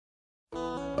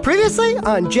Previously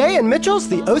on Jay and Mitchell's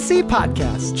The OC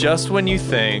Podcast. Just when you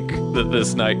think that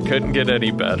this night couldn't get any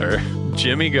better,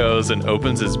 Jimmy goes and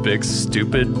opens his big,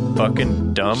 stupid,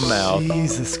 fucking dumb mouth.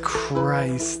 Jesus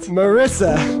Christ.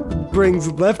 Marissa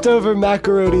brings leftover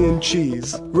macaroni and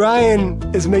cheese.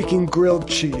 Ryan is making grilled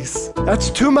cheese.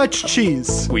 That's too much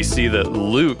cheese. We see that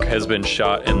Luke has been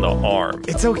shot in the arm.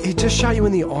 It's okay. He just shot you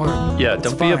in the arm. Yeah, It's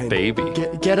don't be a fine. baby.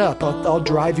 Get up. I'll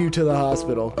drive you to the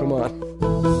hospital. Come on.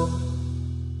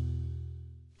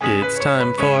 It's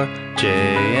time for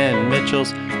Jay and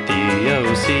Mitchell's The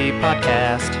OC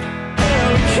Podcast.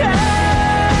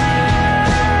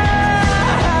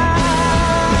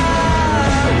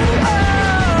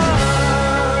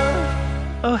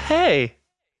 Oh, hey.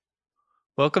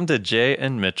 Welcome to Jay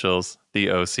and Mitchell's The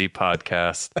OC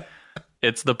Podcast.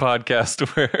 It's the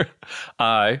podcast where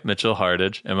I, Mitchell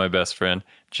Hardage, and my best friend,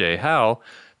 Jay Howell,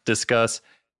 discuss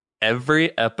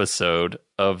every episode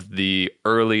of the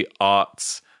early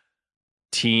aughts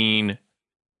teen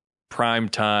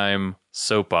primetime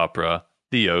soap opera,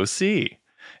 The OC.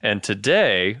 And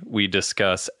today we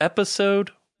discuss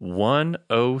episode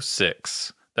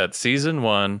 106. That's season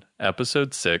 1,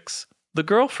 episode 6, The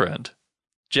Girlfriend.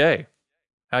 Jay,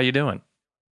 how you doing?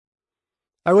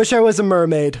 I wish I was a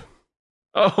mermaid.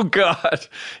 Oh God,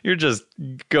 you're just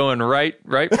going right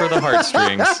for the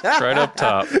heartstrings, right up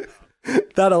top.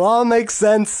 That'll all make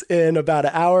sense in about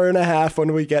an hour and a half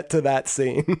when we get to that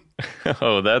scene.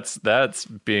 Oh, that's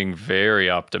being very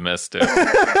optimistic.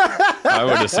 I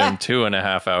would assume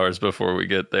 2.5 hours before we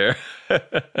get there.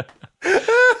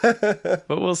 But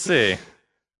we'll see.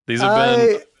 These have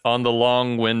been on the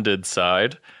long-winded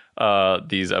side,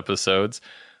 these episodes,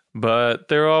 but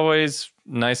they're always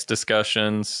nice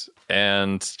discussions,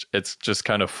 and it's just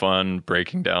kind of fun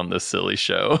breaking down this silly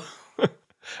show.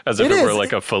 As if it were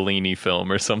like a Fellini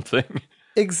film or something.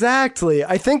 Exactly.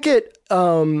 I think it,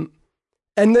 and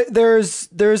there's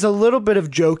a little bit of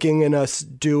joking in us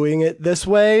doing it this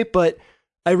way, but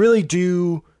I really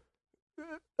do,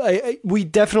 we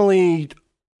definitely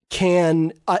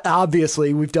can,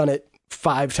 obviously we've done it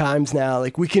 5 times now.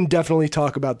 Like we can definitely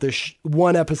talk about this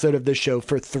one episode of this show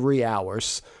for 3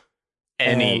 hours.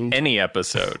 Any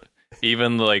episode,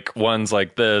 even like ones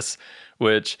like this,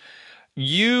 which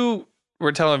you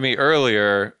were telling me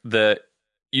earlier that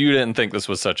you didn't think this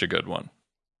was such a good one.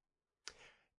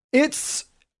 I just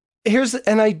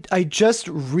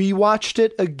rewatched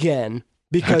it again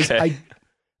because I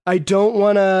don't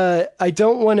want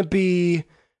to be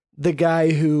the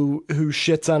guy who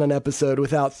shits on an episode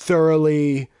without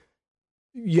thoroughly,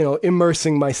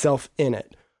 immersing myself in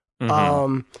it.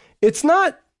 Mm-hmm. It's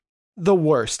not the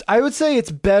worst. I would say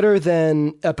it's better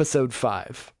than episode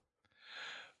 5.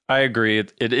 I agree.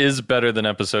 It is better than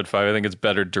episode 5. I think it's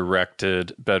better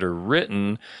directed, better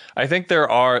written. I think there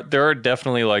are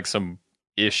definitely like some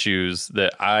issues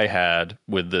that I had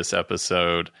with this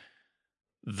episode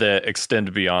that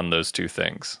extend beyond those two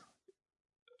things.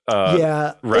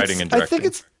 Writing and directing. I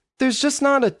think there's just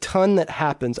not a ton that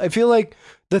happens. I feel like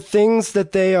the things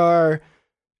that they are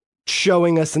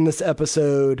showing us in this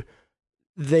episode,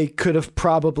 they could have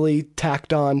probably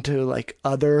tacked on to like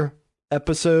other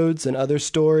episodes and other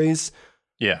stories.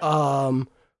 Yeah.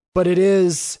 But it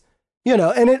is,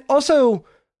 and it also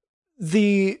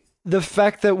the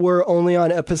fact that we're only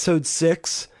on episode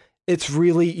 6, it's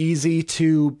really easy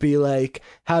to be like,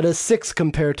 how does 6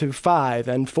 compare to 5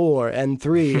 and 4 and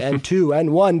 3 and 2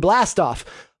 and 1 blast off?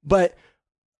 But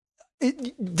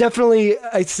it definitely,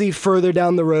 I see further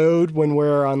down the road when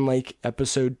we're on like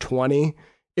episode 20,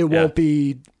 we won't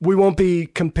be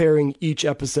comparing each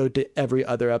episode to every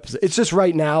other episode. It's just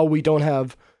right now we don't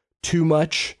have too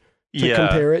much to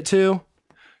compare it to.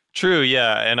 True,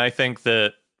 yeah. And I think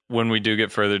that when we do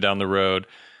get further down the road,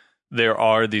 there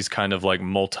are these kind of like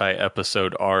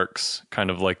multi-episode arcs,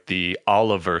 kind of like the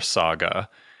Oliver saga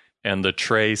and the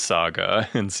Trey saga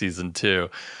in season 2.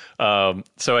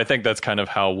 So I think that's kind of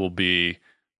how we'll be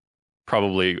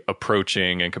probably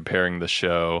approaching and comparing the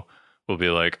show. We'll be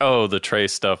like, oh, the Trey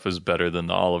stuff is better than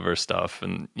the Oliver stuff.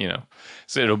 And,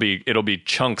 so it'll be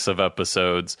chunks of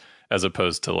episodes as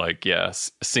opposed to like,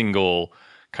 single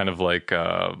kind of like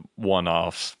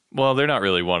one-offs. Well, they're not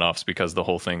really one-offs because the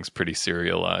whole thing's pretty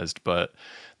serialized, but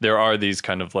there are these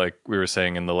kind of like we were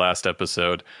saying in the last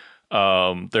episode,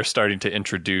 they're starting to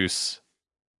introduce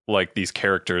like these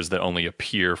characters that only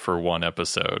appear for one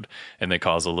episode and they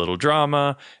cause a little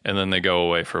drama and then they go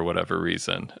away for whatever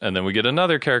reason. And then we get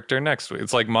another character next week.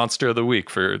 It's like Monster of the Week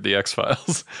for the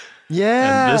X-Files.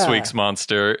 Yeah. And this week's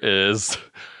monster is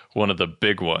one of the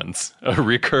big ones, a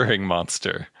recurring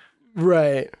monster.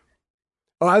 Right.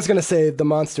 Oh, I was gonna say the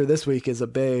monster this week is a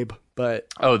babe, but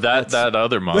Oh, that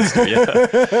other monster,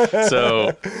 yeah.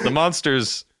 So the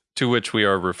monsters to which we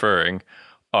are referring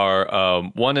are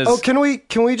one is oh, can we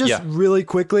just Yeah. really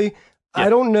quickly? Yeah. I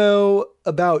don't know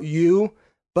about you,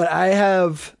 but I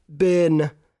have been,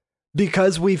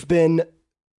 because we've been,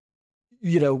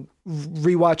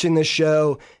 rewatching this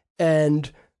show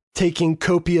and taking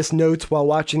copious notes while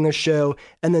watching this show,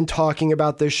 and then talking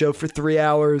about this show for 3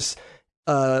 hours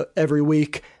every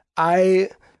week. I'm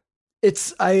in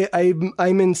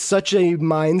such a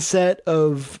mindset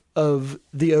of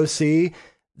the OC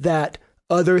that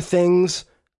other things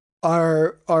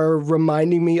are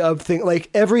reminding me of things, like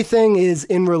everything is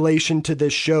in relation to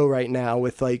this show right now,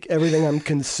 with like everything I'm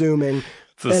consuming.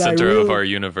 It's the center of our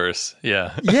universe.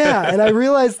 Yeah. Yeah, and I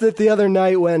realized that the other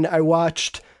night when I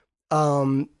watched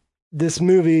this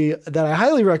movie that I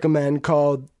highly recommend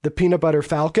called The Peanut Butter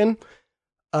Falcon.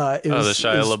 The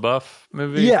Shia LaBeouf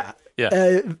movie? Yeah.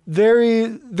 Yeah. Very,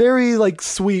 very like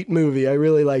sweet movie. I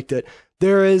really liked it.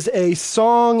 There is a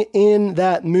song in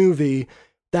that movie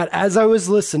that as I was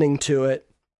listening to it,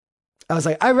 I was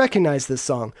like, I recognize this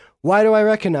song. Why do I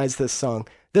recognize this song?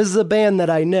 This is a band that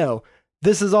I know.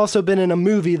 This has also been in a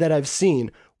movie that I've seen.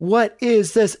 What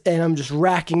is this? And I'm just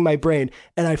racking my brain.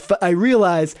 And I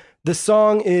realize the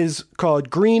song is called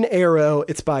Green Arrow.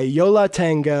 It's by Yo La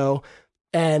Tengo.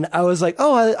 And I was like,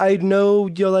 oh, I know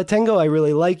Yo La Tengo. I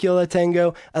really like Yo La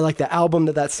Tengo. I like the album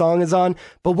that song is on.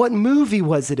 But what movie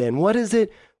was it in? What is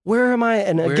it? Where am I?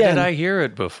 And Where again, did I hear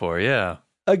it before? Yeah.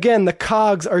 Again, the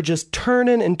cogs are just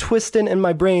turning and twisting in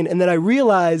my brain. And then I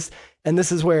realized, and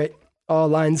this is where it all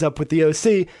lines up with the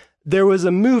OC, there was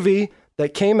a movie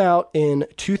that came out in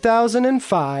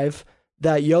 2005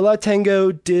 that Yo La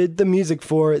Tengo did the music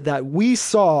for that we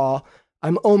saw.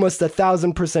 I'm almost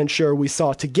 1,000% sure we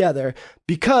saw together,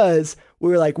 because we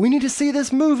were like, we need to see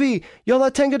this movie. Yo La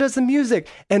Tengo does the music,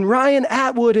 and Ryan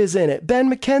Atwood is in it.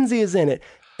 Ben McKenzie is in it.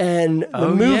 And the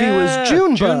movie was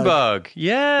Junebug. Junebug.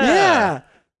 Yeah. Yeah.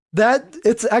 That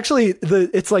it's actually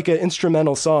it's like an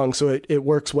instrumental song, so it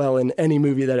works well in any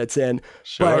movie that it's in.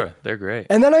 Sure, they're great.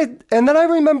 And then I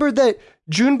remembered that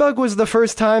Junebug was the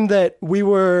first time that we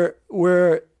were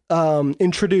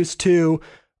introduced to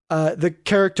the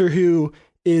character who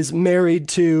is married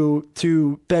to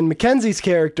Ben McKenzie's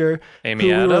character, Amy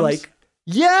who Adams? we were like,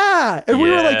 yeah, and we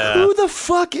were like, Yeah. who the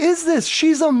fuck is this?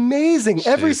 She's amazing.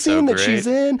 Every She's so scene that great. she's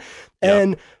in, Yep.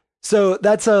 and. So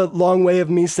that's a long way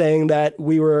of me saying that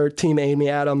we were Team Amy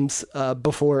Adams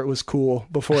before it was cool,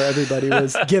 before everybody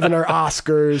was giving her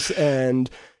Oscars and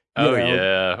putting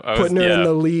her in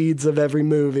the leads of every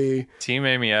movie. Team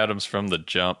Amy Adams from the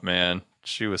jump, man.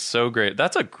 She was so great.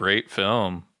 That's a great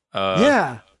film.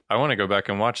 Yeah. I want to go back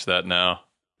and watch that now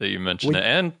that you mentioned it,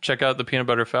 and check out the Peanut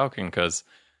Butter Falcon, because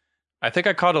I think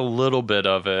I caught a little bit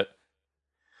of it.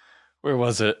 Where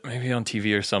was it? Maybe on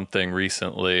TV or something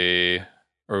recently.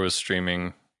 Or was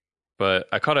streaming, but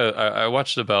I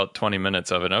watched about 20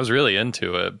 minutes of it. And I was really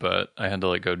into it, but I had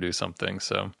to go do something,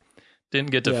 so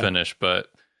didn't get to finish. But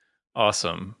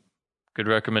awesome, good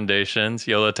recommendations.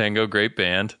 Yo La Tengo, great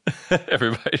band.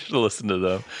 Everybody should listen to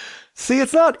them. See,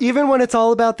 it's not, even when it's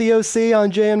all about the OC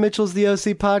on Jay and Mitchell's The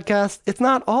OC podcast, it's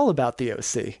not all about the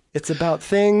OC. It's about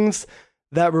things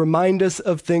that remind us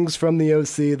of things from the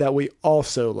OC that we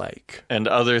also like. And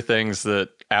other things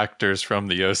that actors from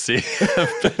the OC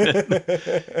have been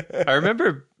in. I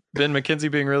remember Ben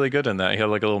McKenzie being really good in that. He had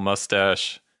a little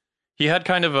mustache. He had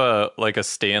kind of a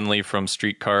Stanley from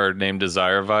Streetcar Named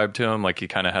Desire vibe to him. Like he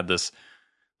kind of had this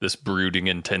brooding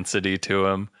intensity to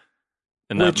him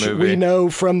in that movie. Which we know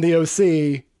from the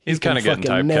OC. He's kind of getting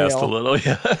typecast a little,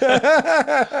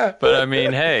 yeah. But I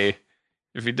mean, hey,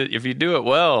 if you do it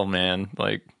well, man,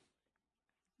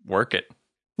 work it.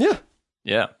 Yeah.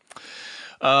 Yeah.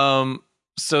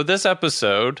 So this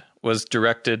episode was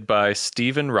directed by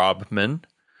Steven Robman,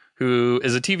 who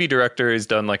is a TV director. He's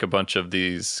done a bunch of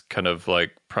these kind of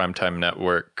primetime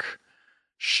network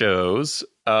shows.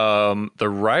 The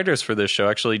writers for this show,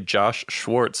 actually, Josh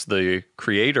Schwartz, the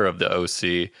creator of the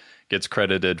OC, gets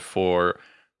credited for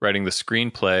writing the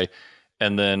screenplay.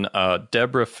 And then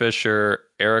Deborah Fisher,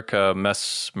 Erica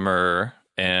Messmer,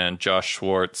 and Josh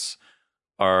Schwartz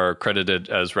are credited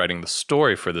as writing the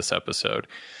story for this episode.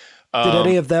 Did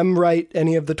any of them write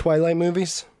any of the Twilight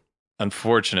movies?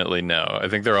 Unfortunately, no. I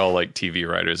think they're all TV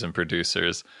writers and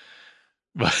producers.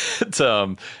 But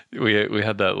we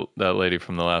had that lady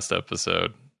from the last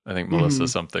episode. I think Melissa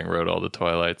something wrote all the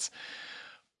Twilights.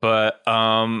 But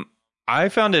I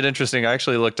found it interesting. I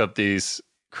actually looked up these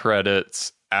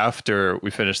credits after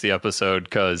we finished the episode,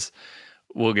 because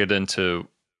we'll get into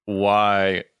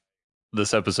why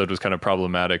this episode was kind of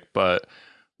problematic. But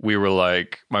we were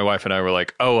like, my wife and I were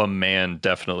like, oh, a man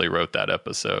definitely wrote that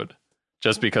episode,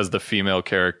 just because the female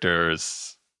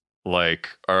characters like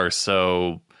are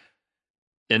so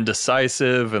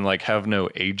indecisive and like have no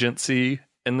agency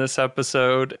in this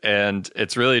episode, and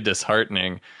it's really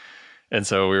disheartening. And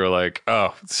so we were like,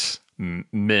 oh, it's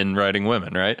men writing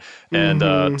women, right? And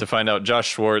to find out Josh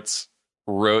Schwartz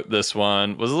wrote this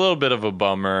one was a little bit of a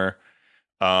bummer.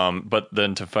 But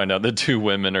then to find out the two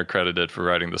women are credited for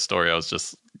writing the story, I was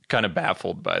just kind of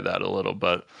baffled by that a little.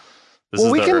 But this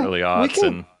is the early aughts,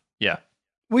 and yeah.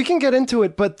 We can get into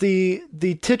it, but the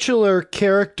titular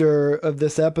character of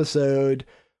this episode,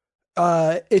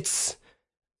 it's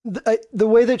the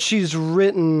way that she's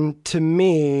written to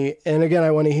me, and again,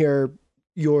 I want to hear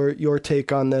your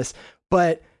take on this,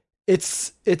 but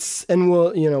it's and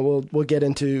we'll get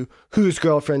into whose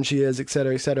girlfriend she is, et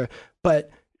cetera,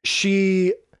 but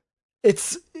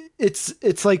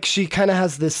it's like she kind of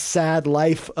has this sad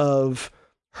life of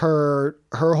her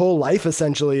whole life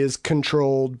essentially is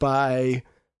controlled by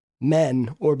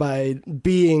men, or by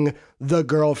being the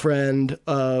girlfriend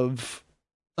of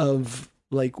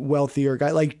like wealthier guy.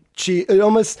 Like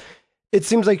it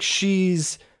seems like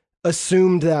she's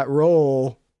assumed that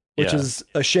role, which is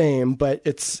a shame, but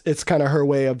it's kind of her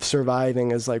way of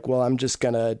surviving, is like, well, I'm just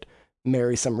gonna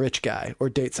marry some rich guy or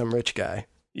date some rich guy.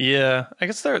 Yeah, I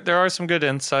guess there are some good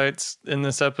insights in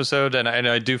this episode, and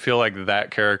I do feel like that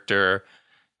character,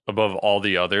 above all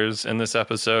the others in this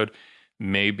episode,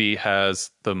 maybe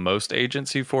has the most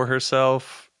agency for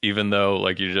herself, even though,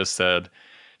 like you just said,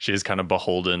 she's kind of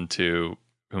beholden to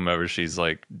whomever she's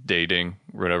like dating,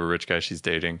 whatever rich guy she's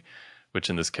dating, which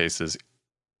in this case is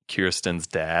Kirsten's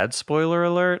dad, spoiler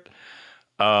alert.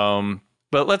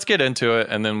 But let's get into it,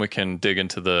 and then we can dig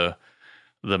into the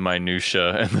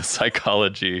minutia and the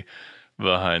psychology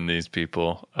behind these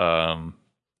people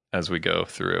as we go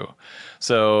through.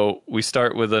 So we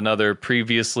start with another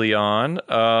previously on.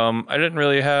 I didn't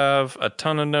really have a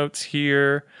ton of notes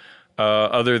here,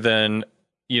 other than,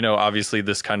 obviously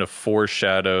this kind of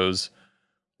foreshadows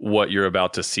what you're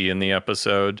about to see in the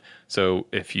episode. So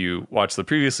if you watch the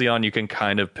previously on, you can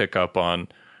kind of pick up on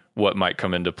what might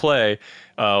come into play.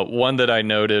 One that I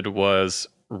noted was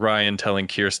Ryan telling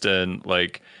Kirsten,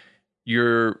 like,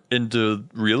 you're into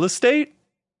real estate?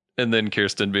 And then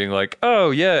Kirsten being like,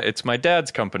 oh, yeah, it's my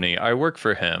dad's company. I work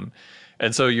for him.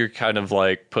 And so you're kind of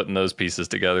like putting those pieces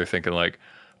together, thinking like,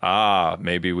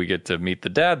 maybe we get to meet the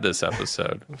dad this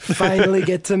episode. Finally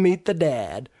get to meet the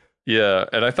dad. Yeah.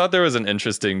 And I thought there was an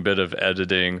interesting bit of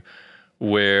editing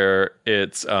where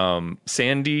it's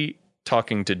Sandy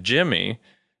talking to Jimmy,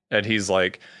 and he's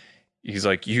like,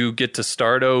 you get to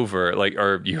start over, like,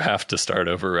 or you have to start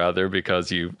over rather,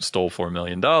 because you stole $4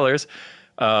 million.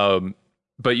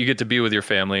 But you get to be with your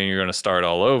family and you're going to start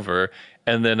all over.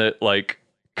 And then it like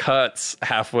cuts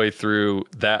halfway through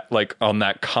that, like on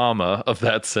that comma of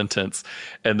that sentence.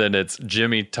 And then it's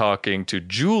Jimmy talking to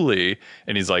Julie,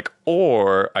 and he's like,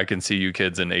 or I can see you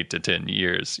kids in 8 to 10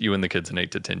 years, you and the kids in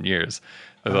 8 to 10 years.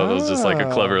 I thought it was just like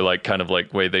a clever, like kind of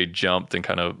like way they jumped and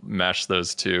kind of mashed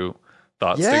those two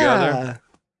thoughts together.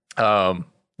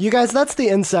 You guys, that's the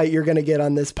insight you're going to get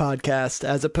on this podcast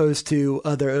as opposed to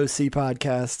other OC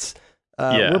podcasts.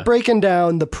 We're breaking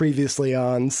down the previously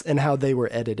ons and how they were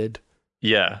edited.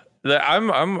 Yeah.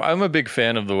 I'm a big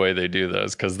fan of the way they do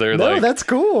those, because they're like, that's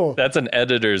cool. That's an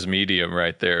editor's medium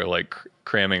right there, like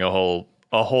cramming a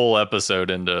whole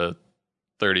episode into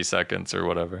 30 seconds or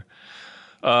whatever.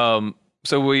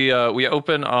 So we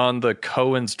open on the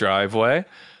Cohen's driveway.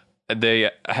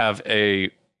 They have a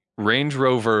Range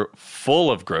Rover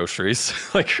full of groceries,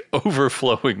 like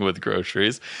overflowing with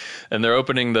groceries, and they're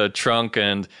opening the trunk,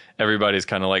 and everybody's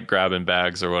kind of like grabbing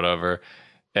bags or whatever.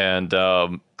 And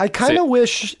I kind of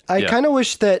wish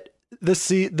that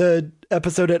the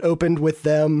episode had opened with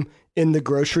them in the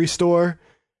grocery store,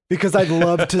 because I'd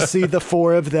love to see the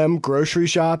four of them grocery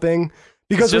shopping,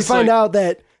 because we find out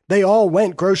that they all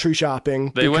went grocery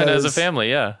shopping. They went as a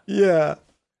family, yeah. Yeah.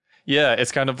 Yeah,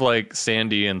 it's kind of like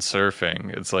Sandy and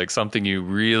surfing. It's like something you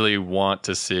really want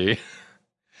to see.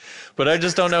 But I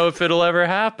just don't know if it'll ever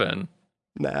happen.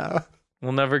 No.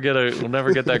 We'll never get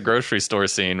that grocery store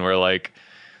scene where like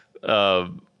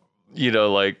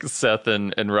like Seth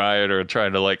and Riot are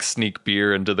trying to like sneak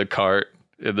beer into the cart.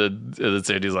 And then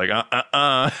Sandy's like,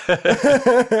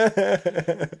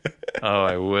 Oh,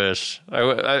 I wish.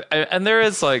 And there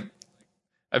is like,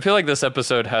 I feel like this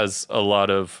episode has a lot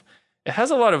of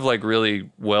like really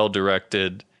well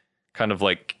directed kind of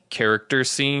like character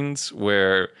scenes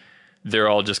where they're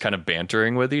all just kind of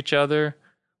bantering with each other.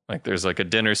 Like there's like a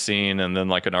dinner scene and then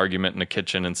like an argument in the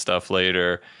kitchen and stuff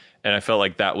later. And I felt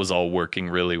like that was all working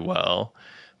really well.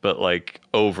 but like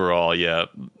overall, yeah,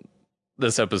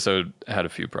 this episode had a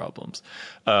few problems.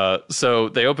 So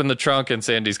they open the trunk and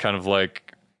Sandy's kind of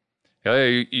like,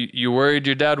 hey, you worried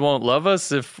your dad won't love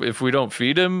us if we don't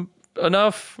feed him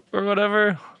enough or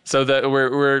whatever? So that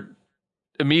we're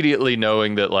immediately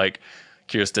knowing that like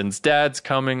Kirsten's dad's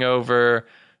coming over.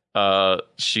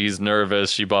 She's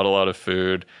nervous. She bought a lot of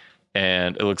food,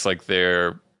 and it looks like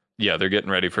they're getting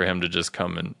ready for him to just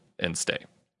come and stay.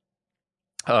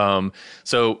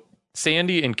 So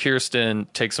Sandy and Kirsten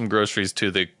take some groceries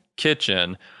to the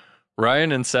kitchen.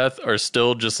 Ryan and Seth are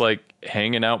still just like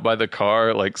hanging out by the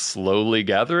car, like slowly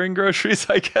gathering groceries,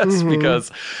 I guess,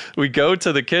 because we go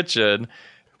to the kitchen.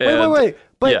 And, wait.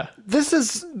 But this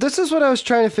is what I was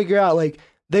trying to figure out. Like,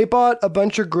 they bought a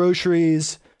bunch of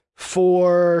groceries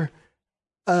for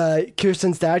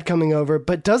Kirsten's dad coming over,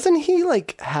 but doesn't he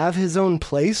like have his own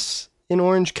place in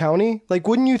Orange County? Like,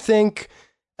 wouldn't you think,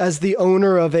 as the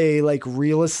owner of a like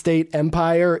real estate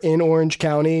empire in Orange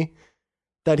County,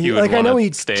 that he like, I know he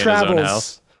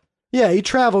travels. Yeah, he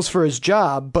travels for his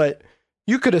job, but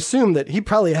you could assume that he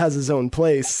probably has his own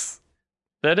place.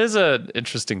 That is an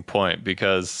interesting point,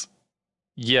 because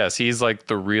yes, he's like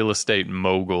the real estate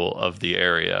mogul of the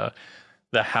area.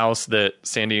 The house that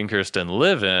Sandy and Kirsten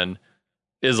live in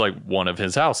is like one of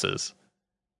his houses.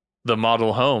 The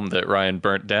model home that Ryan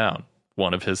burnt down,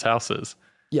 one of his houses.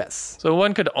 Yes. So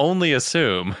one could only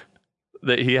assume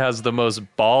that he has the most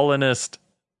ballinest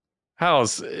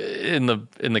house in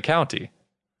the county.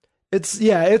 I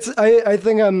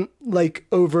think I'm like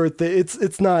over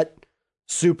it's not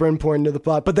super important to the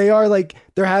plot, but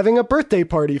they're having a birthday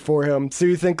party for him. So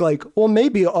you think like, well,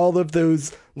 maybe all of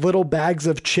those little bags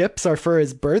of chips are for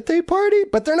his birthday party,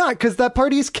 but they're not, because that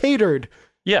party is catered.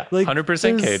 Yeah, like,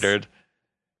 100% catered.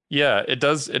 Yeah, it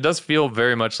does feel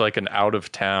very much like an out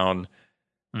of town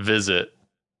visit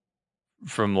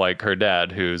from like her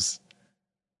dad, who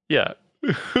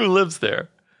lives there.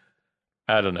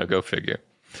 I don't know, go figure.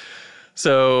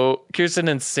 So Kirsten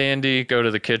and Sandy go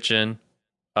to the kitchen.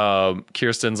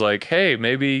 Kirsten's like, hey,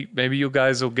 maybe you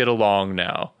guys will get along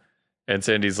now. And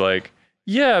Sandy's like,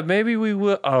 yeah, maybe we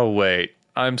will. Oh, wait,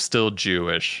 I'm still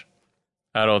Jewish.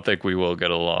 I don't think we will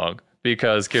get along,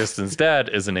 because Kirsten's dad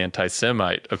is an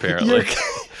anti-Semite, apparently.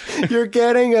 You're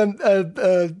getting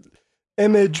a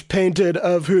image painted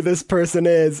of who this person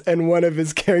is, and one of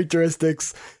his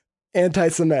characteristics,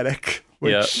 anti-Semitic,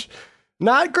 which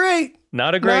not great.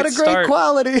 Not a great start.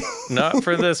 Quality. Not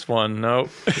for this one, no.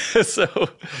 So,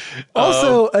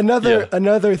 also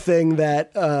another thing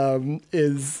that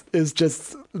is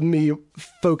just me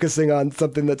focusing on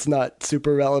something that's not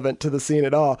super relevant to the scene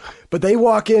at all. But they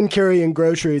walk in carrying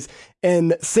groceries,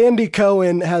 and Sandy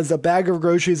Cohen has a bag of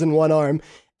groceries in one arm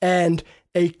and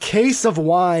a case of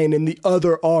wine in the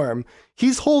other arm.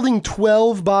 He's holding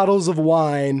 12 bottles of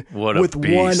wine with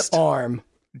one arm.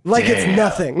 Like Damn. It's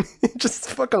nothing. He just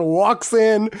fucking walks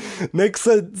in, makes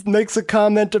a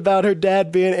comment about her dad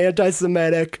being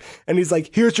anti-Semitic, and he's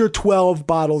like, "Here's your 12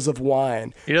 bottles of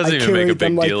wine." He doesn't even make a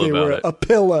big deal about it. A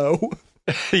pillow.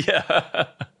 Yeah.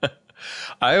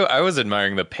 I was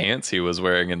admiring the pants he was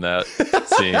wearing in that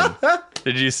scene.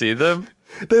 Did you see them?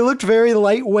 They looked very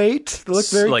lightweight. They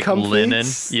looked very like comfy. Linen.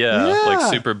 Yeah,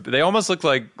 like super. They almost look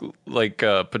like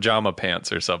pajama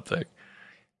pants or something.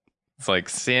 It's like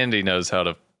Sandy knows how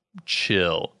to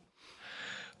chill.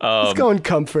 Let's go in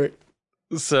comfort.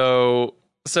 So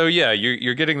yeah,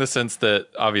 you're getting the sense that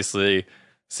obviously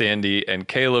Sandy and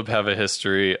Caleb have a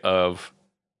history of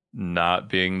not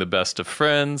being the best of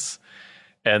friends,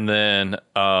 and then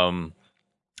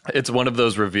it's one of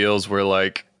those reveals where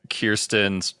like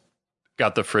Kirsten's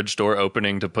got the fridge door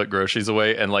opening to put groceries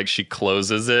away, and like she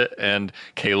closes it, and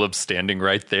Caleb's standing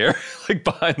right there, like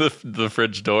behind the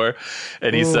fridge door,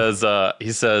 and he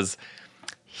says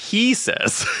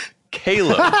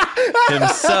Caleb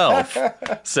himself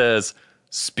says,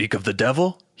 "Speak of the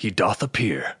devil, he doth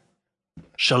appear.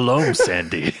 Shalom,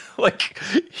 Sandy." Like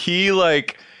he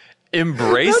like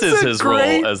embraces his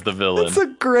role as the villain. That's a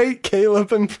great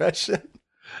Caleb impression.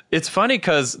 It's funny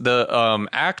because the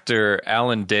actor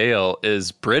Alan Dale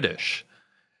is British,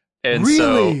 and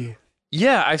really? So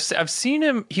yeah, I've seen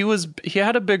him. He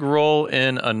had a big role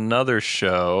in another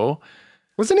show.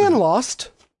 Wasn't he in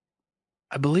Lost?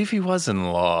 I believe he was in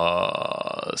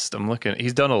Lost. I'm looking.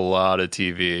 He's done a lot of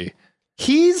TV.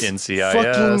 He's NCIS.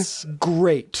 Fucking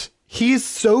great. He's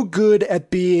so good at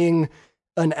being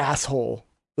an asshole.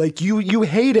 Like you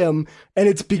hate him, and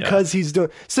it's because he's doing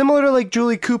similar to like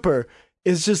Julie Cooper.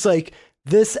 It's just like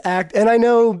this act, and I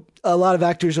know a lot of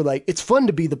actors are like, it's fun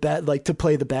to be the bad, like to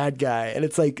play the bad guy, and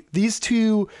it's like these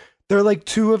two they're like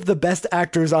two of the best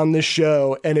actors on this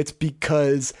show, and it's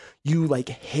because you like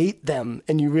hate them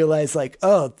and you realize like,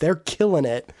 oh, they're killing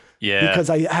it. Yeah. Because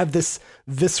I have this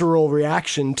visceral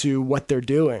reaction to what they're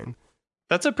doing.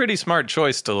 That's a pretty smart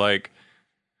choice to like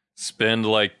spend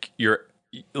if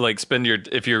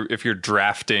you're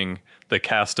drafting the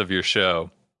cast of your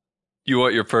show, you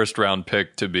want your first round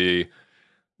pick to be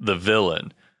the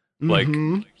villain. Like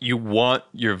you want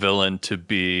your villain to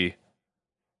be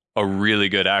a really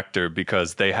good actor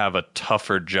because they have a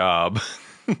tougher job,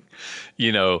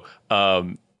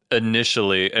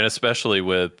 initially, and especially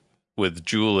with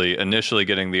Julie, initially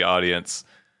getting the audience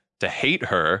to hate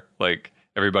her, like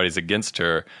everybody's against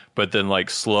her, but then like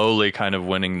slowly kind of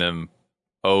winning them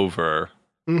over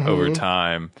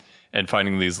time and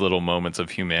finding these little moments of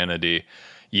humanity.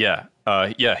 Yeah.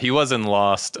 He was in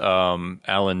Lost,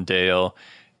 Alan Dale,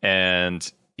 and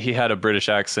he had a British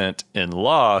accent in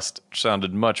Lost, which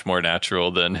sounded much more natural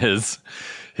than his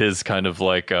kind of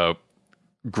like a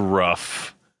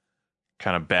gruff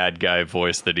kind of bad guy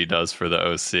voice that he does for the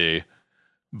OC.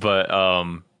 But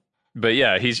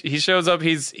yeah, he shows up.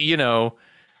 He's,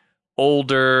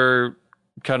 older,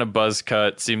 kind of buzz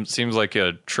cut. Seems like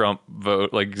a Trump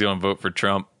vote, like he's going to vote for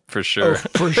Trump for sure. Oh,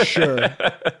 for sure.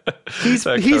 He's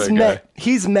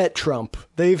met Trump.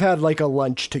 They've had like a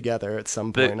lunch together at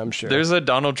some point, I'm sure. There's a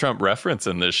Donald Trump reference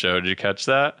in this show. Did you catch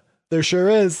that? There sure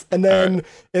is. And then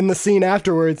in the scene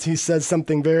afterwards, he says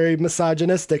something very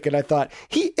misogynistic, and I thought,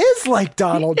 he is like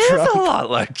Donald Trump. He is a lot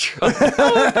like Trump.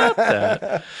 How about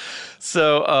that?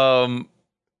 So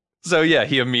yeah,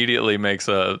 he immediately makes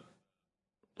a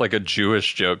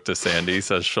Jewish joke to Sandy. He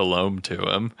says shalom to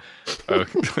him.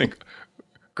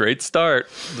 Great start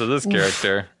to this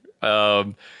character.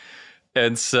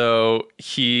 And so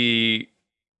he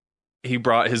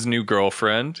brought his new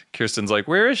girlfriend. Kirsten's like,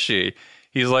 where is she?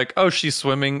 He's like, oh, she's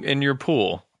swimming in your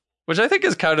pool, which I think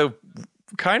is kind of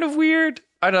weird.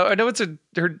 I know it's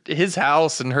his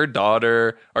house and her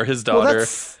daughter, or his daughter.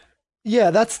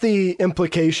 Well, that's the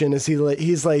implication. Is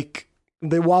he's like,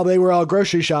 while they were all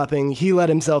grocery shopping, he let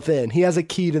himself in. He has a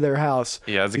key to their house.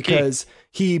 He has a key because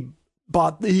he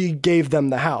gave them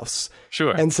the house.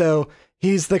 Sure. And so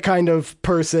he's the kind of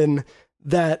person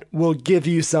that will give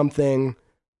you something,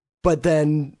 but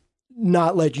then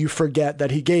not let you forget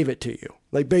that he gave it to you.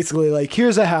 Like basically like,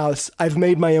 here's a house. I've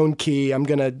made my own key. I'm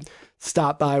going to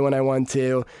stop by when I want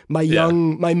to. My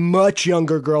much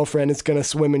younger girlfriend is going to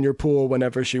swim in your pool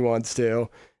whenever she wants to.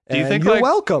 Do you think you're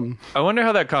welcome? I wonder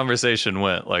how that conversation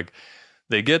went. Like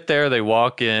they get there, they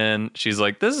walk in. She's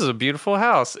like, this is a beautiful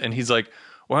house. And he's like,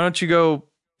 why don't you go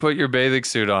put your bathing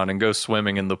suit on and go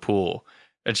swimming in the pool?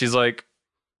 And she's like,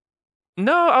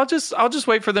 no, I'll just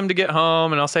wait for them to get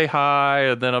home and I'll say hi.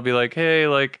 And then I'll be like, hey,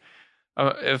 like,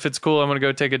 if it's cool, I'm going to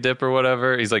go take a dip or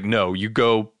whatever. He's like, no, you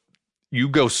go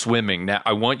swimming now.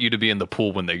 I want you to be in the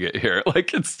pool when they get here.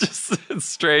 Like, it's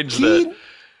strange that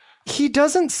he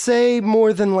doesn't say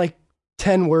more than like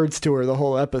 10 words to her the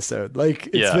whole episode. Like,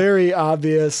 it's very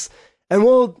obvious. And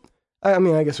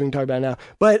I guess we can talk about it now.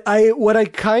 But what I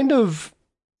kind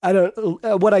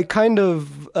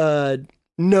of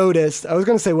noticed, I was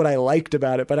going to say what I liked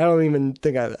about it, but I don't even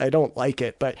think I don't like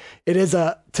it. But it is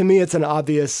to me, it's an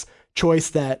obvious choice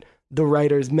that the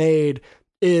writers made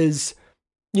is,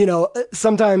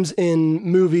 sometimes in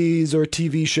movies or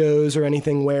TV shows or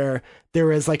anything where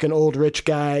there is like an old rich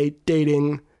guy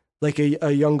dating like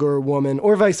a younger woman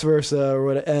or vice versa or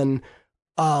what, and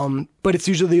but it's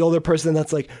usually the older person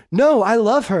that's like, no, I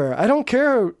love her. I don't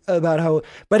care about how,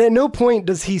 but at no point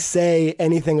does he say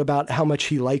anything about how much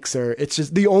he likes her. It's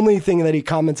just the only thing that he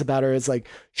comments about her is like,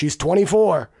 she's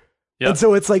 24. Yep. And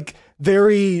so it's like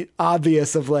very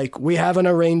obvious of like, we have an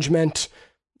arrangement.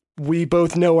 We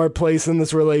both know our place in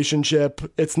this relationship.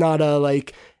 It's not a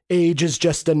like age is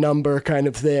just a number kind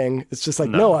of thing. It's just like,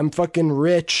 no, I'm fucking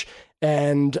rich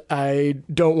and I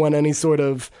don't want any sort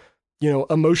of,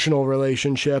 emotional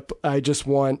relationship. I just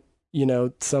want,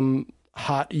 some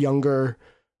hot younger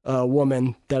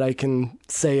woman that I can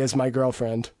say is my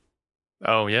girlfriend.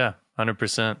 Oh yeah,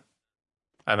 100%.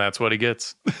 And that's what he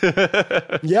gets.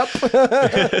 Yep.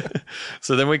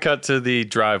 So then we cut to the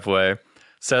driveway.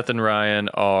 Seth and Ryan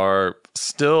are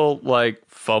still like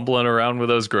fumbling around with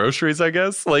those groceries, I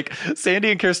guess. Like Sandy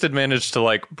and Kirsten managed to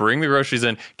like bring the groceries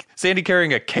in. Sandy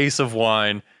carrying a case of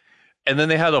wine. And then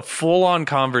they had a full-on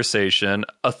conversation.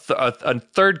 A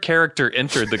third character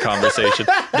entered the conversation.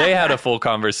 They had a full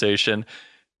conversation.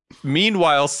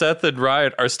 Meanwhile, Seth and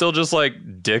Ryan are still just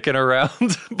like dicking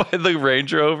around by the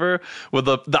Range Rover with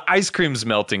the ice cream's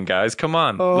melting, guys. Come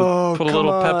on. Oh, put a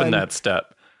little pep in that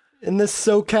step. In this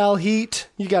SoCal heat,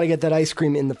 you got to get that ice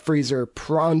cream in the freezer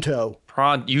pronto.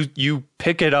 You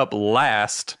pick it up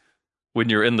last when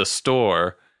you're in the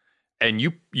store, and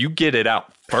you get it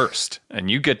out first,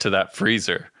 and you get to that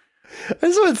freezer. I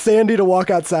just want Sandy to walk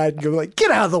outside and go like,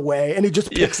 get out of the way. And he just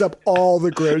picks up all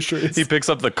the groceries. He picks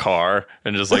up the car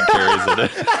and just like carries it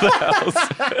into the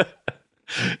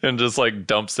house and just like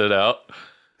dumps it out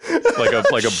like a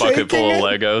bucket full of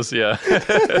Legos. Yeah.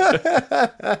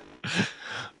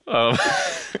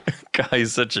 God,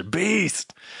 he's such a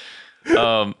beast.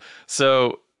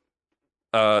 So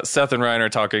Seth and Ryan are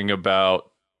talking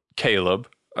about Caleb,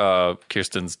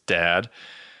 Kirsten's dad.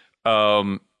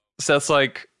 Seth's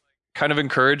like kind of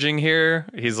encouraging here.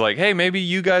 He's like, hey, maybe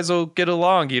you guys will get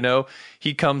along. You know,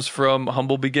 he comes from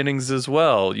humble beginnings as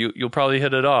well. You'll probably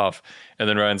hit it off. And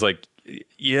then Ryan's like,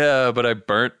 yeah, but I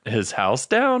burnt his house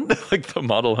down, like the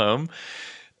model home.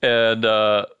 And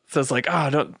Seth's like,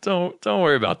 don't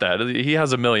worry about that. He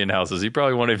has 1 million houses. He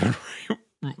probably won't even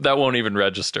that won't even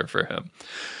register for him.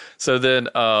 So then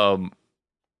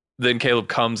Caleb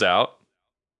comes out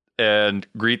and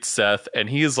greets Seth, and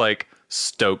he is like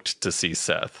stoked to see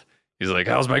Seth. He's like,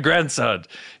 how's my grandson?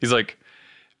 He's like,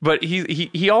 but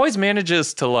he always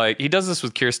manages to like, he does this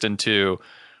with Kirsten too,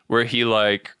 where he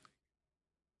like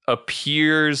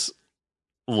appears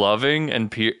loving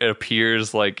and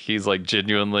appears like he's like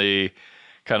genuinely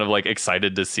kind of like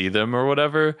excited to see them or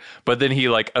whatever. But then he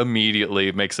like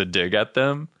immediately makes a dig at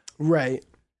them. Right.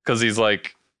 Cause he's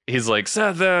like,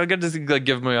 Seth, get to like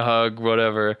give me a hug,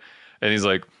 whatever. And he's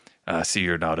like, I see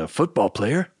you're not a football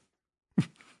player.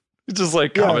 Just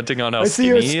like commenting on how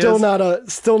skinny he is.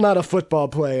 Still not a football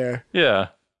player. Yeah.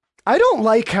 I don't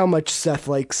like how much Seth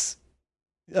likes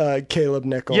Caleb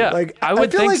Nickel. Yeah, like I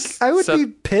would feel think like I would be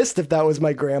pissed if that was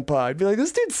my grandpa. I'd be like,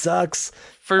 this dude sucks.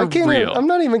 For real. I'm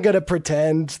not even gonna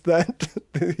pretend that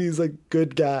he's a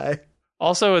good guy.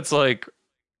 Also, it's like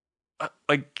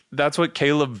that's what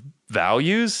Caleb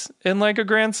values in like a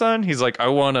grandson. He's like, I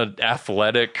want an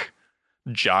athletic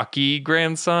jockey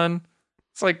grandson.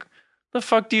 It's like, the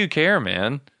fuck do you care,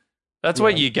 man? That's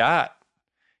what you got.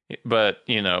 But,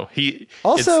 you know, hey,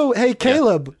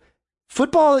 Caleb,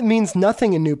 football means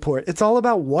nothing in Newport. It's all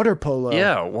about water polo.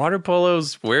 Yeah, water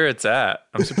polo's where it's at.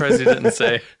 I'm surprised he didn't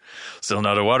say, still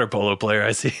not a water polo player,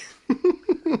 I see.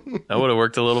 That would have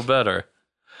worked a little better.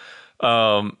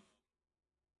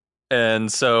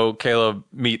 And so Caleb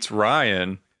meets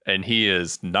Ryan, and he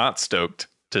is not stoked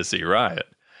to see Ryan.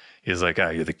 He's like,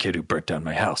 you're the kid who burnt down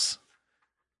my house.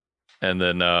 And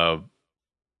then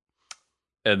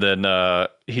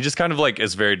he just kind of like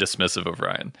is very dismissive of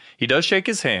Ryan. He does shake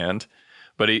his hand,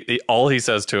 but all he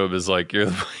says to him is like, you're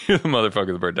the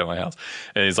motherfucker that burnt down my house.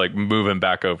 And he's like moving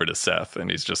back over to Seth. And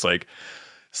he's just like,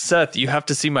 Seth, you have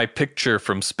to see my picture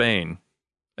from Spain.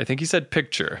 I think he said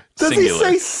picture. Does singular.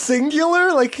 He say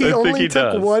singular? Like he only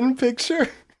took one picture?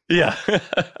 Yeah.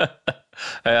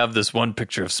 I have this one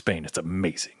picture of Spain. It's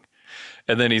amazing.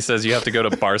 And then he says you have to go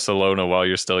to Barcelona while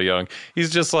you're still young.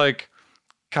 He's just like,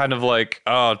 kind of like,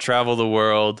 travel the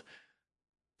world.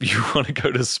 You want to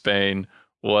go to Spain,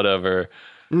 whatever.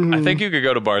 Mm-hmm. I think you could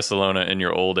go to Barcelona in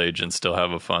your old age and still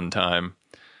have a fun time.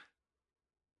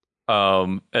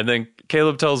 And then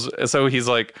Caleb so he's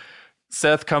like,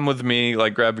 Seth, come with me,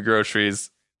 like grab your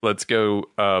groceries. Let's go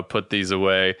put these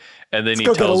away. And then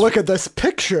Let's go look at this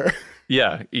picture.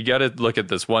 Yeah, you got to look at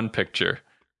this one picture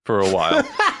for a while.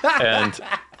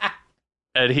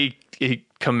 and he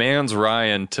commands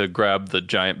Ryan to grab the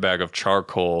giant bag of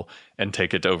charcoal and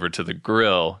take it over to the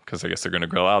grill, because I guess they're going to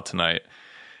grill out tonight.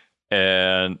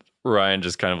 And Ryan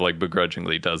just kind of like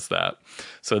begrudgingly does that.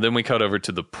 So then we cut over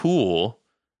to the pool,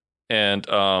 and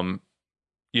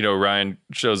Ryan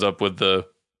shows up with the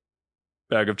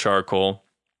bag of charcoal,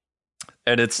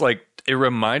 and it's like, it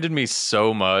reminded me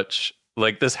so much,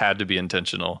 like this had to be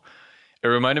intentional. It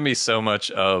reminded me so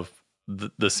much of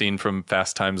the scene from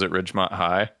Fast Times at Ridgemont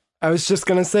High. I was just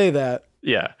going to say that.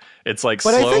 Yeah. It's like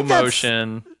slow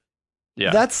motion.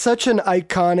 Yeah. That's such an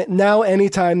iconic. Now,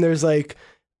 anytime there's like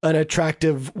an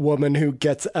attractive woman who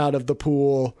gets out of the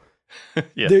pool,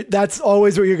 that's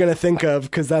always what you're going to think of,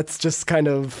 because that's just kind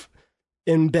of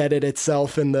embedded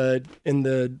itself in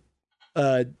the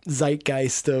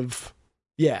zeitgeist of,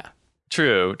 yeah.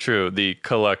 True. The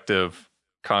collective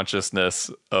consciousness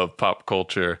of pop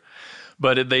culture.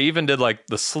 But they even did like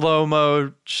the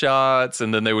slow-mo shots,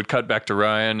 and then they would cut back to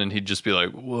Ryan, and he'd just be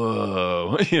like,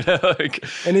 whoa.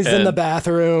 And he's in the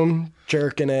bathroom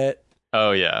jerking it.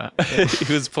 Oh, yeah.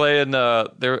 He was playing, I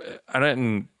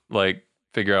didn't like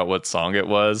figure out what song it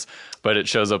was, but it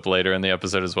shows up later in the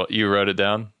episode as well. You wrote it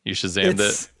down? You Shazammed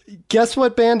it? Guess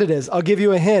what band it is? I'll give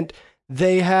you a hint.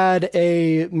 they had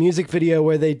a music video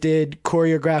where they did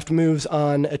choreographed moves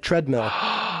on a treadmill.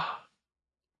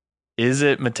 Is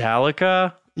it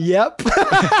Metallica? Yep.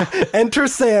 Enter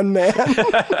Sandman.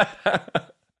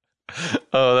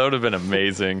 Oh, that would have been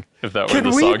amazing if that were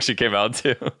the song she came out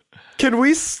to. Can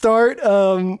we start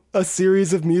a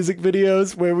series of music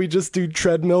videos where we just do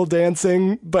treadmill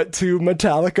dancing, but to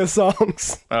Metallica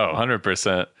songs? Oh,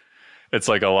 100%. It's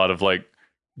like a lot of like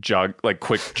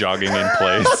quick jogging in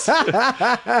place.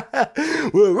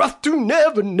 We're off to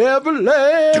Never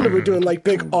Land. And we're doing like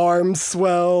big arm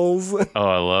swells. Oh,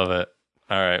 I love it.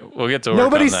 All right, we'll get to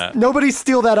work on that. Nobody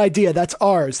steal that idea. That's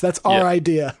ours. That's our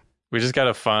idea. We just got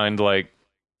to find like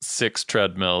 6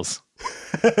 treadmills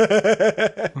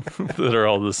that are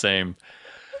all the same.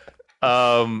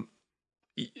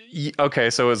 Okay,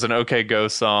 so it was an OK Go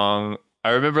song. I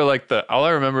remember like all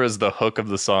I remember is the hook of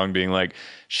the song being like,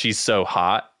 "She's so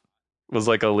hot," was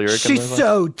like a lyric. She's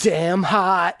so damn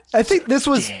hot. I think this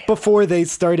was before they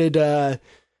started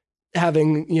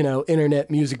having, internet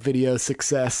music video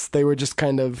success. They were just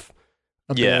kind of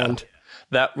a band.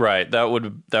 That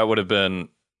would have been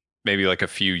maybe like a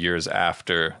few years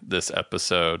after this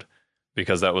episode,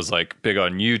 because that was like big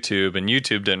on YouTube, and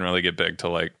YouTube didn't really get big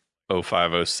till like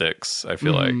 05, 06, I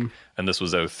feel like. And this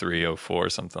was 03, 04,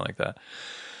 something like that.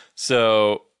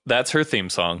 So that's her theme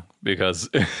song, because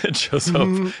it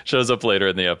shows up later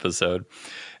in the episode.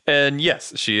 And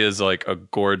yes, she is like a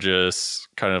gorgeous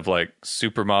kind of like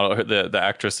supermodel. The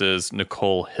actress is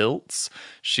Nicole Hiltz.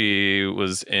 She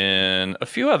was in a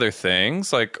few other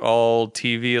things, like all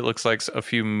TV. It looks like a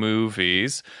few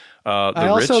movies.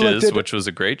 The Riches, which was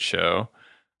a great show.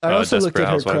 I also looked at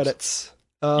her credits.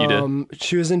 You did?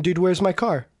 She was in Dude, Where's My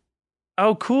Car?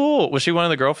 Oh, cool. Was she one of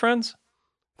the girlfriends?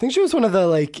 I think she was one of the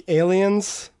like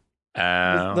aliens.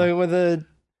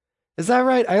 Is that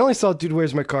right? I only saw Dude,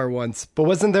 Where's My Car once, but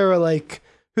wasn't there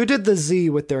who did the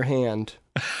Z with their hand?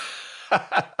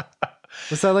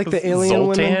 Was that like the alien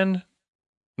Zoltan? women?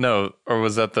 No, or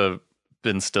was that the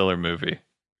Ben Stiller movie?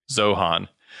 Zohan.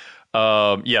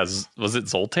 Yes, was it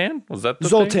Zoltan? Was that the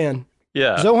Zoltan? Thing?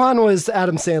 Yeah. Zohan was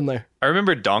Adam Sandler. I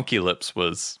remember Donkey Lips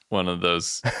was one of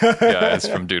those guys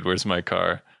from Dude, Where's My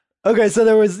Car? Okay, so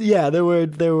there were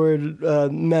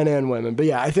men and women, but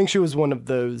yeah, I think she was one of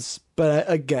those. But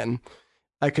again,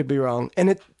 I could be wrong,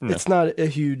 and it's not a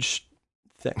huge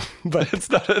thing, but it's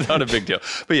not a big deal.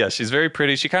 But yeah, she's very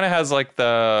pretty. She kind of has like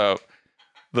the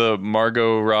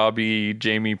Margot Robbie,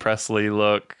 Jamie Presley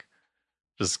look,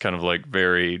 just kind of like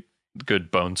very good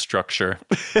bone structure,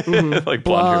 like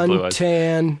blonde hair, blue eyes,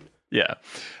 tan. Yeah.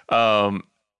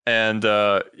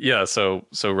 So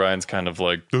Ryan's kind of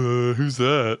like, who's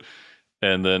that?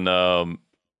 And then,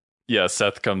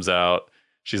 Seth comes out.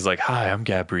 She's like, "Hi, I'm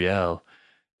Gabrielle."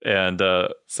 And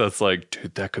Seth's like,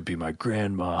 "Dude, that could be my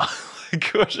grandma."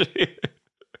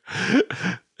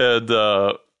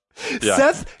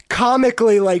 Seth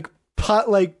comically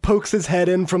pokes his head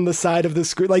in from the side of the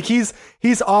screen. Like he's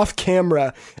off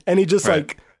camera and he just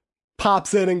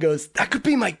pops in and goes, "That could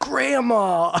be my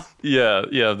grandma."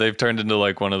 Yeah. They've turned into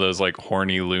like one of those like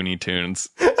horny Looney Tunes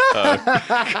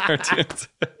cartoons.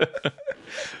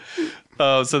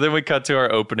 So then we cut to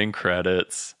our opening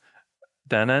credits.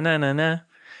 Da-na-na-na-na.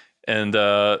 And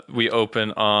we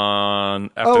open on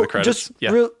after the credits.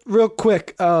 Just real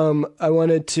quick. I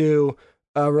wanted to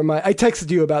remind. I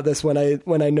texted you about this when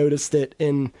I noticed it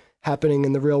happening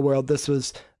in the real world. This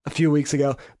was a few weeks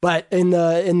ago, but in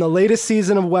the latest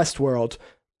season of Westworld,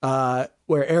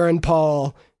 where Aaron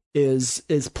Paul is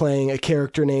playing a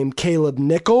character named Caleb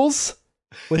Nichols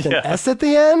with an S at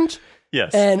the end.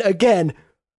 Yes, and again,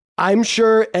 I'm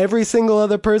sure every single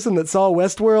other person that saw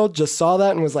Westworld just saw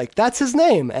that and was like, "That's his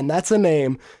name, and that's a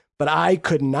name." But I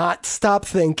could not stop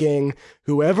thinking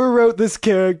whoever wrote this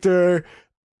character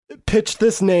pitched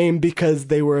this name because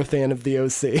they were a fan of the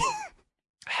OC.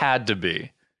 Had to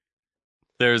be.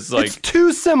 There's like it's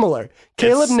too similar.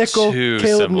 Caleb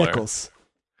Nichols.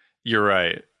 You're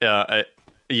right.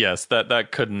 Yes,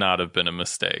 that could not have been a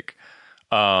mistake.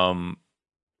 And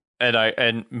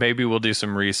maybe we'll do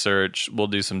some research. We'll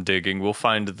do some digging. We'll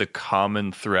find the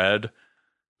common thread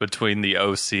between the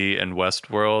OC and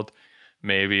Westworld.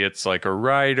 Maybe it's like a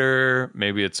writer.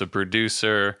 Maybe it's a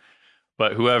producer.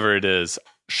 But whoever it is,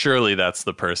 surely that's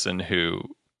the person who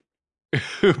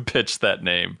pitched that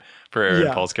name for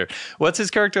Aaron Paul's character. What's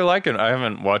his character like? And I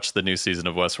haven't watched the new season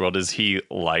of Westworld. Is he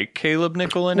like Caleb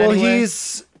Nichol in any way?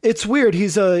 It's weird.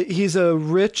 He's a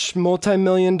rich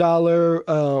multi-million-dollar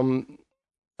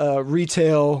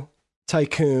retail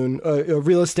tycoon, a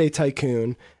real estate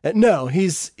tycoon. No,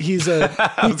 he's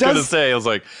a. I was going to say, I was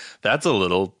like, that's a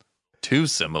little too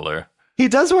similar. He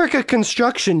does work a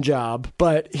construction job,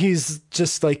 but he's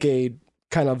just like a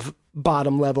kind of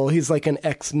bottom level. He's like an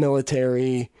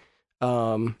ex-military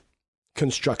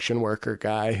construction worker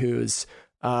guy who's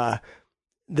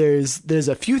there's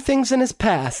a few things in his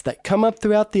past that come up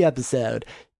throughout the episode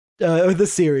or the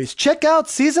series. Check out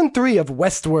season 3 of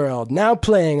Westworld, now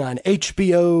playing on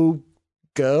HBO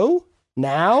Go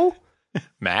now.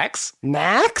 Max?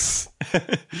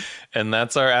 And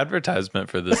that's our advertisement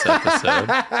for this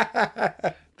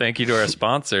episode. Thank you to our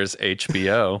sponsors,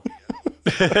 HBO.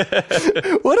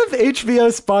 What if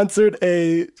HBO sponsored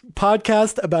a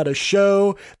podcast about a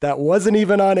show that wasn't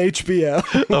even on HBO?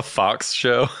 A Fox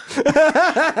show.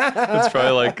 It's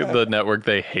probably like the network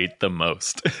they hate the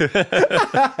most.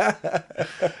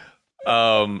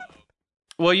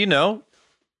 Well, you know,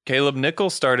 Caleb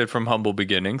Nichols started from humble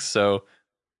beginnings, so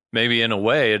maybe in a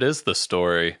way it is the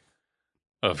story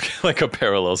of like a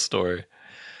parallel story.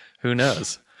 Who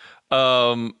knows?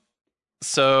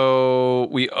 So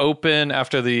we open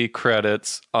after the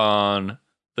credits on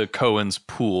the Cohen's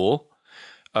pool.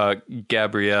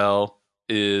 Gabrielle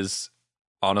is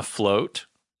on a float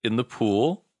in the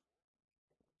pool.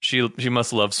 She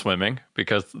must love swimming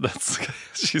because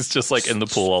she's just like in the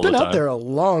pool all the time. Been out there a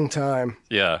long time.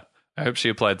 Yeah, I hope she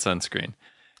applied sunscreen.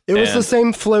 It was the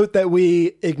same float that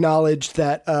we acknowledged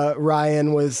that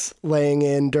Ryan was laying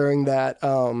in during that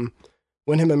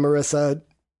when him and Marissa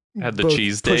had the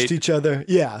cheese date. Pushed each other.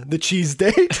 Yeah, the cheese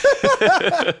date.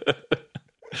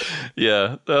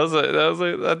 Yeah,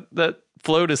 that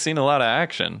float has seen a lot of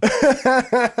action.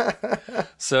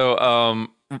 So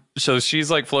she's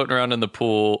like floating around in the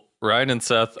pool. Ryan and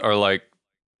Seth are like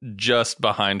just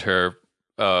behind her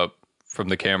from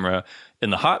the camera in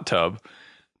the hot tub.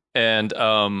 And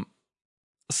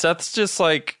Seth's just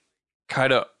like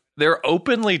kind of, they're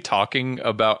openly talking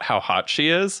about how hot she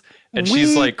is. And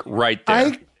she's like right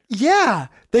there. Yeah,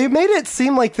 they made it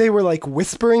seem like they were like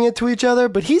whispering it to each other,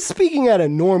 but he's speaking at a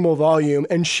normal volume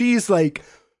and she's like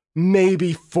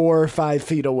maybe 4 or 5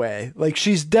 feet away. Like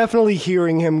she's definitely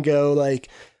hearing him go like,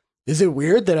 is it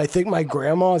weird that I think my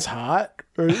grandma's hot?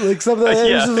 Or like something like that.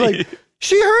 Yeah. It's just like,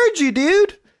 she heard you,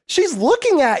 dude. She's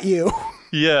looking at you.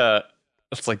 Yeah.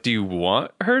 It's like, do you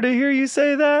want her to hear you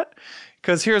say that?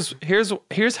 Because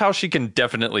here's how she can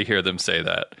definitely hear them say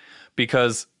that.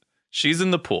 Because she's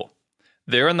in the pool.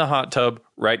 They're in the hot tub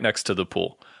right next to the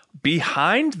pool.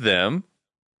 Behind them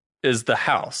is the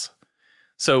house.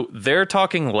 So they're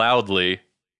talking loudly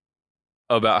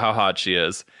about how hot she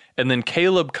is. And then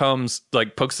Caleb comes,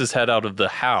 like, pokes his head out of the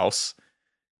house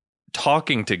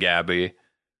talking to Gabby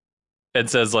and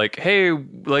says, like, hey,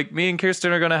 like, me and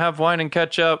Kirsten are going to have wine and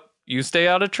catch up. You stay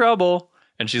out of trouble.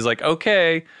 And she's like,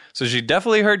 okay. So she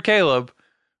definitely heard Caleb,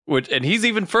 and he's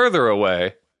even further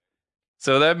away.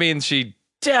 So that means she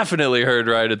definitely heard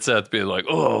Ryan and Seth being like,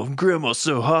 oh, grandma's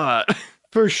so hot.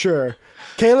 For sure.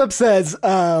 Caleb says,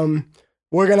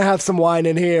 we're going to have some wine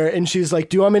in here. And she's like,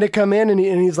 do you want me to come in? And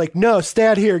he's like, no, stay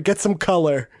out here. Get some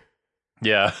color.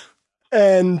 Yeah.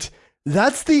 And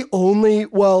that's the only,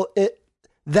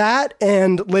 that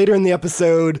and later in the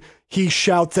episode, he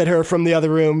shouts at her from the other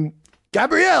room,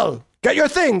 Gabrielle, get your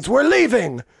things. We're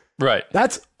leaving. Right.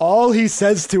 That's all he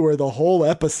says to her the whole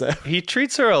episode. He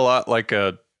treats her a lot like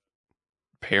a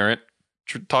parent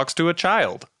talks to a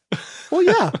child. Well,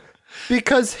 yeah,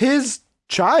 because his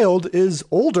child is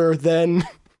older than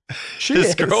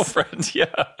his girlfriend.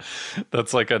 Yeah,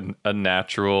 that's like a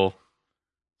natural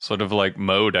sort of like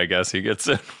mode, I guess he gets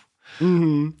in.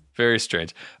 Mm-hmm. Very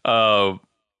strange.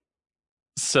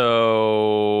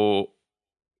 So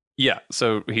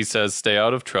he says, stay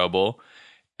out of trouble.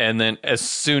 And then as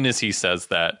soon as he says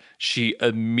that, she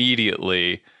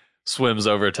immediately swims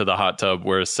over to the hot tub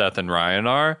where Seth and Ryan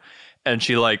are. And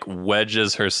she like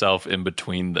wedges herself in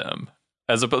between them.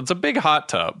 It's a big hot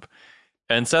tub.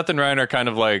 And Seth and Ryan are kind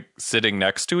of like sitting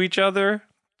next to each other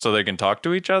so they can talk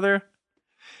to each other.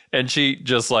 And she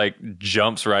just like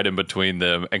jumps right in between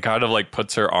them and kind of like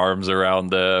puts her arms around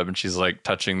them. And she's like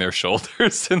touching their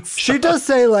shoulders and stuff. She does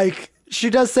say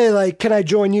like, can I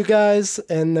join you guys?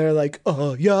 And they're like,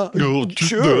 oh, yeah,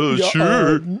 sure.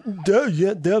 Yeah,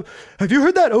 yeah. Have you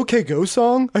heard that OK Go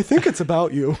song? I think it's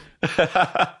about you.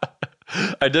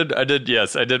 I did.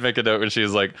 Yes, I did make a note when she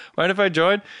was like, mind if I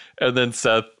join? And then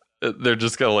Seth, they're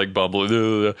just going to like bumble.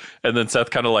 And then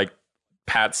Seth kind of like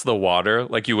pats the water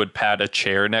like you would pat a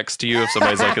chair next to you if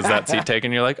somebody's like, is that seat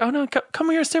taken? You're like, oh no, come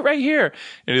here, sit right here.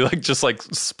 And he like just like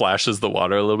splashes the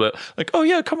water a little bit like, oh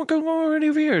yeah, come on right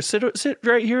over here, sit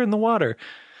right here in the water.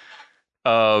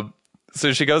 So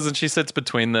she goes and she sits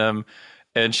between them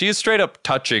and she is straight up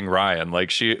touching Ryan,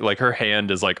 like her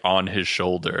hand is like on his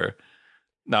shoulder,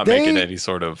 not making any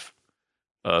sort of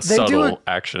subtle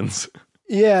actions.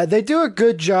 Yeah, they do a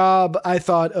good job, I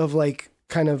thought, of like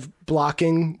kind of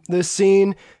blocking this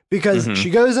scene because she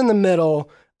goes in the middle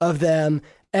of them,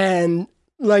 and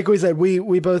like we said,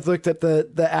 we both looked at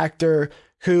the actor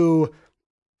who,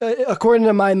 according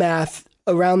to my math,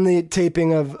 around the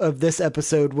taping of this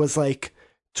episode was like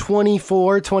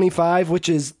 24, 25, which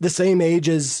is the same age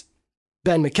as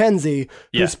Ben McKenzie,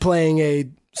 who's playing a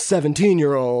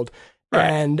 17-year-old. Right.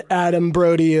 And Adam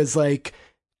Brody is like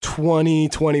 20,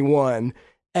 21.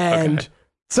 And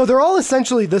so they're all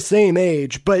essentially the same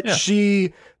age, but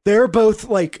they're both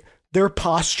like, their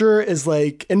posture is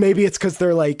like, and maybe it's because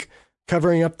they're like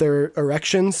covering up their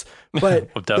erections, but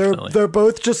they're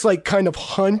both just like kind of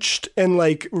hunched and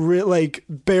like like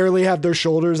barely have their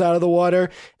shoulders out of the water,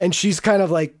 and she's kind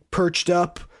of like perched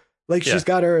up, like she's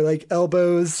got her like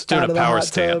elbows out of the hot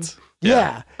stance. Tub.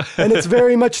 Yeah. And it's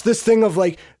very much this thing of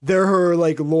like they're her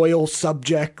like loyal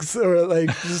subjects, or like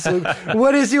just like,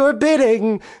 what is your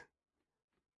bidding?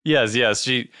 Yes,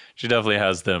 she definitely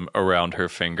has them around her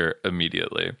finger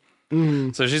immediately.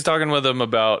 So she's talking with them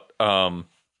about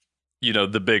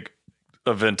the big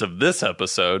event of this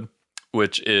episode,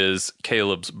 which is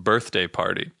Caleb's birthday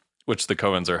party, which the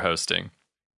Coens are hosting.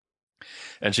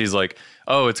 And she's like,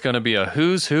 "Oh, it's going to be a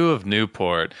who's who of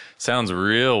Newport. Sounds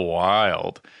real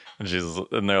wild." And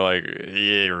they're like,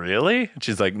 "Yeah, really?" And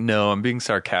she's like, "No, I'm being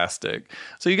sarcastic."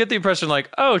 So you get the impression like,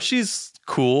 "Oh, she's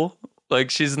cool. Like,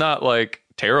 she's not like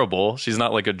terrible. She's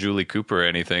not like a Julie Cooper or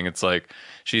anything. It's like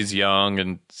she's young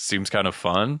and seems kind of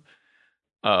fun."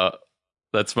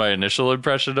 That's my initial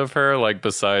impression of her. Like,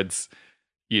 besides,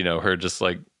 her just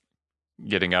like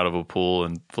getting out of a pool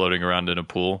and floating around in a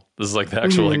pool. This is like the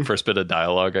actual like first bit of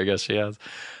dialogue I guess she has.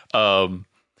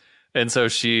 And so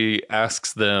she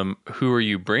asks them, "Who are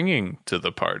you bringing to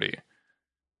the party?"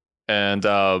 And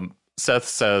Seth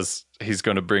says he's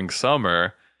going to bring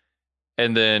Summer.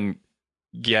 And then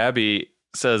Gabby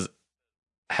says,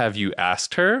 "Have you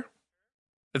asked her?"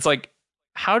 It's like,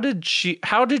 how did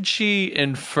she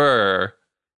infer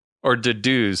or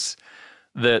deduce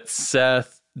that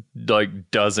Seth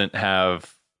like doesn't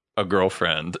have a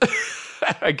girlfriend?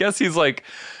 I guess he's like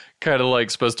kind of like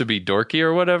supposed to be dorky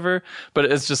or whatever, but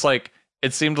it's just like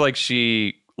it seemed like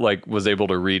she like was able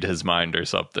to read his mind or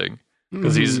something,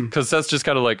 because Seth's just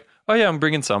kind of like, "Oh yeah, I'm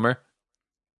bringing Summer,"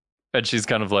 and she's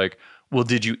kind of like, "Well,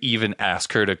 did you even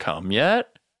ask her to come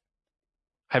yet?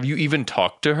 Have you even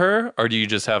talked to her, or do you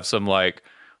just have some like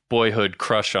boyhood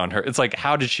crush on her?" It's like,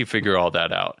 how did she figure all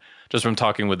that out just from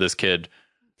talking with this kid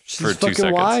for 2 seconds?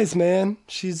 She's wise, man.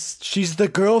 She's the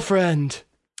girlfriend.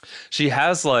 She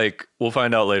has like, we'll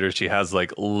find out later, she has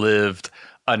like lived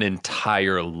an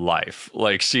entire life.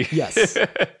 Like she,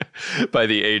 by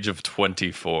the age of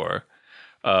 24,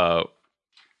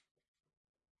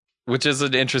 which is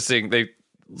an interesting, they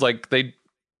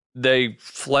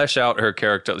flesh out her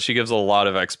character. She gives a lot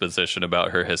of exposition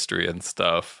about her history and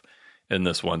stuff in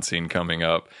this one scene coming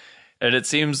up. And it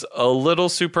seems a little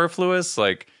superfluous.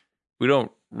 Like, we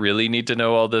don't really need to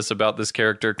know all this about this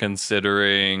character,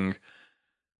 considering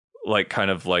like kind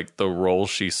of like the role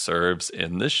she serves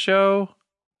in this show,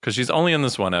 because she's only in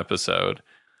this one episode.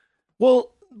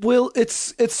 Well,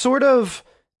 it's sort of,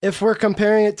 if we're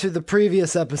comparing it to the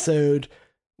previous episode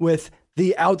with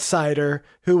the outsider,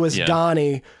 who was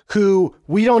Donnie, who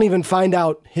we don't even find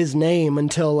out his name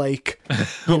until like,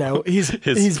 he's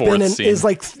been in scene. Is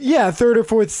like, third or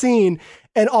fourth scene.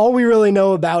 And all we really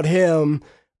know about him,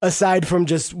 aside from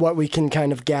just what we can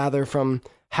kind of gather from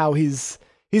how he's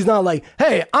not like,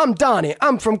 "Hey, I'm Donnie.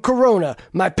 I'm from Corona.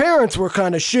 My parents were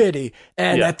kind of shitty.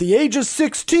 And at the age of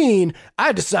 16,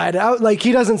 I decided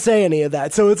he doesn't say any of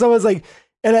that. So it's always like,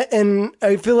 and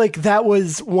I feel like that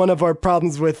was one of our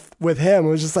problems with him. It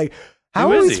was just like,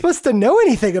 how are we supposed to know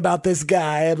anything about this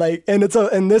guy? And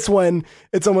this one,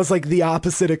 it's almost like the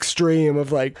opposite extreme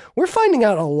of like, we're finding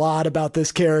out a lot about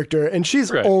this character, and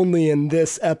she's only in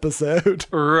this episode.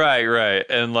 Right.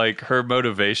 And like her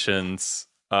motivations,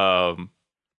 I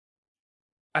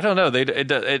don't know.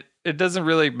 It doesn't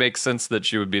really make sense that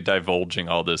she would be divulging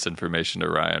all this information to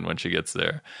Ryan when she gets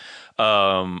there.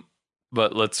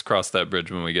 But let's cross that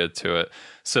bridge when we get to it.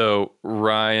 So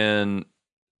Ryan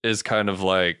is kind of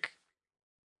like,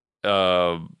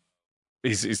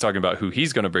 he's talking about who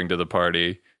he's going to bring to the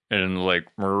party, and like,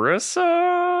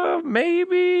 Marissa,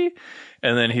 maybe.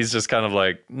 And then he's just kind of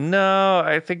like, "No,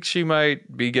 I think she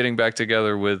might be getting back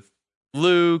together with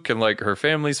Luke, and like her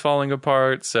family's falling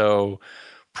apart, so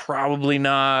probably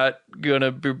not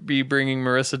gonna be bringing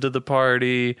Marissa to the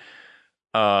party."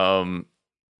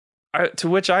 To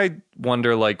which I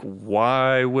wonder, like,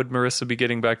 why would Marissa be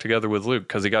getting back together with Luke?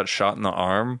 Because he got shot in the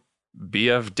arm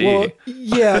BFD. Well,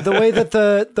 yeah, the way that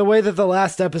the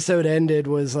last episode ended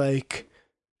was like,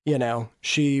 you know,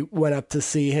 she went up to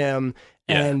see him,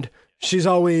 Yeah. and she's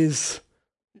always,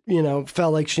 you know,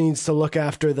 felt like she needs to look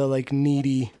after the like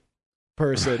needy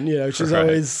person. You know, she's Right.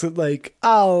 always like,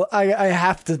 oh, I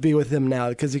have to be with him now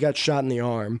because he got shot in the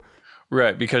arm.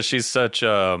 Right, because she's such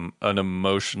an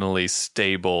emotionally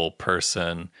stable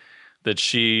person that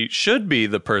she should be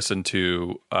the person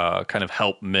to kind of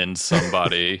help mend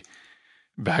somebody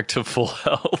back to full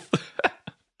health.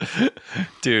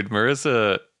 Dude,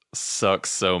 Marissa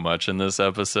sucks so much in this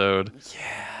episode.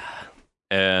 Yeah.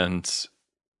 And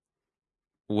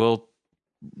you'll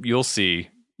see.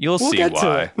 You'll We'll see get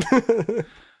why. to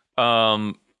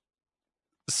it.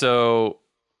 So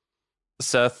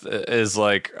Seth is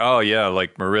like, oh yeah,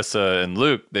 like Marissa and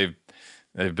Luke, they've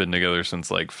been together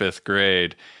since like 5th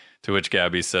grade. To which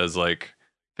Gabby says, like,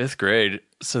 5th grade?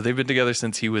 So they've been together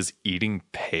since he was eating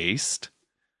paste?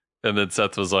 And then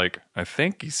Seth was like, I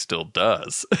think he still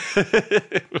does.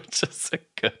 Which is a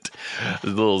good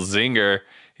little zinger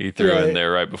he threw in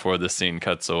there right before the scene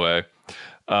cuts away.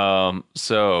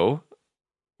 So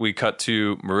we cut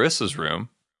to Marissa's room,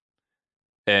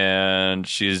 and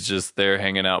she's just there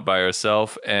hanging out by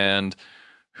herself. And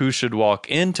who should walk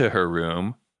into her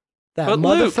room? That but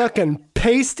Luke. motherfucking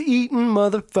paste-eating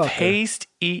motherfucker.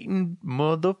 Paste-eating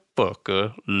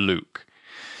motherfucker, Luke.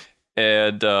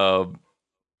 And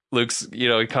Luke's, you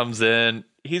know, he comes in.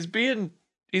 He's being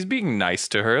nice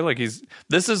to her. Like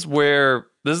this is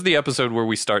the episode where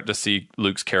we start to see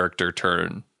Luke's character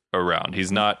turn around.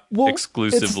 He's not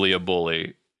exclusively a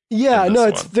bully. Yeah, no,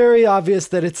 it's very obvious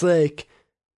that it's like,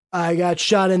 I got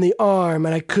shot in the arm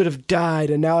and I could have died,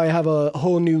 and now I have a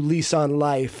whole new lease on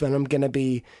life, and I'm gonna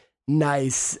be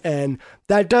nice. And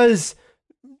that does,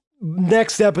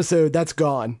 next episode, that's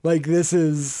gone. Like, this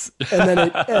is, and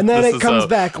then it comes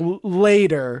back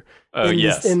later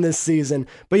in this season.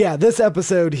 But yeah, this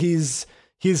episode, he's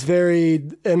very,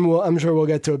 and I'm sure we'll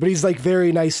get to it, but he's like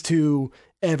very nice to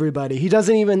everybody. He does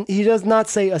not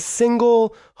say a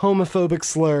single homophobic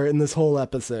slur in this whole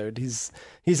episode. He's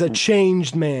a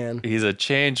changed man. He's a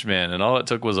changed man, and all it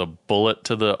took was a bullet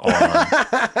to the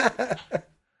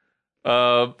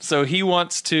arm. So he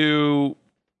wants to,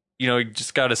 you know, he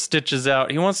just got his stitches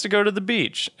out. He wants to go to the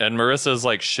beach. And Marissa's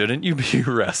like, shouldn't you be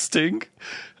resting?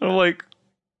 And I'm like,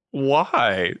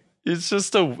 why? It's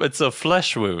a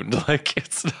flesh wound. Like,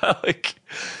 it's not like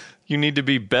you need to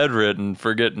be bedridden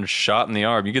for getting shot in the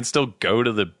arm. You can still go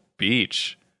to the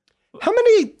beach. How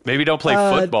many? Maybe don't play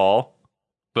football,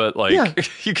 but like,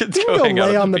 you can go hang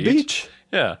out on the beach.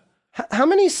 Yeah. How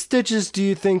many stitches do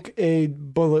you think a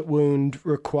bullet wound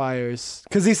requires?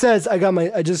 Because he says,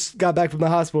 I just got back from the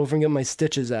hospital from getting my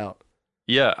stitches out.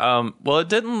 Yeah. Well,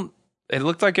 it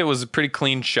looked like it was a pretty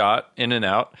clean shot in and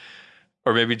out.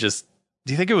 Or maybe just,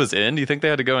 do you think it was in? Do you think they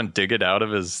had to go and dig it out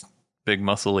of his big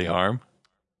muscly arm?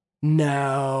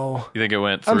 No. You think it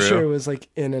went through? I'm sure it was like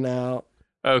in and out.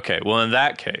 Okay. Well, in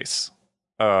that case,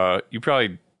 you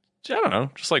probably, I don't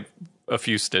know, just like a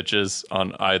few stitches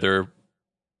on either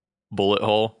bullet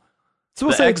hole. So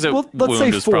let's say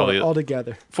 4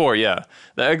 altogether. 4, yeah.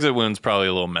 The exit wound's probably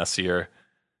a little messier.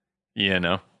 You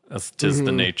know, that's just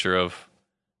the nature of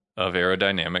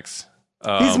aerodynamics.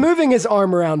 He's moving his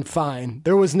arm around fine.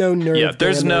 There was no nerve. Yeah,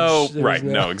 there's no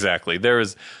exactly. There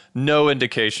is no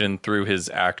indication through his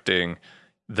acting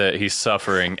that he's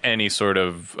suffering any sort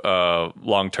of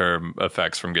long-term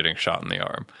effects from getting shot in the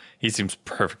arm. He seems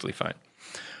perfectly fine.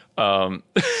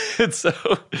 And so,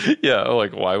 yeah,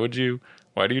 like, why do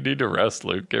you need to rest,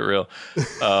 Luke? Get real.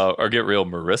 Or get real,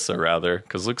 Marissa, rather,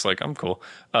 because Luke's like, I'm cool.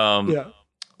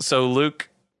 So Luke,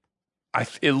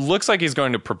 it looks like he's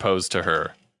going to propose to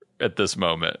her at this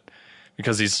moment,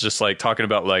 because he's just like talking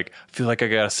about like, I feel like I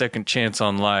got a second chance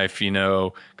on life, you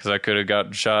know, because I could have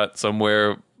gotten shot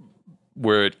somewhere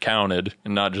where it counted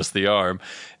and not just the arm.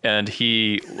 And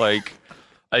he like,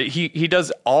 he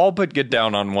does all but get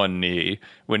down on one knee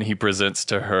when he presents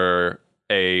to her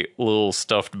a little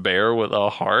stuffed bear with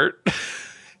a heart.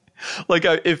 Like,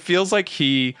 it feels like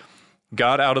he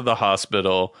got out of the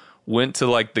hospital, went to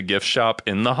like the gift shop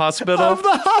in the hospital. Of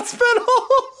the hospital.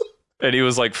 And he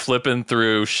was like flipping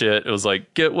through shit. It was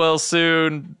like, get well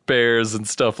soon, bears and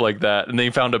stuff like that. And then he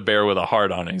found a bear with a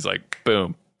heart on it. He's like,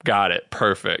 boom, got it.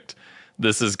 Perfect.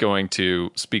 This is going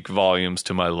to speak volumes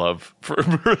to my love for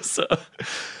Marissa.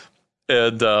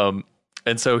 And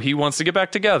And so he wants to get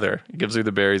back together. He gives her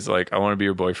the berries, like, I want to be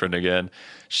your boyfriend again.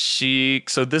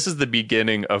 So this is the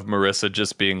beginning of Marissa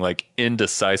just being like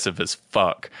indecisive as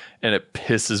fuck. And it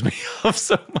pisses me off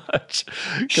so much.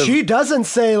 She doesn't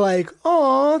say like,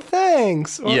 "Oh,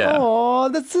 thanks." Or, Yeah. "Oh,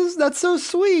 that's so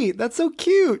sweet. That's so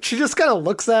cute." She just kind of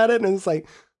looks at it and it's like,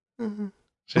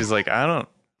 she's like, I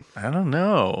don't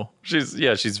know.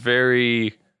 She's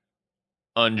very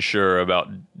unsure about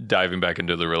diving back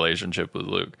into the relationship with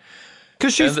Luke.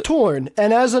 because she's torn.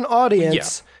 And as an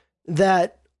audience,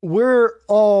 that we're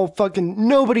all fucking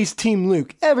nobody's team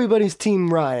Luke, everybody's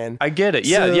team Ryan. I get it.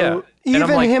 Yeah, So yeah. And even I'm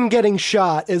like, him getting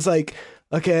shot is like,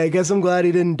 okay, I guess I'm glad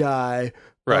he didn't die.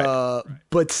 Right.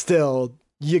 But still,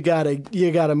 you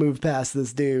gotta move past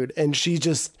this dude, and she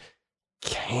just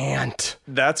can't.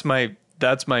 that's my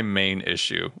main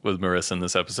issue with Marissa in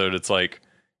this episode. It's like,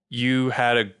 you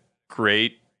had a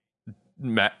great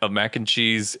mac and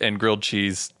cheese and grilled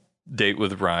cheese date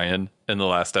with Ryan in the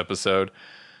last episode.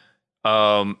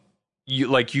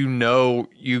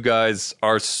 You guys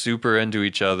are super into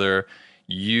each other.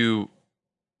 You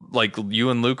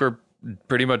and Luke are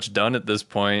pretty much done at this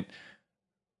point.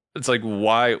 It's like,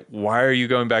 why are you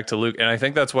going back to Luke? And I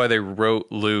think that's why they wrote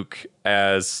Luke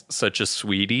as such a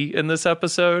sweetie in this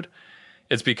episode.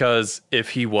 It's because if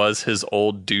he was his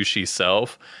old douchey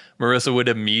self, Marissa would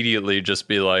immediately just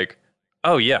be like,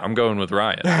 oh yeah, I'm going with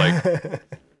Ryan. Like,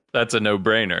 that's a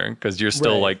no-brainer, because you're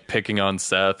still Right. like picking on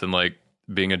Seth and like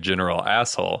being a general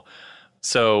asshole.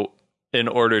 So in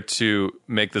order to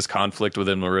make this conflict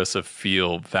within Marissa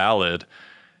feel valid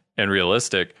and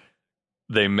realistic,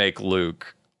 they make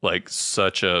Luke like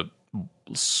such a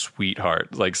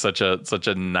sweetheart, like such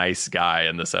a nice guy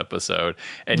in this episode.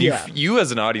 And Yeah. you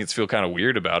as an audience feel kind of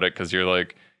weird about it, because you're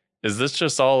like, is this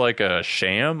just all like a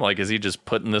sham? Like, is he just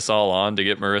putting this all on to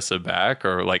get Marissa back?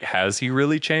 Or like, has he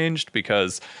really changed?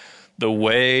 Because the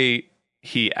way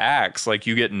he acts, like,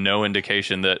 you get no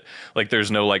indication that, like,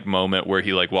 there's no like moment where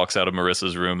he like walks out of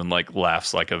Marissa's room and like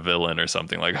laughs like a villain or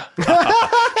something, like,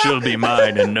 she'll be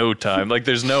mine in no time. Like,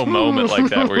 there's no moment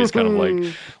like that where he's kind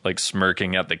of like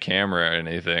smirking at the camera or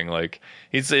anything. Like,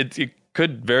 it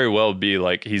could very well be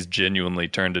like he's genuinely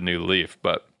turned a new leaf,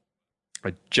 but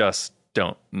I just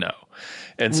don't know.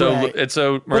 And so Right.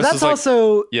 Marissa's But that's like,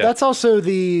 also yeah. that's also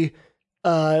the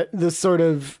sort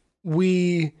of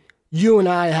you and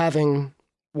I, having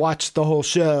watched the whole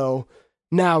show,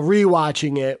 now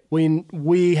rewatching it,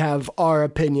 we have our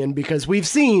opinion because we've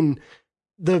seen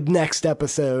the next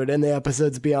episode and the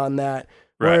episodes beyond that.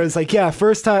 Right. Whereas, like, yeah,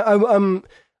 first time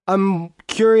I'm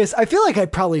curious. I feel like I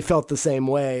probably felt the same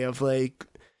way of like,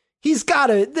 he's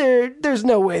gotta there's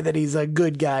no way that he's a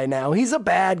good guy now. He's a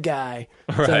bad guy.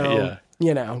 Right, So, yeah.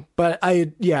 You know, but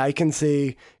I can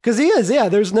see, because he is, yeah,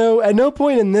 there's at no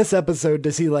point in this episode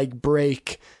does he like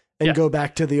break and Yeah. go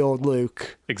back to the old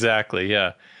Luke. Exactly,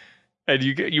 yeah. And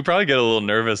you probably get a little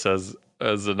nervous as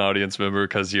an audience member,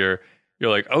 because you're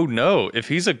like, oh no, if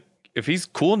he's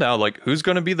cool now, like, who's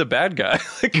going to be the bad guy?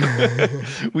 Like,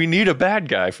 we need a bad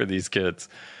guy for these kids.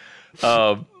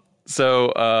 So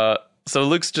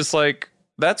Luke's just like,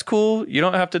 that's cool. You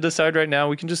don't have to decide right now.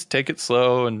 We can just take it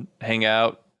slow and hang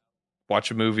out,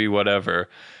 watch a movie, whatever.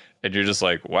 And you're just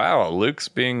like, wow, Luke's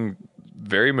being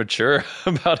very mature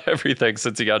about everything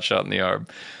since he got shot in the arm.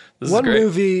 This is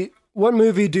great. What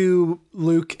movie do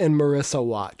Luke and Marissa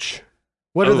watch?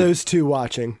 What are Oh. those two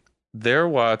watching? They're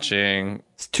watching.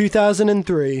 It's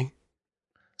 2003.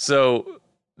 So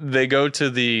they go to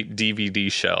the DVD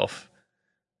shelf,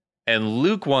 and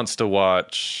Luke wants to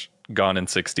watch Gone in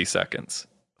 60 Seconds.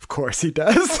 Of course he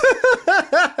does.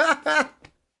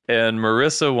 And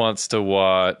Marissa wants to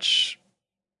watch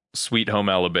Sweet Home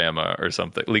Alabama or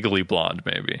something. Legally Blonde,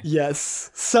 maybe.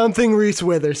 Yes. Something Reese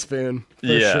Witherspoon,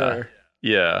 for sure.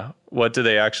 Yeah. What do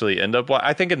they actually end up watching?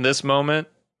 I think in this moment,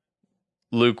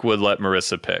 Luke would let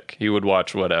Marissa pick. He would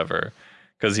watch whatever,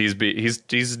 because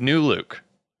he's new Luke.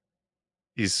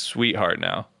 He's sweetheart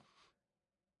now.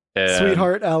 And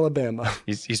Sweetheart Alabama.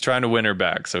 He's trying to win her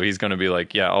back, so he's going to be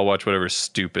like, yeah, I'll watch whatever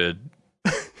stupid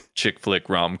chick flick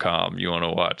rom-com you want to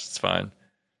watch. It's fine.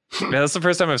 Man, that's the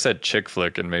first time I've said chick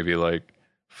flick in maybe like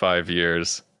 5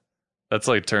 years. That's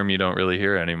like a term you don't really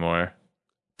hear anymore.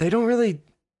 They don't really,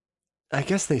 I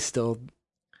guess they still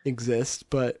exist,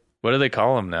 but What do they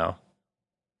call them now?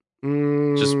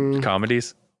 Just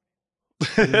comedies?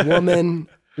 woman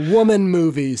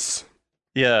movies.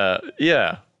 Yeah.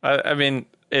 I mean,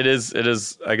 it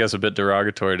is I guess a bit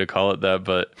derogatory to call it that,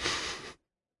 but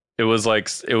it was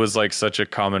like such a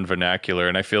common vernacular,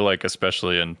 and I feel like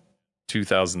especially in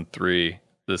 2003,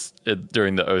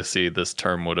 during the OC, this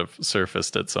term would have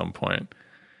surfaced at some point.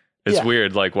 It's Yeah.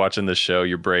 weird, like watching the show,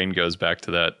 your brain goes back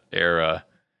to that era.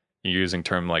 You're using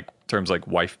terms like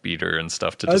wife beater and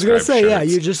stuff to I was describe gonna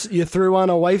say, shirts. you threw on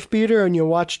a wife beater and you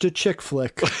watched a chick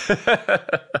flick.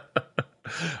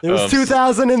 It was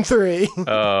 2003.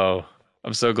 Oh,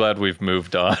 I'm so glad we've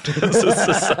moved on as a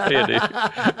society.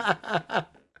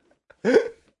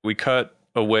 We cut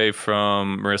away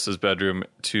from Marissa's bedroom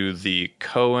to the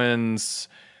Coens'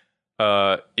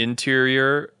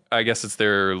 interior. I guess it's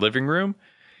their living room.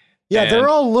 Yeah, And- they're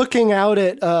all looking out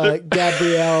at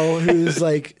Gabrielle, who's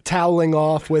like toweling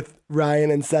off with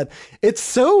Ryan and Seth. It's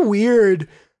so weird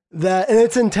that, and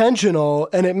it's intentional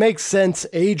and it makes sense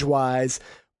age-wise,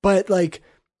 but like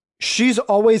she's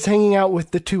always hanging out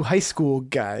with the two high school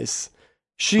guys.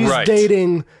 She's Right.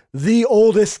 dating the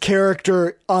oldest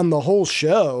character on the whole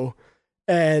show,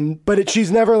 but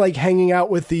she's never like hanging out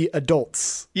with the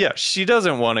adults. Yeah, she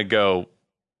doesn't want to go,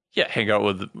 hang out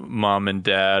with mom and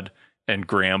dad and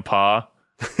grandpa,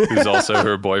 who's also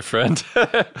her boyfriend.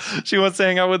 She wants to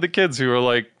hang out with the kids who are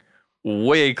like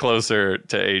way closer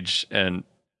to age and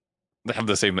have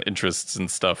the same interests and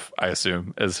stuff, I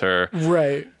assume, as her.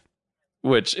 Right.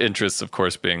 Which interests, of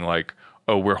course, being like,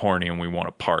 oh, we're horny and we want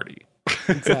to party.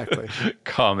 Exactly.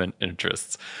 Common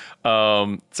interests.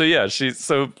 So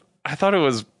I thought it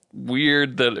was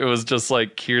weird that it was just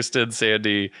like Kirsten,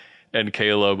 Sandy, and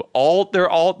Caleb.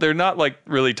 They're not like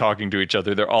really talking to each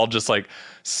other. They're all just like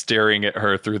staring at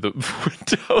her through the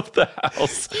window of the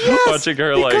house, Yes, watching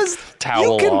her because like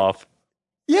towel off.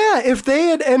 Yeah, if they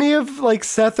had any of like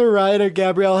Seth or Ryan or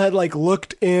Gabrielle had like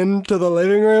looked into the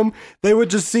living room, they would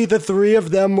just see the three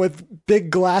of them with big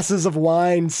glasses of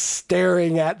wine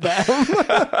staring at them.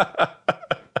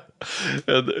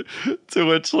 And to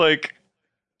which like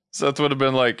Seth would have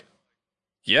been like,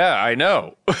 yeah, I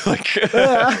know. Like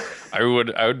I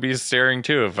would be staring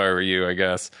too if I were you, I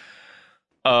guess.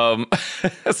 So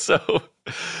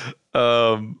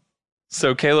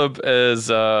Caleb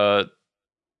is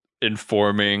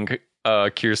informing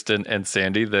Kirsten and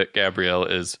Sandy that Gabrielle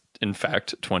is in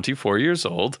fact 24 years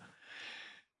old.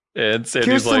 And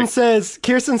Sandy's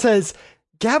Kirsten says,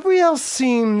 Gabrielle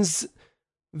seems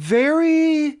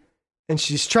very, and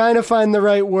she's trying to find the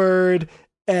right word,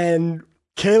 and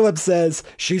Caleb says,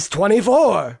 she's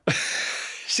 24.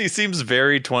 she seems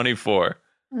very 24.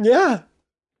 Yeah.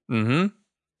 Mm-hmm.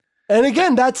 And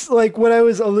again, that's like what I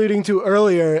was alluding to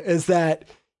earlier, is that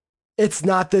it's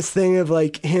not this thing of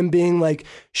like him being like,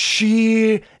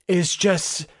 she is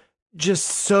just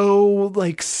so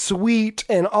like sweet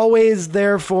and always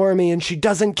there for me, and she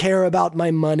doesn't care about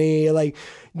my money, like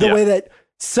the way that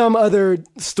some other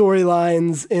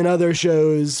storylines in other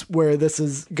shows where this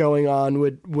is going on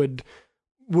would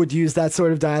use that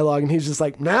sort of dialogue. And he's just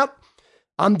like, nope,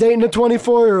 I'm dating a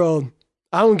 24-year-old.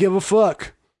 I don't give a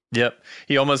fuck. Yep.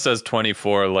 He almost says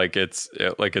 24 like it's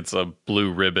a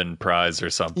blue ribbon prize or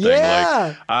something.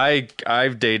 Yeah. Like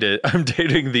I'm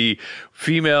dating the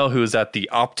female who's at the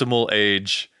optimal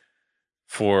age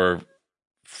for,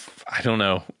 I don't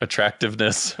know,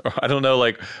 attractiveness, or I don't know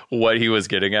like what he was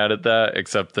getting at that,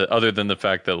 except that other than the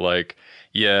fact that like,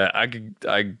 yeah, I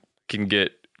can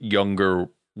get younger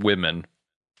women,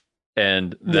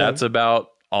 and that's about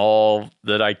all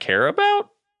that I care about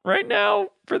right now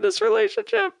for this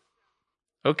relationship.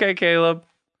 Okay, Caleb.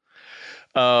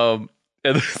 And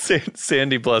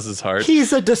Sandy, bless his heart,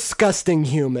 He's a disgusting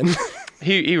human.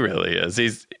 he really is.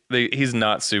 He's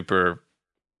not super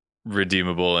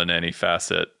redeemable in any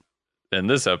facet in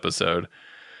this episode.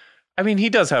 I mean, he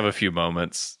does have a few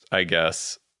moments, I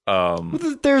guess.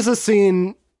 There's a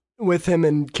scene with him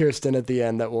and Kirsten at the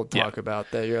end that we'll talk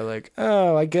about that you're like,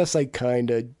 oh, I guess I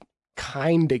kind of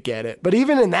get it. But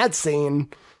even in that scene,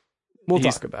 we'll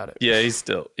talk about it. Yeah, he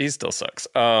still sucks.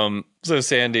 So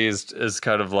Sandy is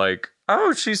kind of like,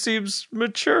 oh, she seems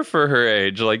mature for her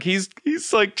age. Like he's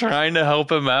like trying to help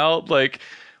him out. Like,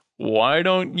 why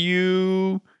don't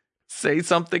you say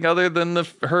something other than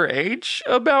her age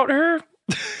about her?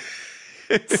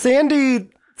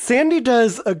 Sandy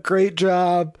does a great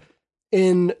job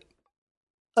in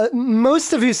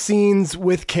most of his scenes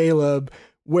with Caleb,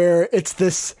 where it's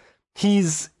this, he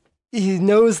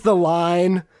knows the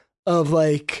line of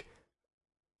like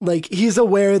he's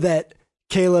aware that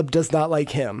Caleb does not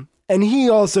like him, and he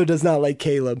also does not like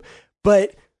Caleb,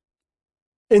 but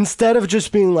instead of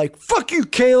just being like, fuck you,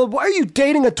 Caleb, why are you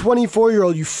dating a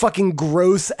 24-year-old, you fucking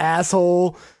gross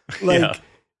asshole? Like,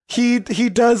 he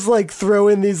does like throw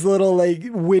in these little like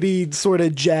witty sort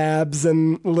of jabs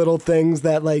and little things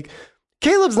that like,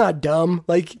 Caleb's not dumb.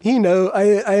 Like,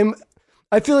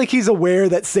 I feel like he's aware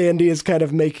that Sandy is kind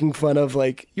of making fun of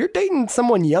like, you're dating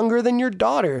someone younger than your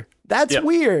daughter. That's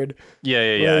weird.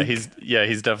 Yeah. Like,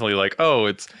 He's definitely like,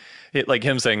 oh, like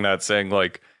him saying that, saying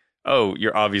like, oh,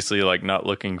 you're obviously like not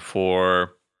looking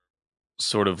for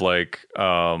sort of like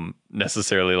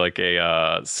necessarily like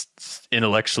a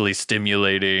intellectually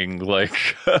stimulating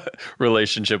like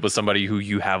relationship with somebody who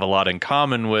you have a lot in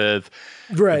common with.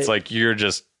 right. It's like you're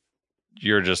just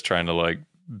trying to like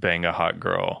bang a hot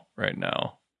girl right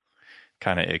now.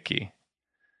 Kind of icky.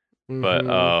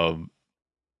 Mhm.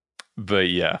 But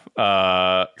yeah.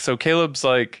 So Caleb's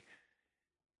like,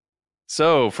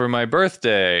 so for my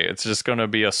birthday, it's just going to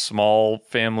be a small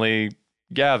family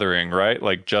gathering, right?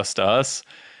 Like just us.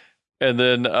 And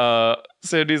then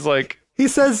Sandy's like, He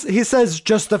says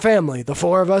just the family, the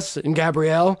four of us and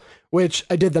Gabrielle, which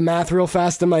I did the math real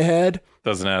fast in my head.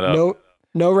 doesn't add up.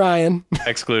 No Ryan.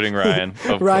 Excluding Ryan,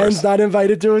 of Ryan's course. not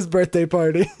invited to his birthday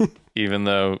party. Even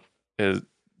though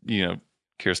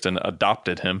Kirsten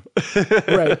adopted him.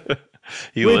 Right.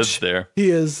 He Which lives there. He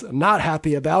is not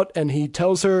happy about, and he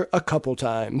tells her a couple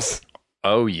times.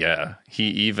 Oh yeah. He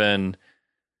even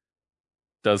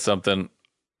does something.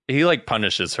 He like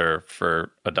punishes her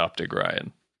for adopting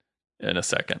Ryan in a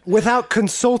second. Without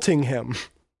consulting him.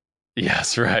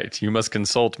 Yes, right. You must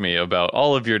consult me about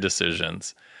all of your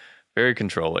decisions. Very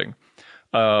controlling.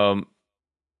 To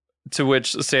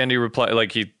which Sandy replies,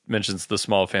 like he mentions the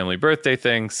small family birthday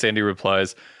thing. Sandy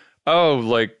replies, oh,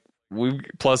 like we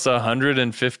plus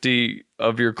 150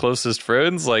 of your closest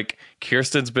friends. Like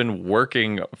Kirsten's been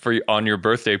working on your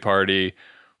birthday party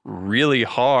really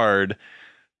hard.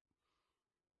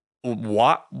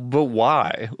 What? But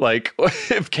why? Like,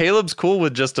 if Caleb's cool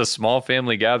with just a small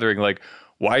family gathering, like,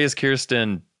 why is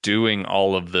Kirsten doing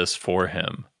all of this for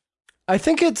him? I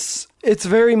think it's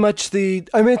very much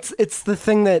it's the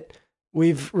thing that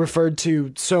we've referred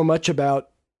to so much about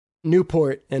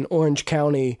Newport and Orange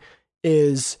County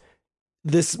is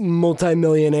this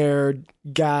multimillionaire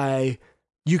guy.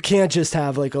 You can't just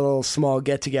have like a little small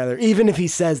get together, even if he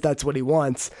says that's what he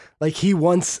wants. Like he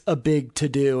wants a big to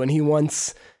do, and he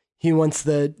wants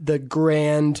the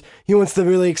grand, he wants the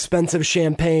really expensive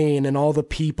champagne and all the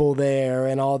people there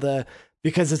and all the,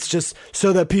 because it's just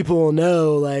so that people will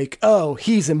know like, oh,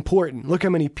 he's important. Look how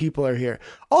many people are here.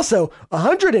 Also,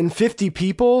 150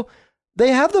 people, they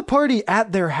have the party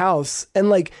at their house, and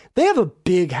like they have a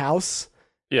big house.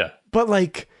 Yeah. But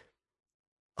like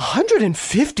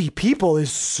 150 people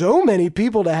is so many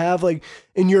people to have like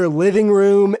in your living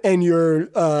room and your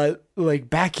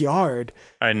like backyard.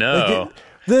 I know.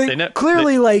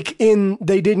 Clearly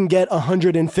they didn't get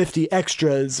 150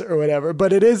 extras or whatever,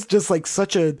 but it is just like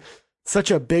such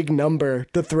a big number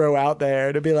to throw out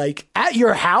there to be like at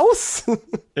your house.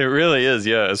 It really is,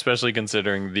 yeah, especially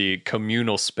considering the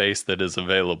communal space that is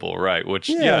available, right? Which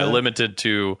limited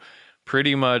to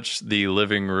pretty much the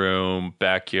living room,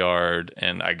 backyard,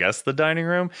 and I guess the dining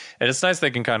room. And it's nice they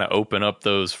can kind of open up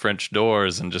those French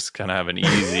doors and just kind of have an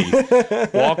easy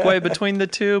walkway between the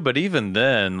two. But even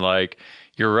then, like,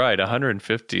 you're right,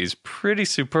 150 is pretty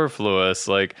superfluous.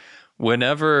 Like,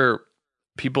 whenever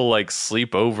people like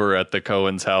sleep over at the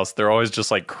Cohen's house, they're always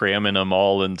just like cramming them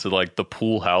all into like the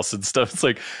pool house and stuff. It's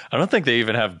like, I don't think they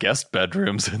even have guest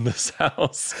bedrooms in this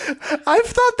house. I've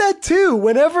thought that too.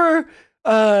 Whenever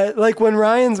like when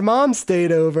Ryan's mom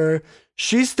stayed over,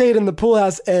 she stayed in the pool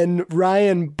house and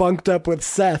Ryan bunked up with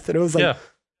Seth, and it was like, Yeah.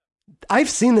 I've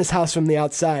seen this house from the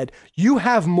outside. You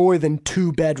have more than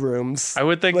 2 bedrooms. I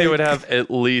would think they would have at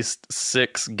least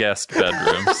 6 guest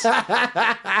bedrooms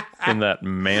in that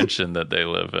mansion that they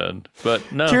live in.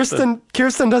 But no.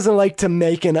 Kirsten doesn't like to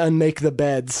make and unmake the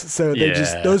beds, so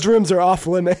those rooms are off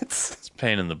limits. It's a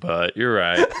pain in the butt. You're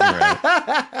right. You're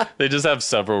right. They just have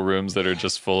several rooms that are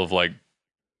just full of like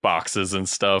boxes and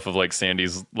stuff of like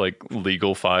Sandy's like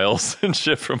legal files and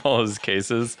shit from all his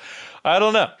cases. I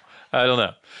don't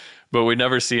know. But we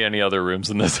never see any other rooms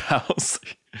in this house.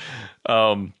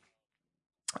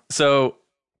 So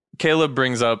Caleb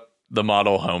brings up the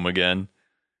model home again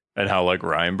and how like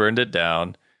Ryan burned it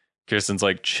down. Kirsten's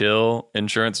like, chill,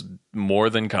 insurance more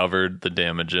than covered the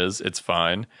damages. It's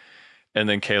fine. And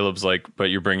then Caleb's like, but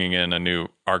you're bringing in a new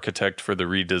architect for the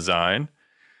redesign.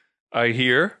 I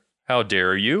hear. How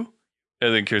dare you?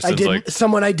 And then Kirsten's like,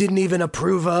 someone I didn't even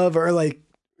approve of, or like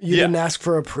you didn't ask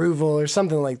for approval or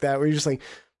something like that, where you're just like,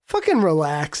 fucking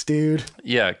relax, dude.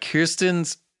 Yeah,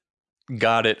 Kirsten's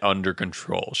got it under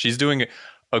control. She's doing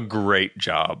a great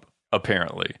job,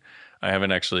 apparently. I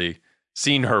haven't actually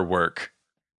seen her work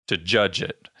to judge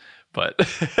it, but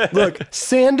look,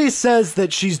 Sandy says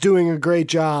that she's doing a great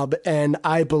job, and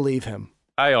I believe him.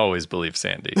 I always believe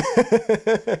Sandy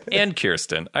and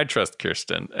Kirsten. I trust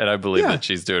Kirsten, and I believe that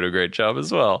she's doing a great job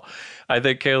as well. I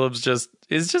think Caleb's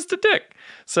is just a dick.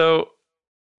 So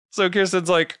Kirsten's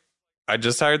like, I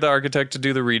just hired the architect to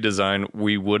do the redesign.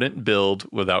 We wouldn't build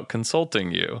without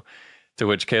consulting you. To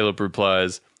which Caleb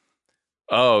replies,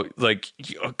 oh, like,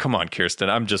 come on, Kirsten,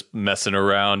 I'm just messing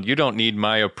around. You don't need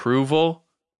my approval.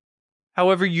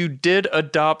 However, you did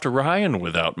adopt Ryan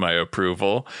without my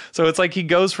approval. So it's like he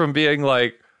goes from being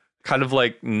like kind of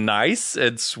like nice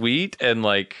and sweet and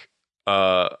like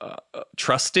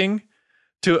trusting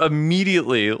to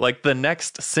immediately like the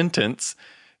next sentence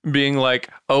being like,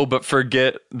 oh, but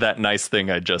forget that nice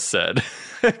thing I just said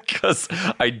because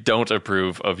I don't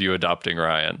approve of you adopting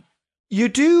Ryan. You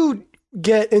do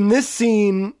get in this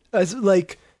scene as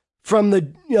like from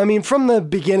the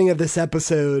beginning of this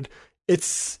episode,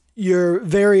 you're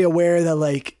very aware that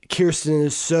like Kirsten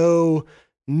is so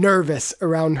nervous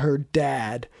around her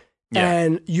dad. Yeah.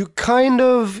 And you kind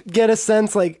of get a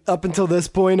sense like up until this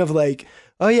point of like,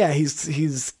 oh yeah,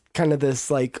 he's kind of this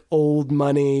like old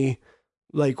money,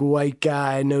 like white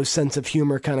guy, no sense of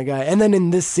humor kind of guy. And then in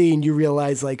this scene, you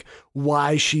realize like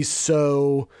why she's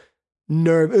so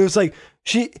nervous. It was like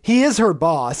he is her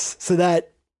boss. So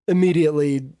that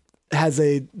immediately that's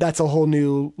a whole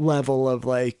new level of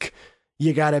like,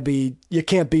 you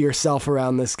can't be yourself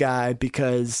around this guy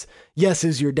because yes,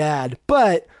 he's your dad,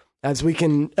 but as we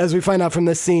find out from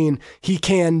this scene, he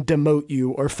can demote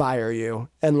you or fire you.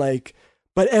 And like,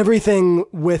 but everything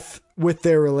with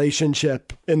their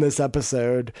relationship in this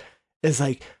episode is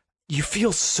like, you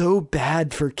feel so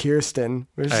bad for Kirsten.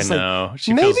 I know.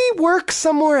 Like, maybe work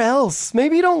somewhere else.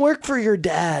 Maybe you don't work for your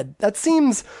dad. That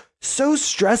seems so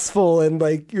stressful and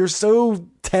like you're so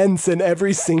tense in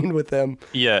every scene with him.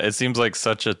 Yeah, it seems like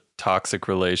such a toxic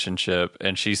relationship,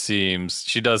 and she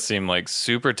does seem like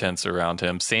super tense around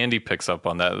him. Sandy picks up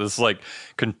on that. This like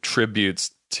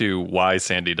contributes to why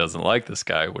Sandy doesn't like this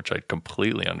guy, which I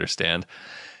completely understand.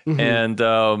 Mm-hmm. And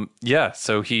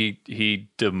so he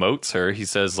demotes her. He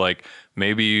says like,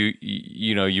 maybe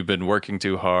you've been working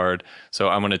too hard, so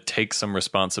I'm going to take some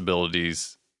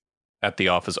responsibilities at the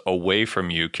office away from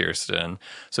you, Kirsten,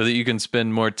 so that you can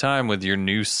spend more time with your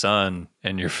new son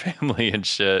and your family and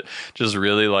shit. Just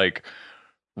really like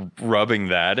rubbing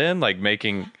that in, like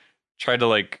try to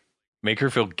like make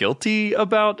her feel guilty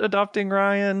about adopting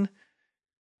Ryan.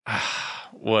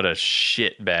 What a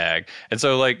shit bag. And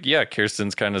so like, yeah,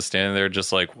 Kirsten's kind of standing there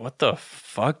just like, what the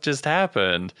fuck just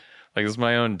happened? Like, it's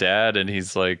my own dad and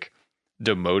he's like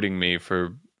demoting me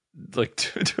for like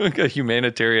doing a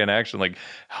humanitarian action, like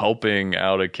helping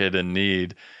out a kid in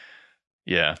need.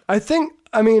 Yeah. I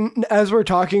mean, as we're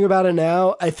talking about it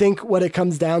now, I think what it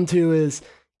comes down to is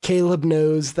Caleb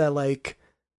knows that like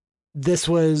this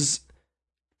was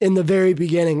in the very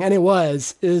beginning, and it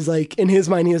was like in his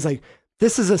mind, he was like,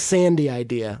 this is a Sandy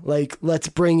idea. Like, let's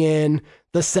bring in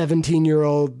the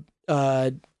 17-year-old,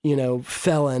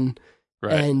 felon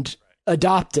and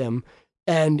adopt him.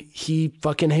 And he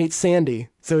fucking hates Sandy.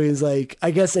 So he's like,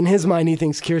 I guess in his mind, he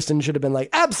thinks Kirsten should have been like,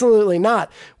 absolutely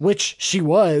not, which she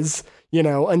was,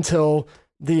 until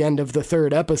the end of the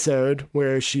third episode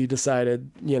where she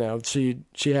decided, she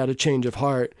had a change of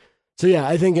heart. So yeah,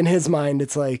 I think in his mind,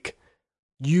 it's like,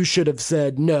 you should have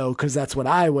said no, because that's what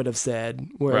I would have said.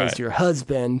 Whereas your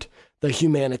husband, the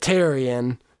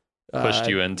humanitarian, pushed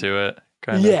you into it.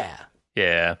 Kind of. Yeah.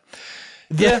 Yeah.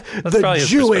 The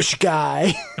Jewish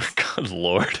guy. Good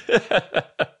Lord.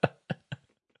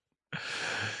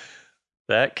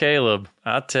 That Caleb,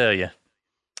 I'll tell you.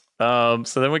 So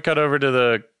then we cut over to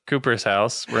the Cooper's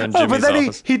house. We're in Jimmy's but then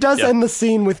office. He does end the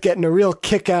scene with getting a real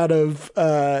kick out of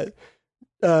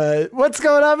what's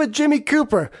going on with Jimmy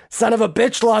Cooper? Son of a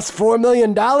bitch lost $4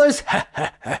 million?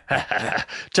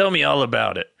 Tell me all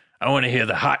about it. I want to hear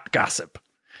the hot gossip.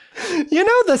 You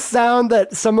know the sound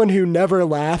that someone who never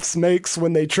laughs makes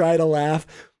when they try to laugh?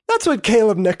 That's what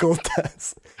Caleb Nichols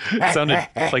does. It sounded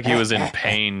like he was in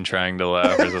pain trying to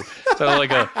laugh. It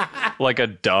sounded like a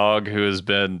dog who has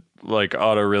been like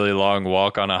on a really long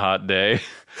walk on a hot day,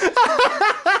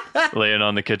 laying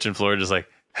on the kitchen floor, just like.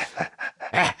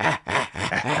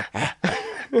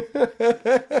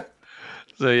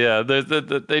 So yeah,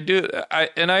 they do. I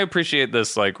appreciate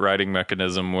this like writing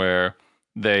mechanism where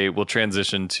they will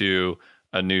transition to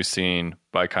a new scene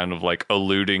by kind of like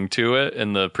alluding to it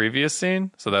in the previous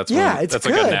scene. So that's like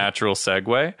a natural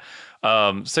segue.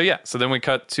 So then we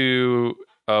cut to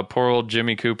poor old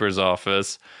Jimmy Cooper's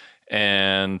office,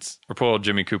 or poor old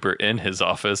Jimmy Cooper in his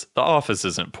office. The office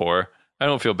isn't poor. I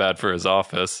don't feel bad for his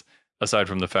office, aside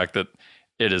from the fact that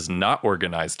it is not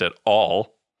organized at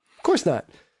all. Of course not.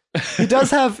 He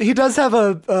does have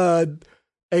a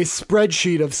a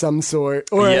spreadsheet of some sort,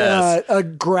 or Yes. a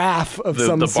graph of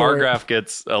some The sort. bar graph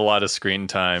gets a lot of screen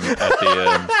time at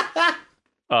the end.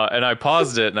 And I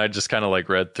paused it and I just kind of like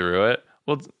read through it.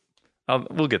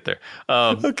 We'll get there.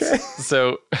 Okay.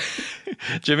 So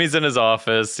Jimmy's in his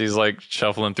office. He's like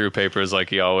shuffling through papers like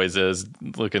he always is,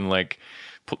 looking like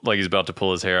he's about to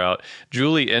pull his hair out.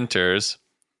 Julie enters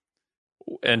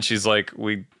and she's like,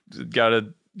 we got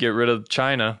to get rid of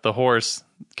China, the horse,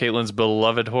 Caitlin's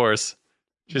beloved horse.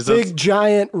 She's Big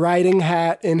giant riding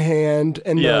hat in hand,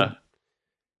 and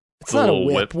it's not a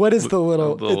whip. What is the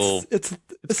little? It's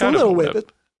a little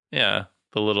whip. Yeah,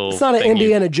 the little. It's not an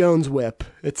Indiana Jones whip.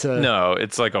 It's a no.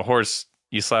 It's like a horse.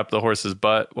 You slap the horse's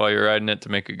butt while you're riding it to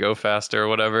make it go faster or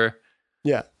whatever.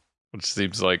 Yeah, which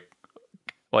seems like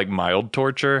mild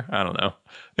torture. I don't know.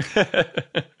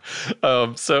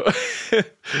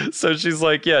 So she's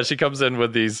like, yeah, she comes in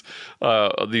with these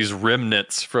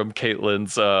remnants from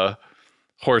Caitlin's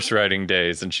horse riding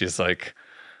days, and she's like,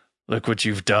 look what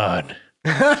you've done.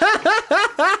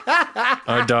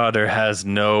 Our daughter has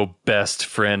no best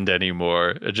friend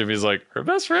anymore. And Jimmy's like, her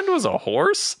best friend was a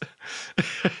horse?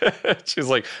 She's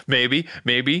like, maybe,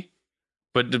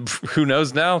 but who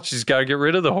knows now? She's got to get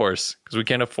rid of the horse because we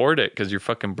can't afford it because you're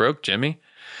fucking broke, Jimmy.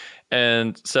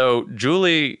 And so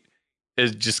Julie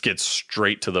just gets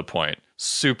straight to the point,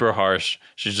 super harsh.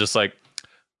 She's just like,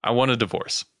 I want a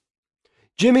divorce.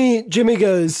 Jimmy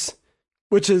goes,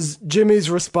 which is Jimmy's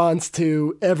response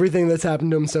to everything that's happened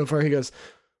to him so far. He goes,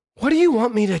 what do you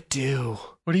want me to do?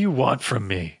 What do you want from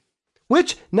me?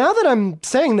 Which, now that I'm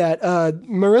saying that,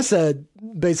 Marissa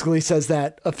basically says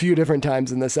that a few different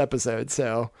times in this episode.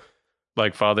 So,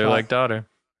 like father, like daughter.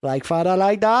 Like father,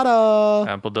 like daughter.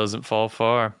 Apple doesn't fall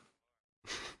far.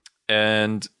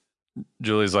 And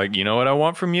Julie's like, you know what I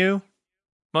want from you,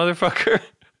 motherfucker?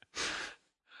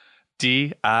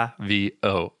 DIVORCE.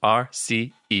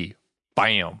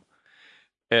 Bam.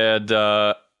 And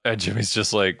Jimmy's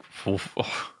just like,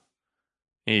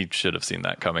 he should have seen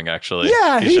that coming, actually.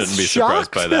 Yeah, he shouldn't be shocked.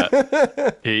 surprised by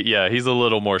that. He's a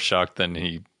little more shocked than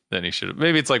he should have.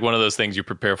 Maybe it's like one of those things you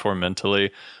prepare for mentally,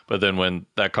 but then when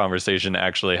that conversation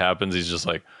actually happens, he's just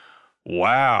like,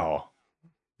 wow.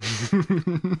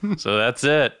 So that's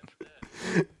it.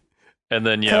 And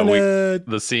then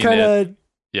the scene kind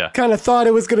of thought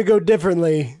it was going to go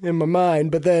differently in my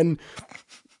mind, but then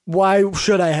why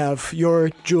should I have? You're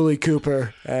Julie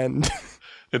Cooper, and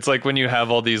it's like when you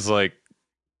have all these like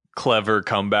clever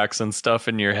comebacks and stuff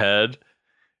in your head,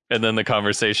 and then the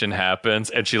conversation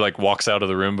happens, and she like walks out of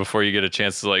the room before you get a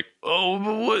chance to like,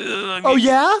 oh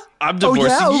yeah, I'm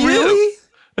divorcing you. Really?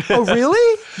 Oh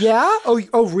really? Yeah.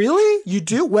 Oh really? You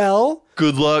do? Well,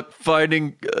 good luck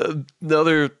finding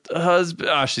another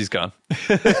husband. She's gone.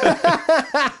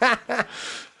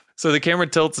 So the camera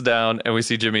tilts down and we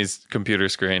see Jimmy's computer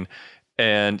screen.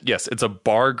 And yes, it's a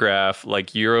bar graph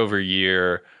like year over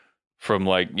year from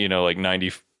like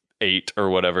 98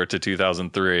 or whatever to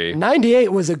 2003.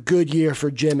 98 was a good year for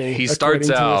Jimmy. He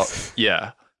starts out,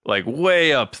 like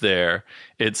way up there.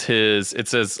 It says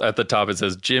at the top, it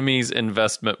says Jimmy's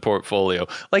investment portfolio.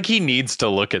 Like he needs to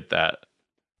look at that.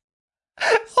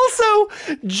 Also,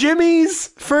 Jimmy's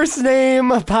first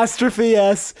name apostrophe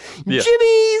S. Yeah.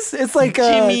 Jimmy's. It's like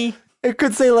Jimmy. It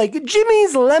could say like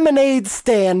Jimmy's lemonade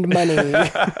stand money.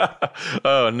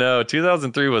 Oh no,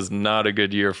 2003 was not a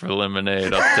good year for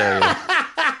lemonade. I'll tell you.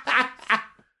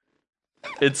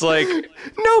 It's like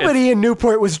nobody in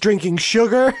Newport was drinking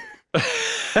sugar.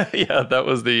 Yeah, that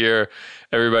was the year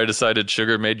everybody decided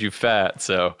sugar made you fat.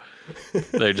 So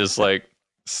they just like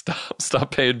stop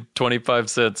paying 25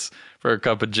 cents for a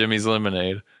cup of Jimmy's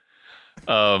lemonade,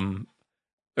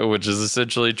 which is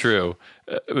essentially true.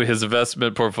 His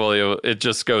investment portfolio, it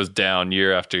just goes down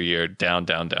year after year, down.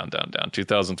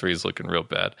 2003 is looking real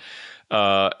bad.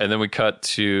 And then we cut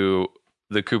to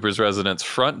the Cooper's residence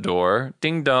front door.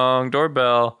 Ding dong,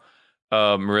 doorbell.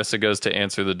 Marissa goes to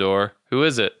answer the door. Who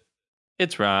is it?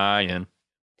 It's Ryan.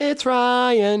 It's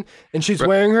Ryan. And she's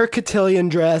wearing her cotillion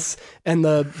dress and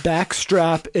the back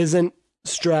strap isn't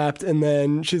strapped. And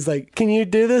then she's like, can you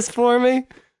do this for me?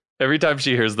 Every time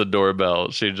she hears the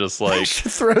doorbell, she just like she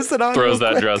throws it on. Throws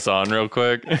that dress on real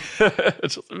quick.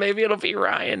 Maybe it'll be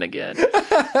Ryan again.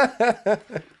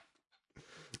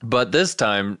 But this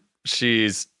time,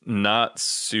 she's not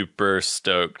super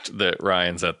stoked that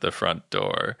Ryan's at the front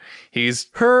door. He's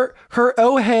her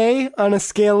oh hey on a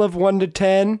scale of 1 to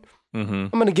 10. Mm-hmm.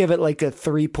 I'm gonna give it like a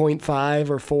 3.5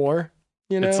 or 4.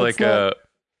 You know, it's like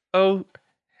oh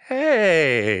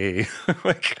hey,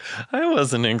 like I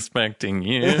wasn't expecting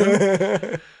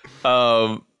you.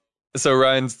 So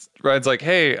Ryan's like,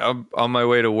 hey, I'm on my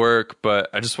way to work, but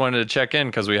I just wanted to check in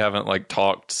because we haven't like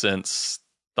talked since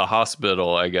the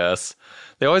hospital, I guess.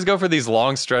 They always go for these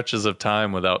long stretches of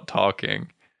time without talking.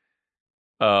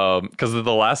 Because of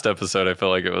the last episode, I feel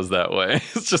like it was that way.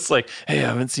 It's just like, hey, I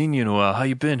haven't seen you in a while. How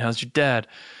you been? How's your dad?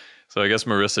 So I guess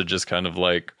Marissa just kind of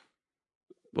like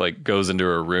goes into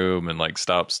her room and like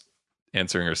stops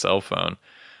answering her cell phone.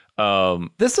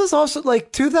 This was also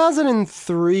like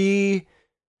 2003.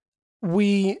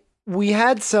 We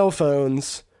had cell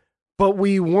phones, but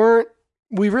we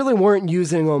really weren't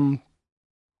using them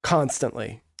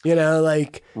constantly. You know,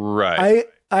 like right.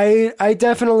 I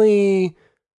definitely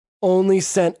only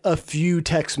sent a few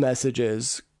text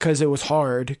messages because it was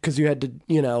hard because you had to,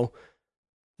 you know,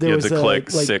 you had to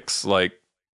click like, 6 like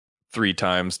 3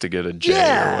 times to get a J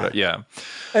or whatever. Yeah.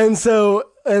 And so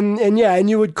and yeah, and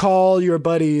you would call your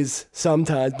buddies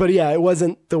sometimes. But yeah, it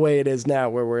wasn't the way it is now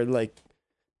where we're like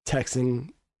texting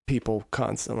people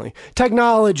constantly.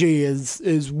 Technology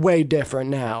is way different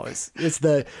now. It's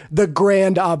the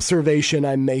grand observation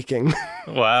I'm making.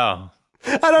 Wow.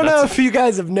 I don't know if you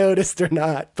guys have noticed or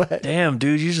not, but damn,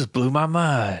 dude, you just blew my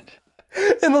mind.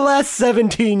 In the last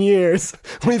 17 years,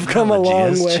 we've come a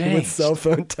long way with cell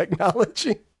phone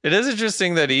technology. It is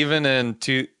interesting that even in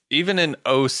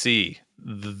OC,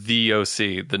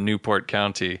 the Newport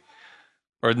County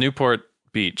or Newport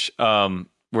Beach,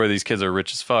 where these kids are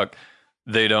rich as fuck,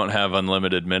 they don't have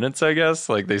unlimited minutes, I guess.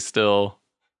 Like they're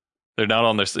not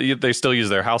on they still use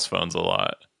their house phones a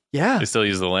lot. Yeah. They still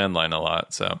use the landline a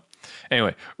lot. So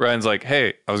anyway, Ryan's like,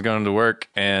 hey, I was going to work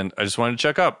and I just wanted to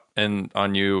check up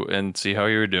on you and see how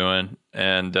you were doing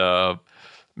and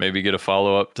maybe get a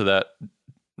follow up to that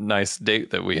nice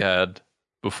date that we had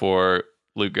before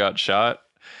Luke got shot.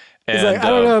 And he's like, I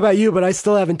don't know about you, but I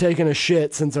still haven't taken a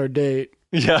shit since our date.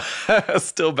 Yeah,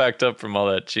 still backed up from all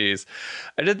that cheese.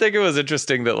 I did think it was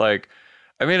interesting that, like,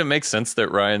 I mean, it makes sense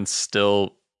that Ryan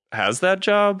still has that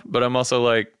job, but I'm also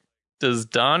like, does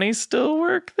Donnie still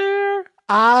work there?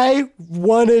 I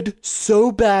wanted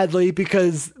so badly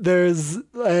because there's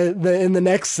in the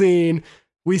next scene,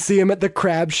 we see him at the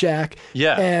crab shack.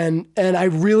 Yeah. And I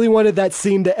really wanted that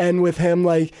scene to end with him,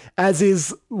 like, as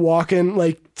he's walking,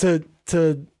 like, to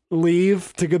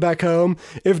leave to go back home,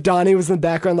 if Donnie was in the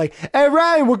background like, hey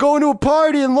Ryan, we're going to a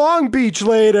party in Long Beach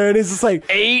later, and he's just like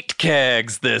 8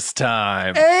 kegs this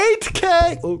time. 8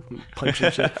 kegs. Oh,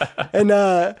 punching shit. And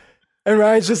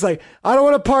Ryan's just like, I don't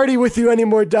want to party with you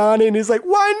anymore, Donnie. And he's like,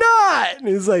 why not? And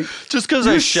he's like, just because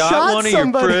I shot one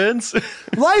somebody. Of your friends.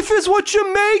 Life is what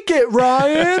you make it,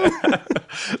 Ryan.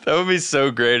 That would be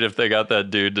so great if they got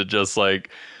that dude to just like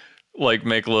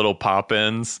make little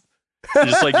pop-ins.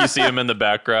 Just like you see him in the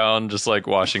background, just like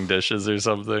washing dishes or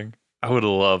something. I would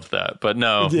have loved that, but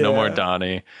no more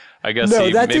Donnie. I guess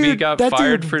he got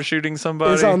fired for shooting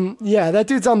somebody. That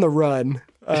dude's on the run.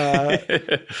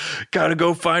 Gotta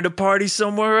go find a party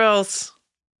somewhere else.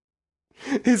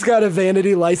 He's got a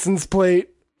vanity license plate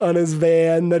on his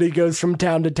van that he goes from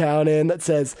town to town in that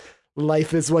says,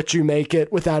 life is what you make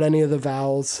it, without any of the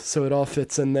vowels, so it all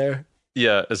fits in there.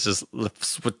 Yeah, it's just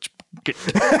it's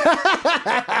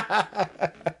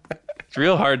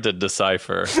real hard to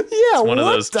decipher. Yeah, it's one of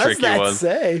those tricky ones.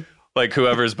 Say? Like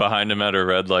whoever's behind him at a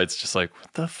red light's just like,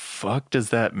 what the fuck does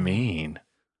that mean?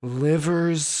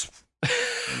 Livers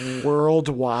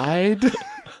worldwide?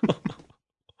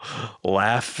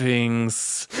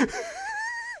 Laughings.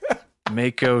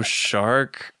 Mako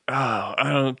shark. Oh,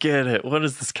 I don't get it. What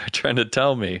is this guy trying to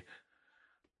tell me?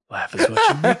 Laugh is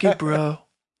what you make it, bro.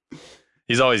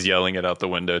 He's always yelling it out the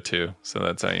window too, so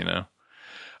that's how you know.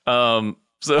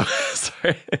 So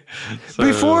sorry.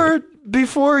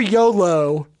 Before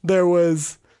YOLO, there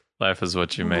was life is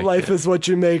what you make. Life is what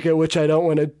you make it, which I don't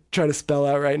want to try to spell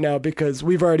out right now because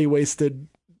we've already wasted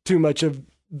too much of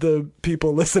the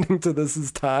people listening to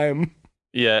this' time.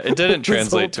 Yeah, it didn't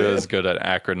translate to as good an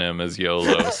acronym as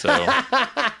YOLO, so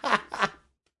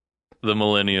the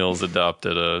millennials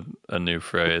adopted a new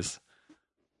phrase.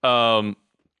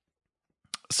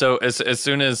 So as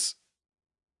soon as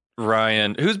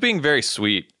Ryan, who's being very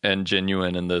sweet and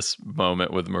genuine in this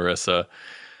moment with Marissa,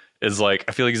 is like,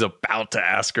 I feel like he's about to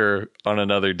ask her on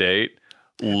another date.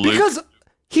 Because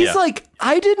he's like,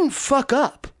 I didn't fuck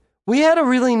up. We had a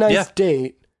really nice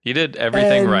date. He did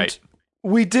everything right.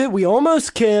 We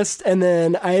almost kissed, and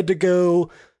then I had to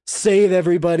go save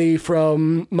everybody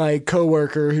from my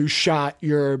coworker who shot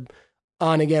your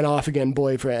on again, off again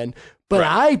boyfriend. But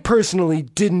I personally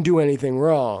didn't do anything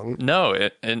wrong. No,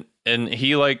 and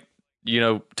he like, you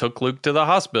know, took Luke to the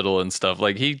hospital and stuff.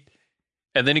 Like he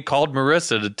And then he called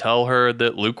Marissa to tell her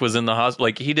that Luke was in the hospital.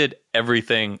 Like, he did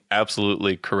everything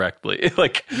absolutely correctly.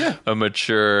 Like, a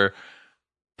mature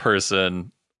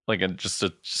person, like, just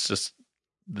a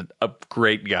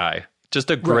great guy. Just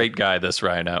a great guy, this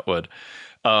Ryan Atwood.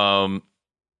 And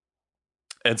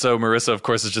so Marissa, of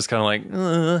course, is just kind of like,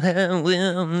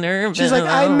 nervous. She's like,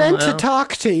 I meant to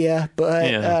talk to you, but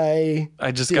I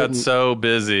just didn't. got so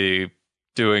busy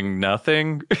doing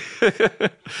nothing.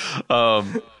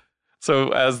 So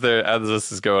as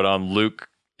this is going on, Luke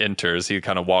enters. He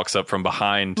kind of walks up from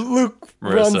behind. Luke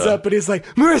Marissa. runs up and he's like,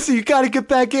 Marissa, you got to get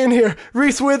back in here.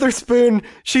 Reese Witherspoon,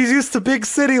 she's used to big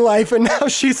city life and now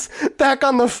she's back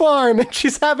on the farm and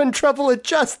she's having trouble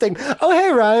adjusting. Oh,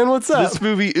 hey, Ryan, what's up? This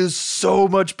movie is so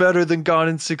much better than Gone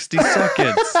in 60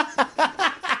 Seconds.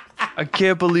 I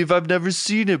can't believe I've never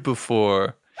seen it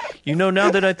before. You know, now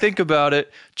that I think about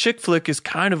it, chick flick is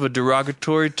kind of a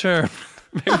derogatory term.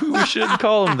 Maybe we shouldn't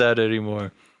call them that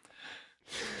anymore.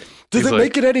 Does it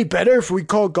make it any better if we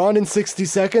call Gone in 60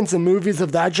 Seconds and movies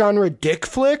of that genre dick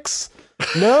flicks?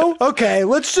 No? Okay,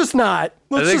 let's just not.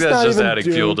 I think that's just adding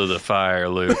fuel to the fire,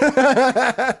 Luke.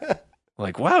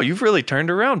 Like, wow, you've really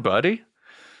turned around, buddy.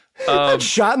 That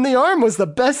shot in the arm was the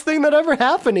best thing that ever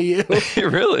happened to you. It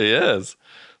really is.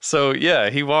 So, yeah,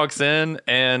 he walks in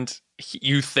and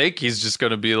you think he's just going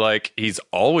to be like he's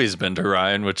always been to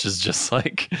Ryan, which is just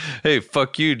like, hey,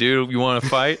 fuck you, dude. You want to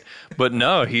fight? But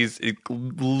no, it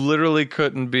literally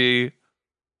couldn't be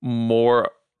more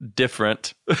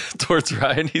different towards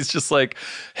Ryan. He's just like,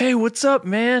 hey, what's up,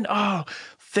 man? Oh,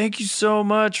 thank you so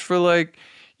much for like,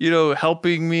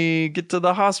 helping me get to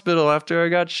the hospital after I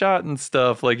got shot and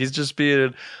stuff. Like, he's just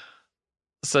being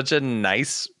such a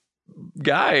nice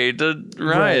guy to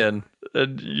Ryan. Right.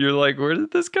 And you're like, where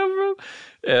did this come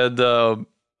from?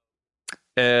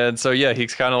 And so, yeah,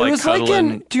 he's kind of like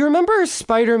cuddling. Do you remember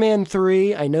Spider-Man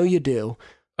 3? I know you do.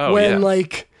 Oh, when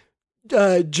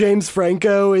James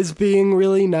Franco is being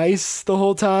really nice the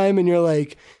whole time, and you're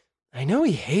like, I know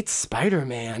he hates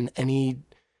Spider-Man, and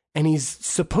he's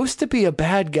supposed to be a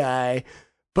bad guy,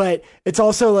 but it's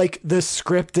also like the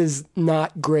script is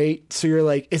not great. So you're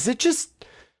like, is it just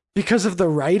because of the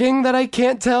writing that I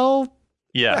can't tell?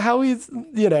 Yeah. How he's,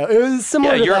 it was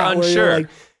similar to you're that. Unsure. Where you're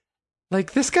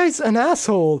like, this guy's an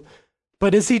asshole,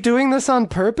 but is he doing this on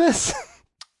purpose?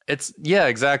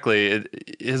 Exactly.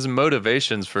 His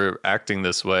motivations for acting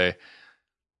this way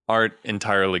aren't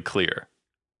entirely clear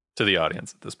to the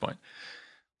audience at this point.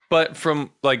 But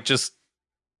from like just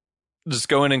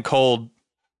going in cold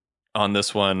on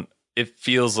this one, it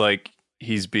feels like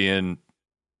he's being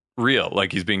real,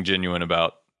 like he's being genuine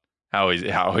about how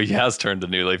he has turned a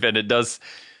new leaf. And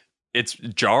it's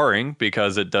jarring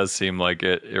because it does seem like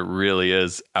it really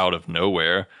is out of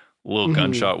nowhere. A little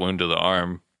gunshot wound to the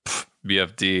arm,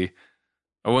 BFD.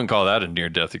 I wouldn't call that a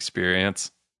near-death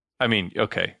experience. I mean,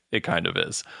 okay, it kind of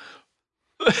is.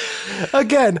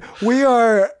 Again, we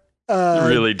are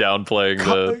really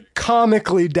downplaying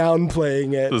comically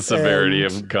downplaying it. The severity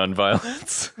of gun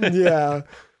violence. Yeah.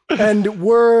 And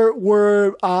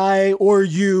were I or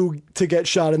you to get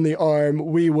shot in the arm,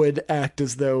 we would act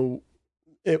as though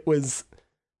it was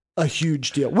a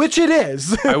huge deal, which it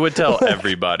is. I would tell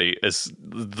everybody, is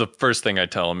the first thing I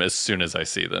tell them as soon as I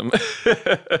see them.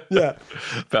 Yeah.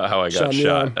 About how I got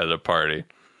shot at a party.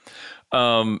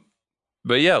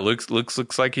 But yeah, looks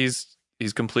like he's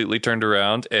completely turned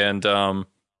around, and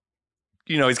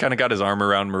he's kind of got his arm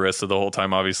around Marissa the whole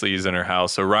time. Obviously, he's in her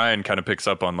house, so Ryan kind of picks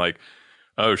up on like,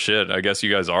 oh shit, I guess you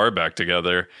guys are back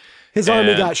together. His arm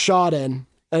he got shot in.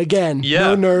 Again,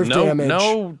 no nerve damage.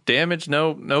 No damage,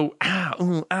 no.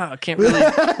 I can't really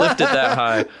lift it that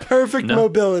high. Perfect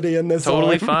mobility in this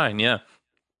Totally arm. fine, yeah.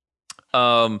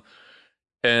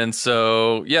 And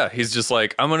so, yeah, he's just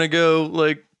like, I'm going to go,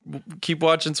 like, keep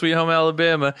watching Sweet Home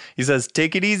Alabama. He says,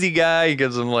 take it easy, guy. He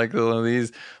gives him, like, one of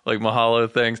these, like, mahalo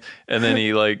things. And then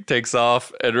he, like, takes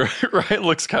off. And Ryan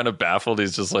looks kind of baffled.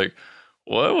 He's just like,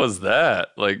 what was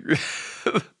that? Like,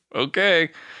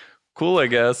 okay. Cool, I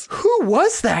guess. Who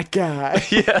was that guy?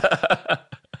 Yeah.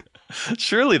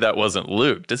 Surely that wasn't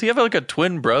Luke. Does he have like a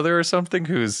twin brother or something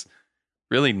who's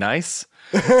really nice?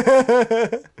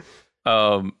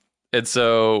 And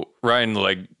so Ryan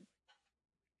like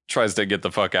tries to get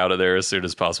the fuck out of there as soon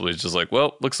as possible. He's just like,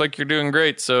 well, looks like you're doing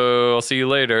great, so I'll see you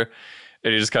later.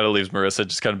 And he just kind of leaves Marissa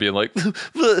just kind of being like,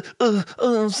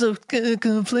 I'm so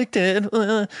conflicted,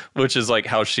 which is like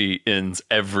how she ends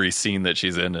every scene that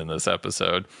she's in this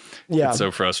episode. Yeah. It's so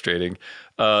frustrating.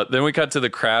 Then we cut to the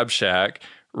Crab Shack.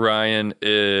 Ryan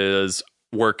is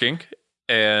working,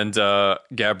 and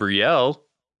Gabrielle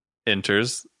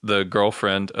enters, the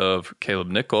girlfriend of Caleb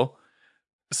Nichol,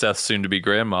 Seth's soon-to-be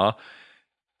grandma.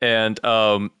 And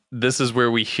this is where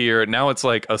we hear now it's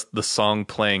like the song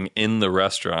playing in the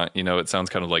restaurant. You know, it sounds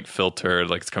kind of like filtered,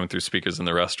 like it's coming through speakers in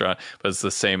the restaurant, but it's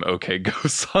the same OK Go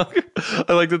song.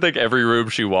 I like to think every room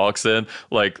she walks in,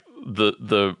 like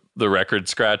the record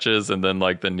scratches and then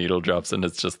like the needle drops and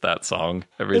it's just that song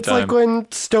every It's time. like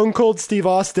when Stone Cold Steve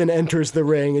Austin enters the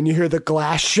ring and you hear the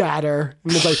glass shatter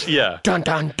and it's like Yeah. dun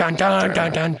dun dun dun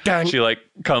dun dun dun. She like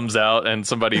comes out and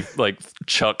somebody like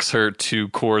chucks her 2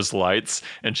 Coors Lights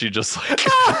and she just like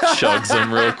chugs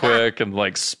them real quick and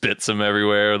like spits them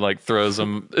everywhere and like throws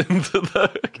them into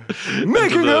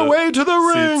Making her way to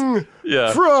the seats. ring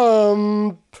Yeah.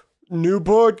 from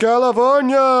Newport,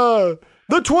 California.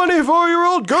 The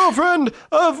 24-year-old girlfriend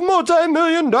of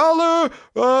multi-million-dollar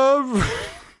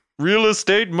Real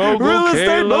estate mogul real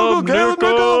estate mogul Caleb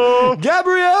Nickel.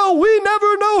 Gabrielle, we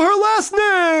never know her last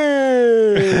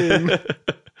name.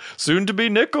 Soon to be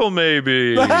Nickel,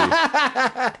 maybe.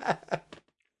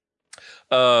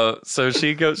 So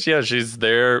she goes, yeah, she's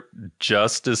there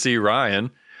just to see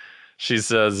Ryan. She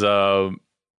says that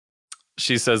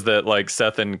like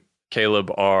Seth and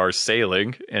Caleb are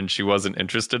sailing, and she wasn't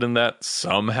interested in that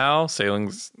somehow.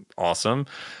 Sailing's awesome.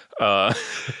 And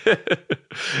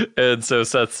so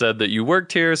Seth said that you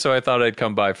worked here, so I thought I'd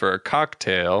come by for a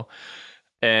cocktail.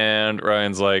 And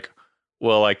Ryan's like,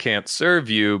 well, I can't serve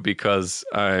you because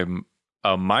I'm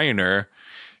a minor.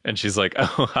 And she's like,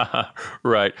 oh,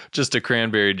 right, just a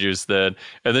cranberry juice then.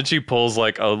 And then she pulls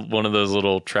like one of those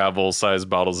little travel size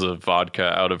bottles of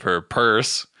vodka out of her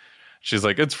purse. She's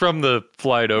like, it's from the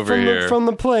flight over here. From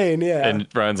the plane, yeah. And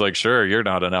Ryan's like, sure, you're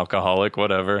not an alcoholic,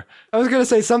 whatever. I was going to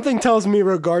say, something tells me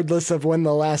regardless of when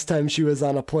the last time she was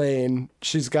on a plane,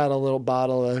 she's got a little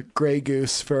bottle of Grey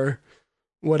Goose for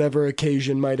whatever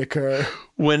occasion might occur.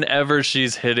 Whenever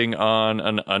she's hitting on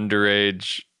an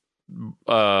underage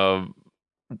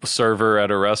server at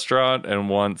a restaurant and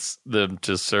wants them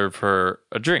to serve her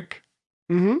a drink,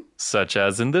 such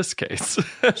as in this case.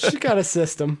 She got a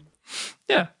system.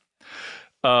 Yeah.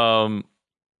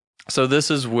 So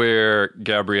this is where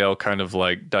Gabrielle kind of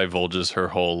like divulges her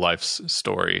whole life's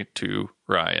story to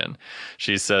Ryan.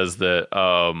 She says that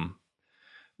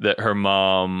that her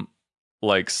mom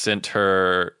like sent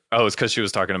her. Oh, it's because she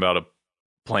was talking about a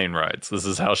plane rides. This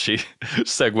is how she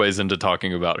segues into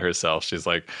talking about herself. She's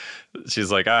like,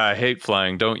 I hate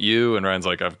flying, don't you? And Ryan's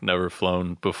like, I've never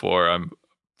flown before. I'm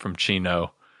from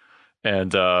Chino.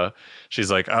 And she's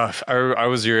like, oh, I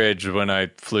was your age when I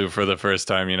flew for the first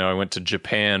time. You know, I went to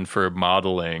Japan for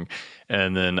modeling,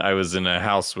 and then I was in a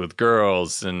house with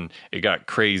girls, and it got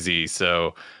crazy.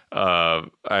 So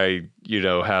I,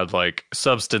 had like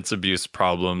substance abuse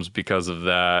problems because of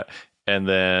that. And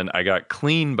then I got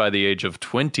clean by the age of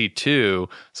 22.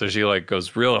 So she like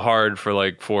goes real hard for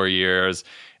like 4 years,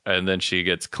 and then she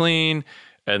gets clean.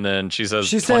 And then she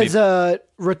says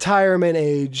retirement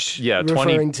age. Yeah,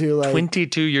 referring to like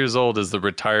 22 years old is the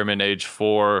retirement age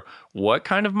for what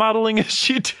kind of modeling is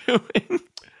she doing?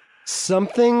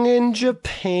 Something in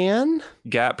Japan?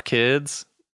 Gap Kids.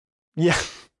 Yeah.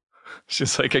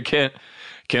 She's like, I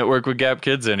can't work with Gap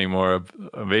Kids anymore.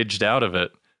 I've aged out of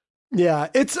it. Yeah,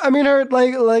 her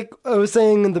like I was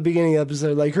saying in the beginning of the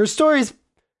episode, like her story's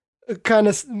kind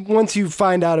of, once you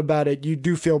find out about it, you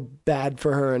do feel bad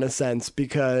for her in a sense,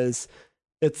 because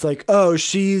it's like, oh,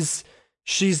 she's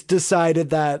decided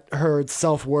that her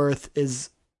self-worth is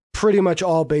pretty much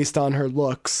all based on her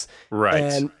looks. Right.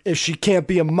 And if she can't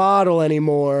be a model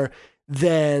anymore,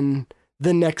 then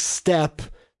the next step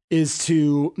is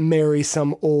to marry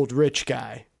some old rich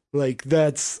guy. Like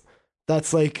that's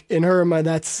like, in her mind,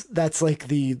 that's like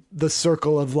the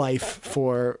circle of life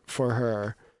for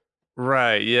her.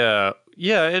 Right. Yeah.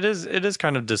 Yeah. It is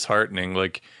kind of disheartening.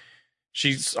 Like,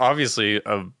 she's obviously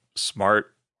a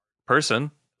smart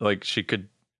person. Like, she could,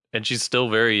 and she's still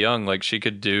very young. Like,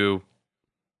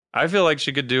 I feel like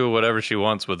she could do whatever she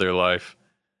wants with her life.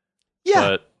 Yeah.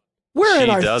 But we're in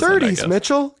our 30s,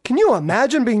 Mitchell. Can you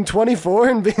imagine being 24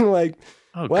 and being like,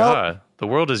 oh, well, God, the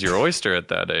world is your oyster at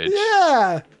that age.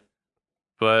 Yeah.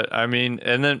 But I mean,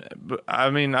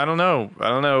 I don't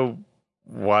know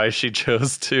why she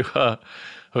chose to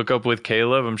hook up with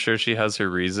Caleb. I'm sure she has her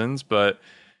reasons, but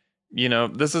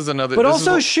this is another. But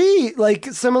also, she, like,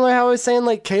 similar how I was saying,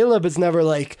 like, Caleb is never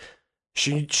like,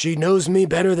 she knows me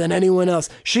better than anyone else.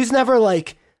 She's never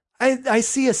like, I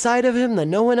see a side of him that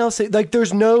no one else, like,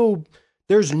 there's no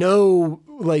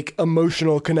like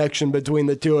emotional connection between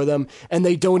the two of them, and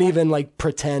they don't even like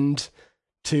pretend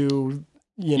to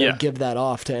give that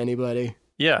off to anybody.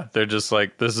 Yeah, they're just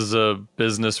like, this is a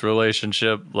business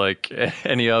relationship like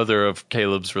any other of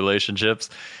Caleb's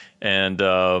relationships. And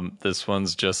this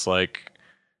one's just like,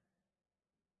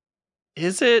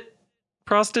 is it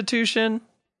prostitution?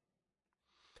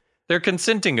 They're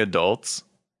consenting adults,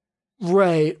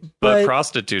 Right. but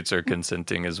prostitutes are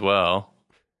consenting as well.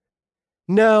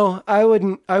 No, I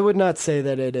would not say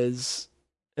that it is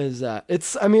that.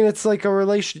 It's like a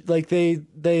relation, like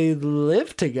they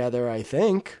live together, I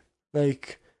think.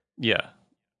 Like Yeah.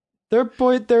 their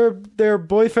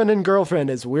boyfriend and girlfriend,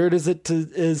 as weird as it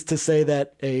is to say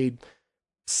that a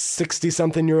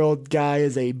 60-something-year-old guy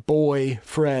is a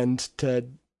boyfriend to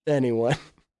anyone.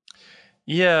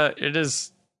 Yeah, it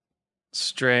is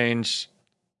strange.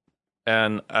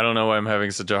 And I don't know why I'm having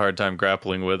such a hard time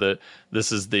grappling with it.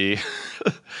 This is the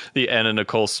the Anna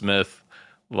Nicole Smith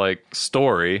like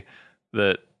story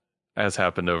that has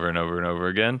happened over and over and over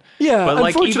again. Yeah, but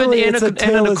like even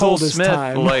Anna Nicole Smith,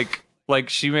 time. like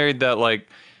she married that like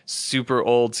super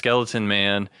old skeleton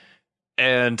man,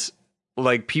 and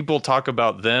like people talk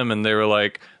about them, and they were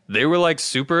like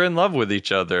super in love with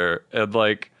each other, and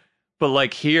like, but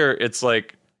like here it's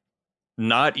like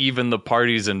not even the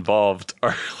parties involved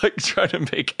are like trying to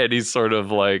make any sort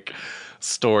of like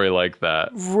story like that.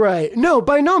 Right. No,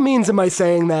 by no means am I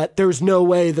saying that there's no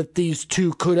way that these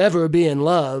two could ever be in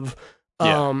love.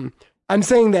 Yeah. I'm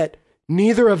saying that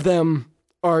neither of them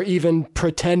are even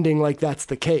pretending like that's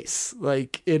the case.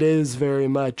 Like it is very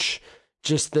much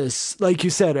just this, like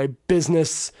you said, a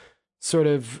business sort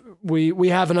of, we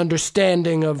have an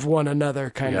understanding of one another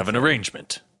kind of. We have an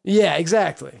arrangement. Yeah,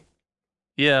 exactly.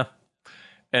 Yeah.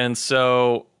 And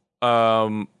so,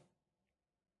 all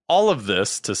of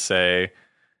this to say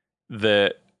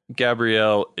that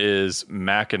Gabrielle is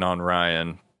macking on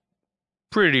Ryan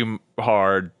pretty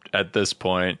hard at this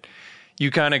point.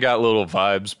 You kind of got little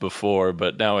vibes before,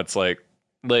 but now it's like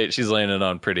she's laying it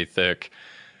on pretty thick.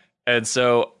 And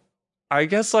so I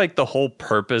guess like the whole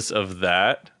purpose of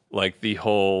that, like the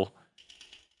whole,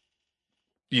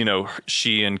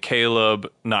 she and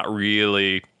Caleb not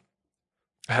really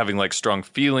having like strong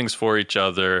feelings for each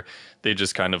other. They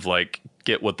just kind of like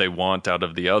get what they want out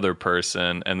of the other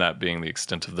person, and that being the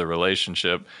extent of the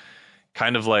relationship,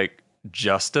 kind of like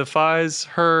justifies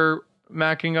her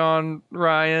macking on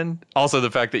Ryan. Also the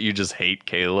fact that you just hate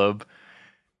Caleb.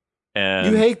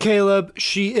 And you hate Caleb.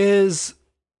 She is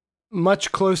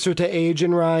much closer to age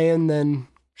in Ryan than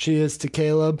she is to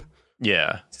Caleb.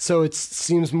 Yeah. So it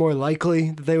seems more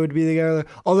likely that they would be together.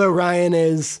 Although Ryan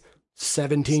is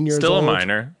 17 years still old. Still a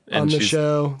minor. On the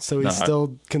show. So he's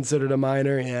still considered a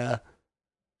minor. Yeah.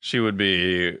 She would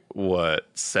be,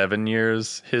 7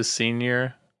 years his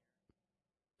senior?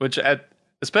 Which,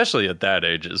 especially at that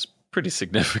age, is pretty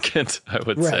significant, I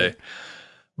would say.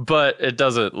 But it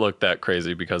doesn't look that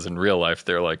crazy because in real life,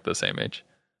 they're like the same age.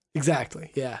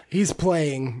 Exactly. Yeah. He's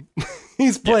playing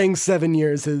 7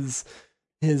 years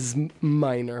his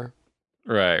minor.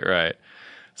 Right.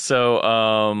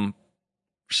 So,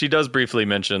 she does briefly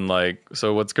mention, like,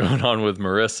 so what's going on with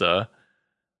Marissa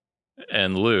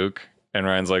and Luke? And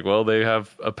Ryan's like, well, they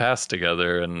have a past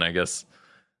together, and I guess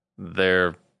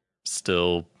they're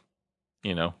still,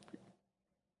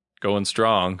 going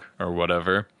strong or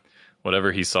whatever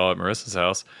he saw at Marissa's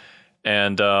house.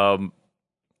 And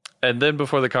then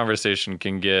before the conversation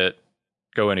can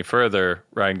go any further,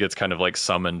 Ryan gets kind of like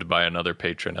summoned by another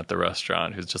patron at the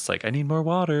restaurant who's just like, I need more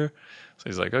water. So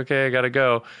he's like, okay, I gotta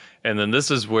go. And then this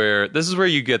is where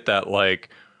you get that like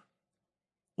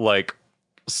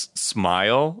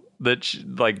smile that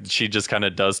she just kind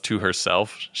of does to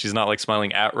herself. She's not like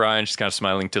smiling at Ryan. She's kind of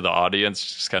smiling to the audience.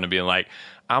 She's kind of being like,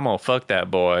 I'm gonna fuck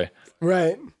that boy.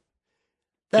 Right.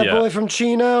 That boy from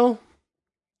Chino,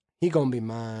 he gonna be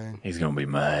mine. He's gonna be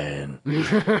mine.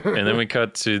 And then we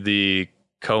cut to the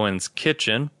Cohen's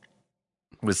kitchen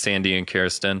with Sandy and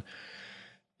Kirsten.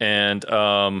 And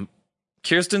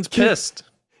Kirsten's pissed.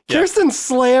 Kirsten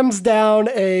slams down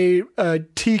a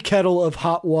tea kettle of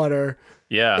hot water.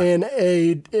 Yeah. In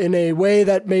a way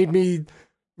that made me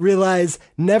realize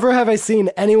never have I seen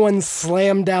anyone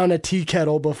slam down a tea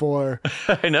kettle before.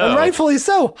 I know. And rightfully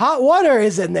so. Hot water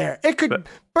is in there. It could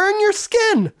burn your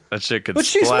skin. That shit could But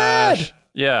splash. She's mad.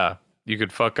 Yeah. You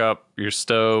could fuck up your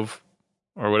stove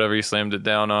or whatever you slammed it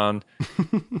down on.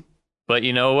 But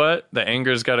you know what? The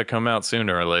anger's got to come out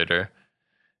sooner or later.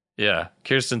 Yeah.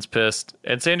 Kirsten's pissed.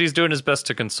 And Sandy's doing his best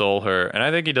to console her. And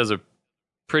I think he does a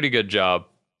pretty good job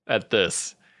at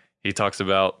this. He talks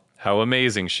about how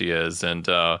amazing she is. And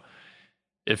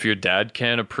if your dad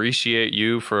can appreciate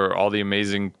you for all the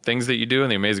amazing things that you do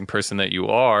and the amazing person that you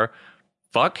are,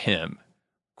 fuck him.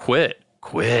 Quit.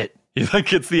 He like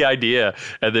gets the idea.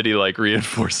 And then he like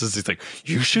reinforces. He's like,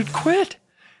 you should quit.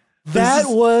 That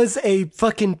was a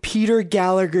fucking Peter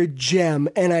Gallagher gem,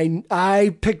 and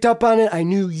I picked up on it. I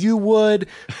knew you would,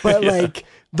 but like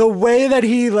the way that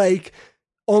he like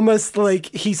almost like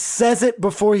he says it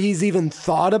before he's even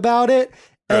thought about it.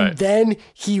 And Right. then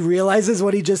he realizes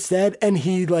what he just said and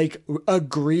he like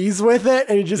agrees with it.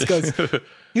 And he just goes,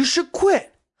 you should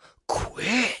quit.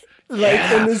 Quit. Like,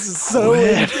 and this is so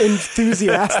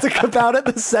enthusiastic about it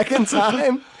the second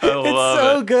time. It's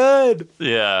so good.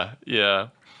 Yeah, yeah.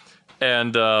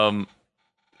 And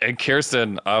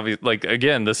Kirsten, obviously, like,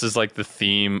 again, this is like the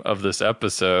theme of this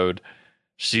episode.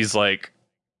 She's like,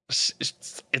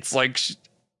 it's like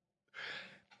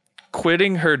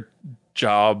quitting her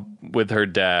job with her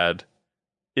dad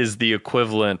is the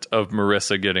equivalent of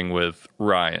Marissa getting with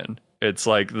Ryan. It's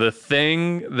like the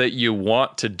thing that you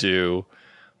want to do,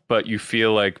 but you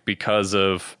feel like because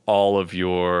of all of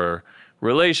your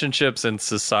relationships and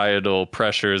societal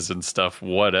pressures and stuff,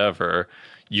 whatever,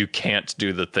 you can't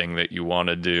do the thing that you want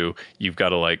to do. You've got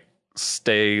to like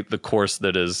stay the course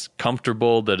that is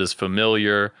comfortable, that is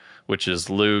familiar, which is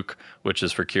Luke, which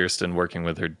is for Kirsten working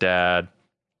with her dad.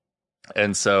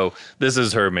 And so this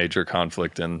is her major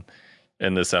conflict in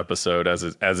this episode as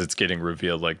it's getting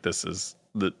revealed, like this is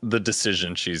the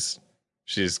decision she's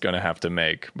going to have to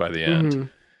make by the end.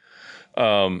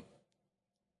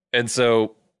 And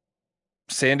so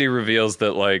Sandy reveals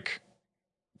that like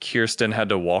Kirsten had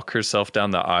to walk herself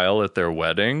down the aisle at their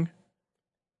wedding.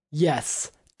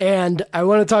 Yes. And I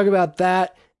want to talk about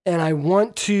that. And I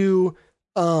want to,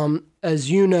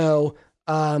 as you know,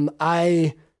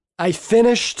 I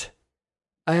finished,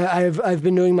 I've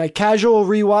been doing my casual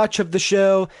rewatch of the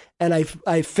show, and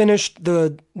I finished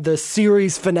the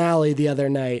series finale the other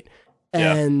night.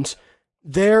 And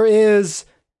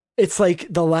it's like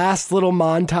the last little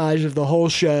montage of the whole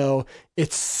show.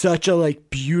 It's such a like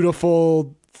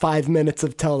beautiful 5 minutes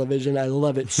of television. I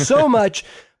love it so much.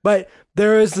 But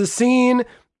there is the scene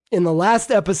in the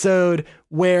last episode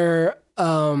where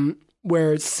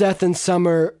Seth and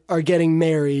Summer are getting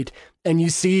married, and you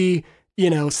see, you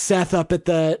know, Seth up at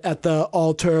the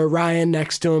altar, Ryan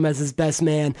next to him as his best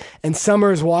man, and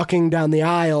Summer's walking down the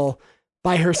aisle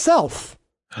by herself.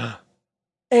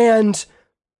 And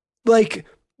like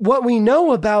what we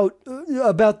know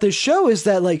about this show is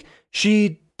that like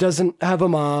she doesn't have a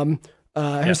mom.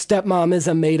 Her stepmom is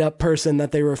a made-up person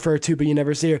that they refer to, but you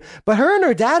never see her. But her and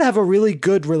her dad have a really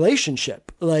good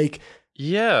relationship. Like,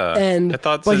 yeah, and I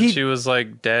thought that she was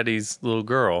like daddy's little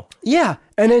girl. Yeah,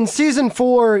 and in season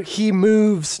 4, he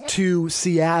moves to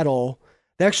Seattle.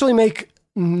 They actually make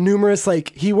numerous,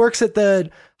 like, he works at the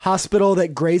hospital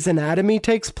that Grey's Anatomy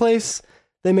takes place.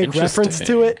 They make reference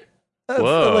to it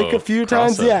like a few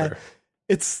times. Yeah,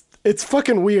 it's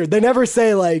fucking weird. They never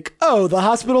say like, oh, the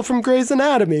hospital from Grey's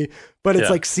Anatomy, but it's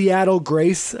like Seattle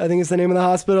Grace, I think is the name of the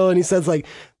hospital. And he says like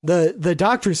the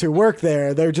doctors who work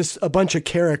there, they're just a bunch of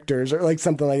characters or like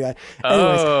something like that.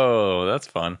 Anyways, oh, that's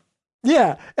fun.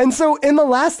 Yeah. And so in the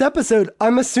last episode,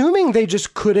 I'm assuming they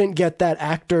just couldn't get that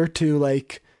actor to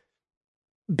like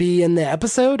be in the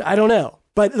episode. I don't know,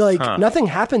 but like nothing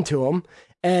happened to him.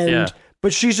 And,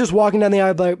 but she's just walking down the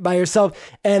aisle by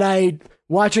herself. And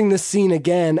watching this scene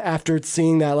again after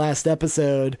seeing that last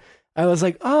episode, I was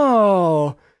like,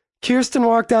 oh, Kirsten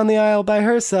walked down the aisle by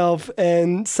herself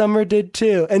and Summer did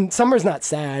too. And Summer's not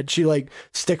sad. She like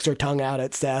sticks her tongue out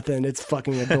at Seth and it's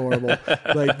fucking adorable.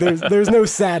 Like there's no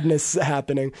sadness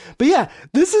happening. But yeah,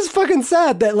 this is fucking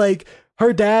sad that like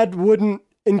her dad wouldn't,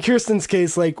 in Kirsten's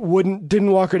case, like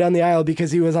didn't walk her down the aisle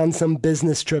because he was on some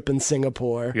business trip in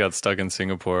Singapore. He got stuck in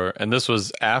Singapore. And this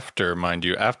was after, mind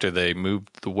you, after they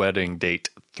moved the wedding date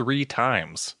 3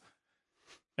 times.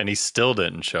 And he still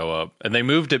didn't show up. And they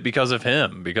moved it because of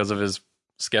him, because of his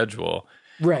schedule.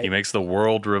 Right. He makes the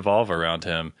world revolve around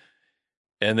him.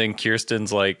 And then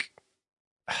Kirsten's like,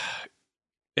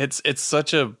 it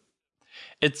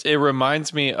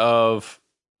reminds me of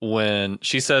when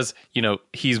she says, you know,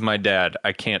 he's my dad,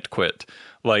 I can't quit.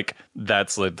 Like,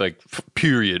 that's like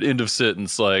period, end of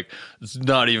sentence. Like, it's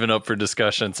not even up for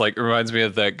discussion. It's like, it reminds me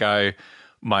of that guy,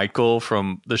 Michael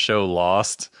from the show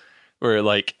Lost, where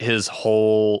like his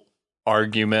whole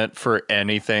argument for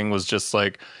anything was just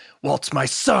like, well, it's my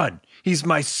son. He's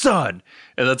my son.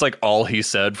 And that's like all he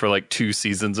said for like 2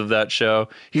 seasons of that show.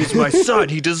 He's my son.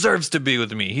 He deserves to be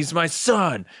with me. He's my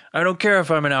son. I don't care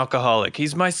if I'm an alcoholic.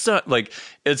 He's my son. Like,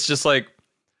 it's just like,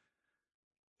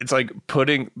 it's like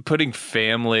putting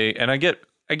family, and I get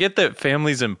that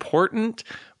family's important,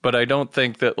 but I don't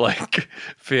think that like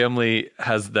family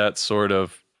has that sort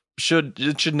of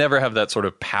should never have that sort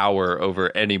of power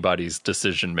over anybody's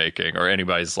decision making or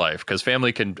anybody's life, because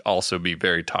family can also be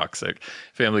very toxic.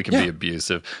 Family can be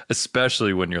abusive,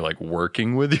 especially when you're like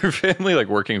working with your family, like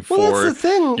working for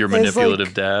your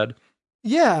manipulative dad.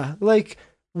 Yeah, like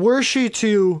were she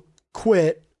to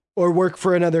quit or work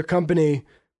for another company,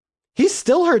 he's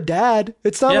still her dad.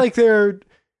 It's not like that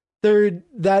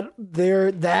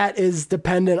is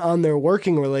dependent on their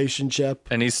working relationship.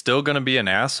 And he's still going to be an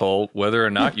asshole whether or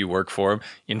not you work for him.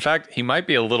 In fact, he might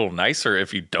be a little nicer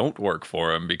if you don't work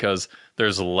for him, because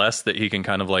there's less that he can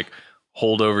kind of like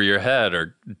hold over your head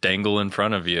or dangle in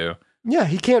front of you. Yeah,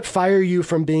 he can't fire you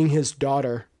from being his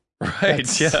daughter.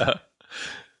 Right, yeah.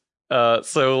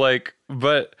 So like,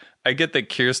 but I get that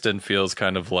Kirsten feels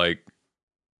kind of like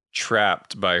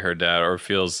trapped by her dad, or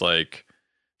feels like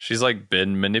she's like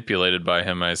been manipulated by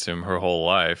him, I assume, her whole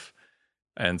life.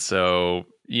 And so,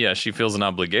 yeah, she feels an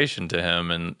obligation to him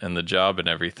and the job and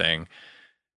everything.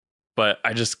 But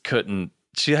I just couldn't.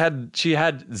 She had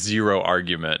zero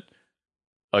argument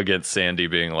against Sandy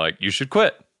being like, you should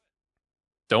quit.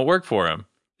 Don't work for him.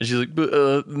 And she's like,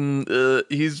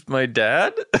 he's my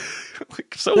dad?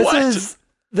 Like, so what?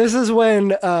 This is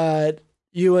when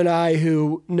you and I,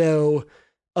 who know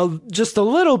just a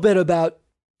little bit about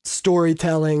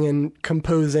storytelling and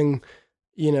composing,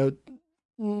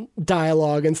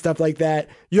 dialogue and stuff like that,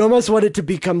 you almost want it to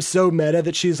become so meta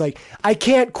that she's like, I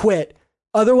can't quit.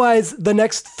 Otherwise, the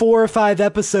next 4 or 5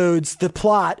 episodes, the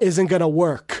plot isn't going to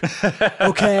work.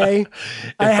 Okay?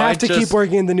 I have to keep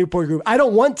working in the Newport group. I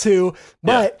don't want to,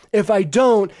 but if I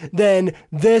don't, then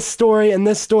this story and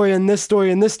this story and this story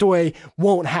and this story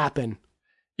won't happen.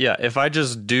 Yeah, if I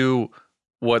just do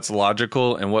what's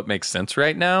logical and what makes sense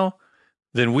right now,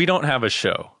 then we don't have a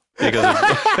show. Because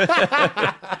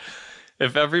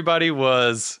if everybody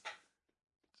was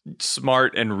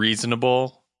smart and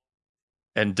reasonable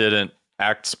and didn't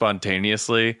act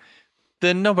spontaneously,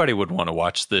 then nobody would want to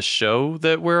watch this show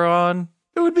that we're on.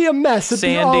 It would be a mess. It'd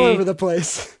be all over the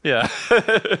place. Yeah.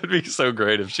 It'd be so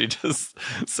great if she just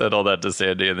said all that to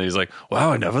Sandy and then he's like,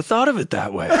 wow, I never thought of it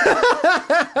that way.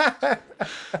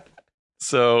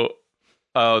 So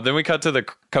then we cut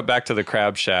back to the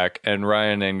Crab Shack, and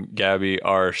Ryan and Gabby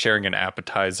are sharing an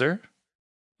appetizer.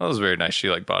 That was very nice. She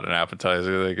like bought an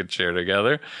appetizer they could share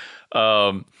together.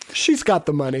 She's got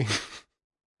the money.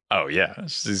 Oh, yeah.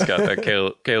 She's got that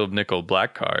Caleb Nickel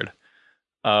black card.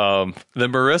 Then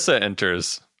Marissa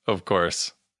enters, of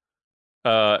course.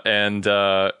 And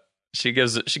she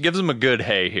gives him a good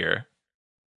hey here.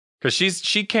 Because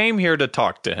she came here to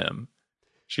talk to him.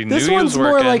 She knew he was working. This one's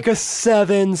more like a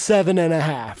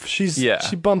 7.5.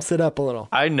 She bumps it up a little.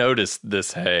 I noticed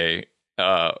this hey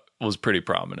was pretty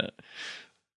prominent.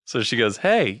 So she goes,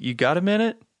 hey, you got a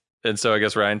minute? And so I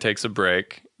guess Ryan takes a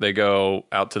break. They go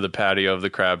out to the patio of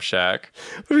the Crab Shack.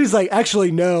 He's like,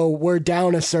 actually, no, we're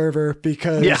down a server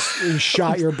because you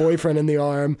shot your boyfriend in the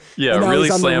arm. Yeah, really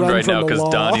slammed right now because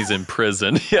Donnie's in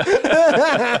prison.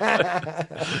 Yeah.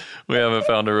 We haven't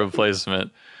found a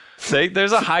replacement.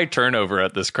 There's a high turnover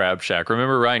at this Crab Shack.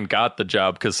 Remember, Ryan got the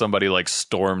job because somebody like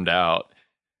stormed out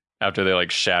after they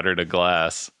like shattered a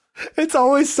glass. It's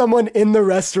always someone in the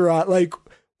restaurant, like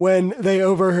when they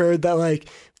overheard that, like,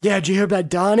 yeah, did you hear about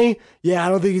Donnie? Yeah, I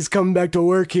don't think he's coming back to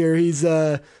work here. He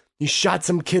shot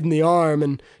some kid in the arm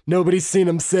and nobody's seen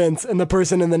him since. And the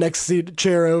person in the next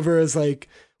chair over is like,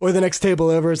 or the next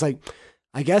table over is like,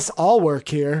 I guess I'll work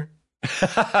here.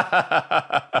 It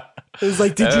was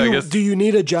like, do you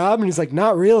need a job? And he's like,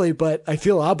 not really, but I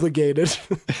feel obligated.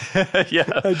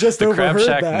 Yeah, I just the Crab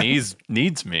Shack that.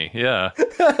 needs me. Yeah,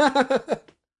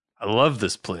 I love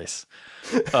this place.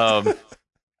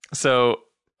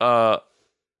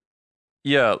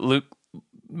 Yeah,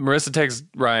 Marissa takes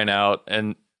Ryan out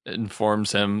and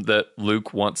informs him that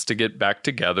Luke wants to get back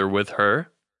together with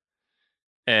her.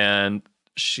 And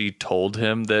she told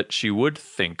him that she would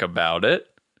think about it.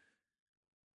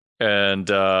 And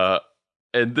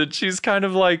then she's kind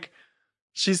of like,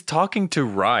 she's talking to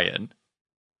Ryan.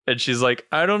 And she's like,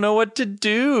 I don't know what to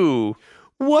do.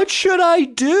 What should I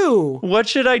do? What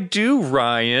should I do,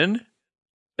 Ryan?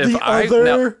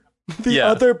 The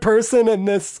other person in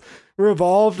this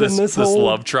revolved in this whole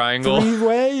love triangle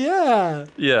 3-way. Yeah.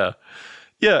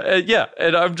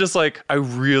 And I'm just like, I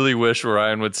really wish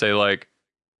Ryan would say like,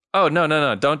 oh,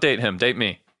 no, don't date him, date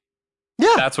me.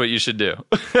 Yeah, that's what you should do.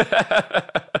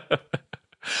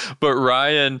 But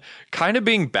Ryan kind of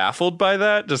being baffled by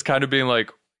that, just kind of being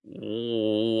like,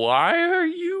 why are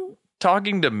you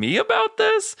talking to me about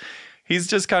this? He's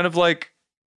just kind of like,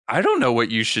 I don't know what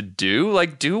you should do.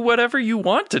 Like, do whatever you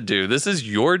want to do. This is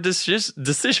your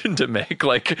decision to make.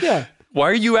 Like, why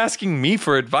are you asking me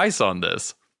for advice on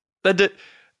this?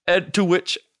 To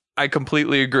which I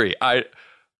completely agree.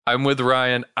 I'm with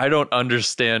Ryan. I don't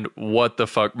understand what the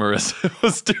fuck Marissa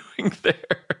was doing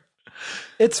there.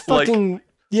 It's fucking,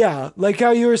 like how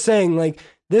you were saying, like,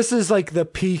 this is like the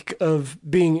peak of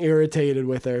being irritated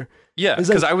with her. Yeah, It's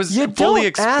because I was you fully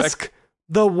don't ask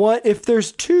the one if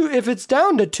it's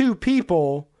down to two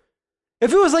people.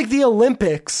 If it was like the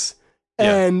Olympics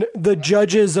and the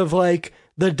judges of like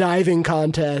the diving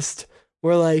contest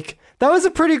were like, that was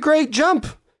a pretty great jump,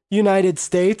 United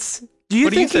States. Do you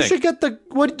think you should get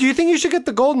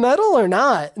the gold medal or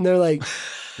not? And they're like,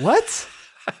 what?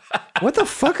 What the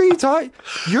fuck are you talking?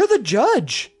 You're the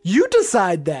judge. You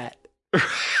decide that.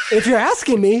 If you're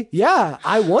asking me, yeah,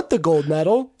 I want the gold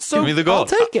medal. So give me the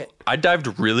gold. I'll take it. I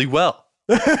dived really well.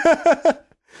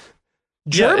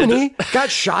 Germany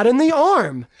got shot in the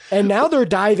arm, and now they're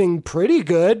diving pretty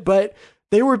good, but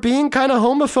they were being kind of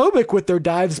homophobic with their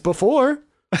dives before.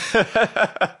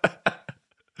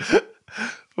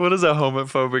 What does a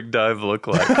homophobic dive look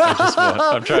like?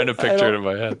 I'm trying to picture it in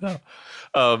my head now.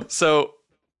 So,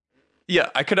 yeah,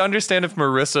 I could understand if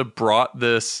Marissa brought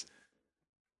this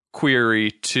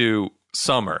query to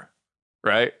Summer,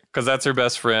 right? Because that's her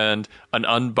best friend, an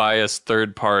unbiased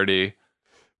third party.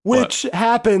 Which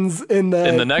happens in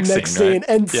the next scene. Right?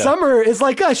 And Summer is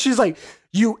like us. She's like,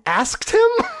 you asked him?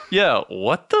 Yeah,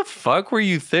 what the fuck were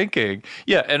you thinking?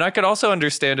 Yeah, and I could also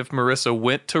understand if Marissa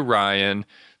went to Ryan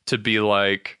to be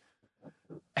like,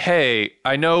 hey,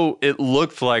 I know it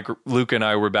looked like Luke and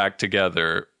I were back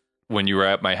together when you were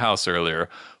at my house earlier,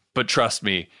 but trust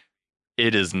me,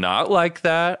 it is not like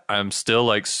that. I'm still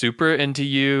like super into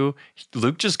you.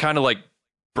 Luke just kind of like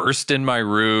burst in my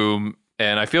room,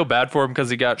 and I feel bad for him because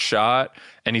he got shot,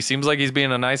 and he seems like he's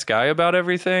being a nice guy about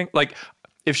everything. Like,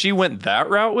 if she went that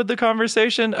route with the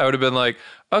conversation, I would have been like,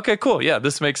 okay, cool. Yeah,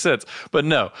 this makes sense. But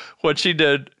no, what she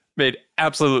did made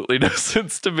absolutely no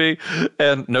sense to me,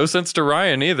 and no sense to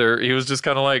Ryan either. He was just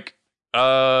kind of like,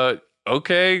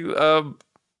 okay,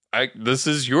 this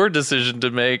is your decision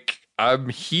to make. I'm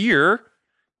here.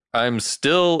 I'm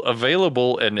still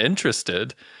available and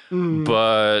interested,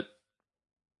 but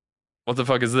what the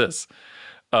fuck is this?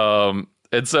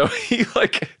 And so he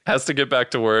like has to get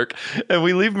back to work, and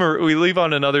we leave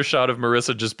on another shot of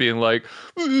Marissa just being like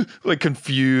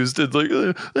confused and like,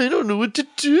 I don't know what to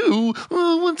do.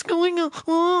 What's going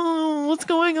on? What's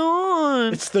going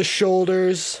on? It's the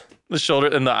shoulders,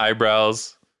 and the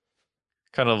eyebrows,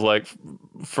 kind of like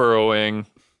furrowing.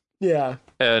 Yeah,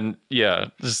 and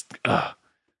yeah, just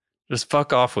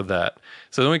fuck off with that.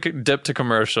 So then we could dip to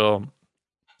commercial.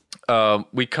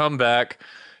 We come back.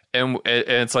 And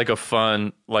it's like a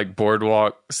fun like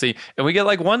boardwalk scene, and we get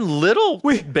like one little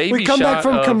baby. We come back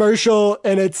from commercial,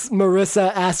 and it's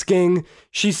Marissa asking.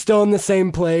 She's still in the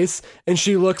same place, and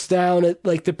she looks down at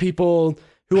like the people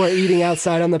who are eating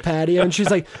outside on the patio, and she's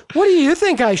like, "What do you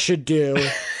think I should do?"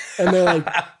 And they're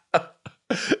like,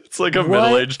 "It's like a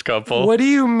middle-aged couple." What do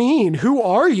you mean? Who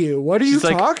are you? What are you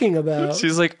talking about?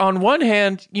 She's like, on one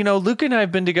hand, you know, Luke and I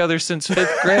have been together since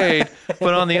 5th grade,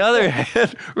 but on the other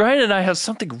hand, Ryan and I have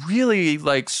something really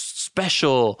like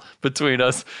special between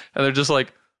us. And they're just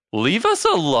like, leave us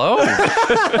alone.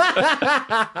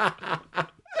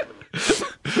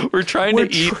 We're trying to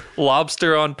eat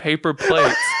lobster on paper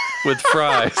plates with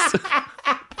fries.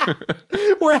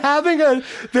 We're having a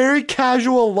very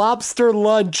casual lobster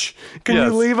lunch. Can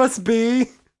you leave us be?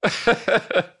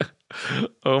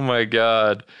 Oh my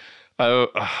God.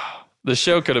 The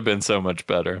show could have been so much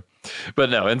better.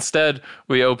 But no, instead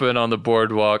we open on the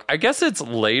boardwalk. I guess it's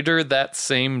later that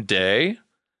same day.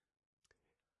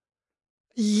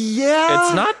 Yeah.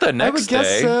 It's not the next day. I would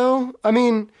guess so. I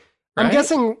mean, right?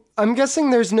 I'm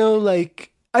guessing there's no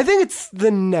like, I think it's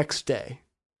the next day.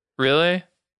 Really?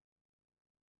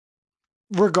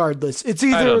 Regardless, it's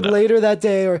either later that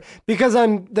day or because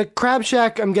the Crab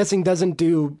Shack, I'm guessing, doesn't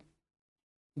do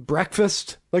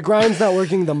breakfast. Like Ryan's not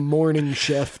working the morning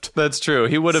shift. That's true.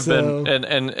 He would have been, and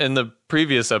in the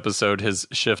previous episode, his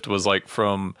shift was like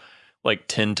from like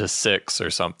 10 to 6 or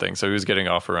something. So he was getting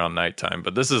off around nighttime.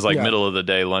 But this is like middle of the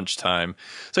day, lunchtime.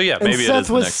 So yeah, maybe Seth it is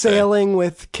the was next sailing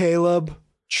with Caleb.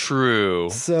 True.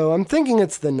 So I'm thinking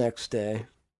it's the next day.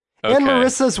 Okay. And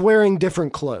Marissa's wearing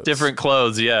different clothes. Different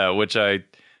clothes, yeah, which I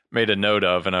made a note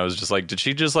of. And I was just like, did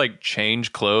she just like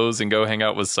change clothes and go hang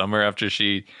out with Summer after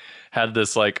she had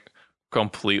this like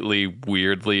completely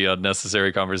weirdly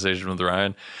unnecessary conversation with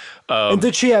Ryan? And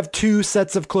did she have 2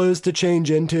 sets of clothes to change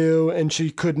into and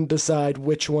she couldn't decide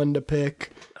which one to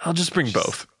pick? I'll just bring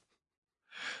both.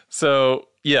 So,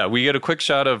 yeah, we get a quick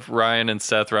shot of Ryan and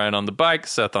Seth. Ryan on the bike,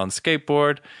 Seth on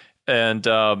skateboard. And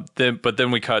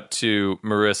then we cut to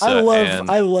Marissa.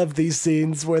 I love these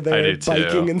scenes where they're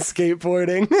biking and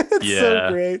skateboarding. It's so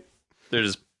great. They're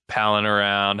just palling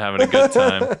around, having a good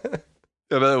time.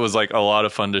 It was like a lot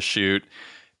of fun to shoot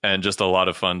and just a lot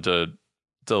of fun to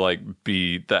to like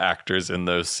be the actors in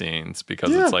those scenes, because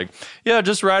Yeah. it's like, yeah,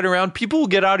 just ride around. People will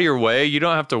get out of your way. You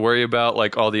don't have to worry about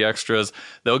like all the extras.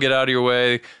 They'll get out of your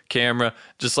way. Camera,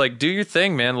 just like do your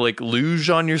thing, man. Like luge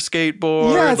on your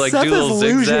skateboard. Yeah, like Seth do little is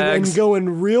luging zigzags. and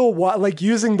going real wild, like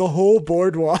using the whole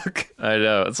boardwalk. I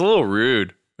know, it's a little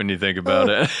rude when you think about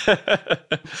it.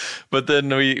 But then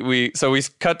we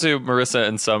cut to Marissa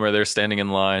and Summer. They're standing in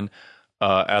line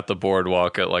at the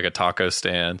boardwalk at like a taco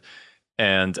stand,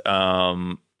 and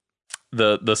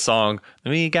the song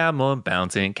 "We Got More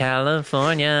Bounce in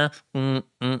California,"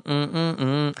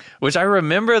 which I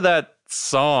remember that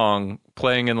song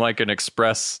playing in like an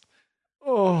Express.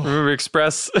 Oh, Remember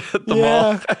Express at the yeah.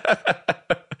 mall?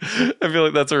 I feel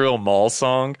like that's a real mall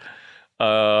song.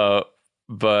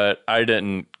 But I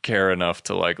didn't care enough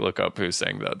to like look up who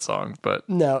sang that song. But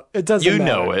No, it doesn't you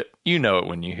matter. know it. You know it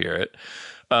when you hear it.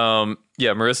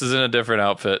 Yeah, Marissa's in a different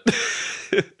outfit.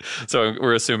 So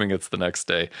we're assuming it's the next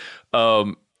day.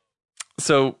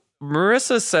 So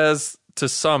Marissa says to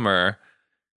Summer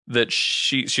that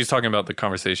she's talking about the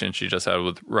conversation she just had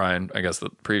with Ryan, I guess the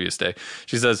previous day.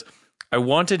 She says, I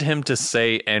wanted him to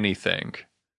say anything.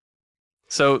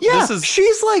 So Yeah, this is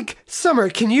she's like, Summer,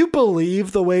 can you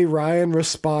believe the way Ryan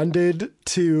responded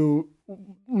to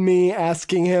me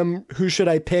asking him who should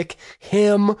I pick,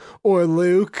 him or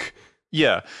Luke?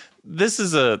 yeah. This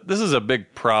is a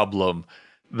big problem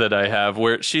that I have,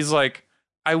 where she's like,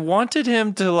 I wanted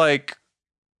him to like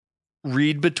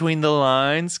read between the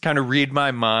lines, kind of read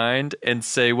my mind and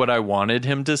say what I wanted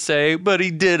him to say, but he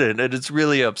didn't, and it's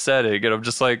really upsetting. And I'm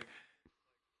just like,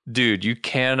 dude, you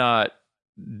cannot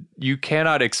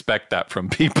expect that from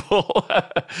people.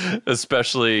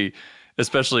 especially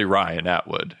Ryan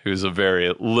Atwood, who's a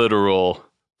very literal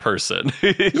person.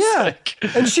 Yeah. Like,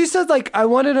 And she said, like, I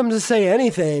wanted him to say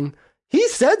anything. He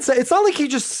said so. It's not like he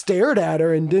just stared at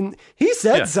her and didn't. He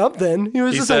said Yeah. something. He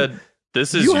was he just said, like,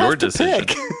 this is "You your have to decision."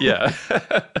 pick. Yeah.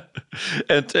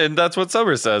 and that's what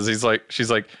Summer says. She's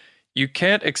like, you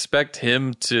can't expect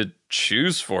him to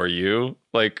choose for you.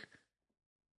 Like,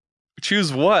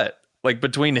 choose what? Like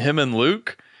between him and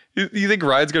Luke? You think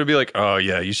Ryan's going to be like, oh,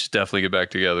 yeah, you should definitely get back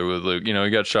together with Luke. You know, he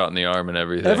got shot in the arm and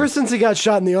everything. Ever since he got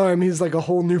shot in the arm, he's like a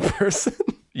whole new person.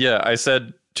 Yeah, I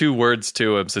said 2 words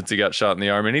to him since he got shot in the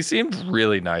arm, and he seemed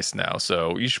really nice now.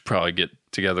 So you should probably get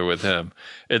together with him.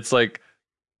 It's like,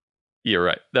 you're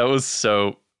right. That was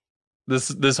so.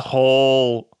 This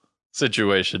whole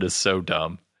situation is so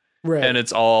dumb, Right. and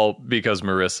it's all because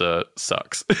Marissa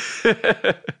sucks.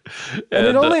 And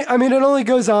it only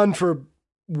goes on for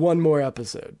one more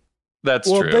episode. That's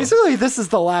Well, true. basically, this is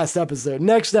the last episode.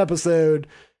 Next episode,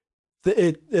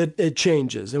 it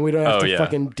changes, and we don't have to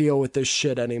fucking deal with this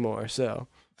shit anymore. So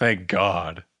Thank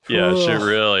God. Yeah, shit Ugh.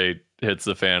 really hits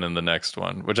the fan in the next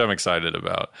one, which I'm excited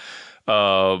about.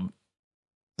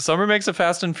 Summer makes a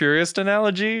Fast and Furious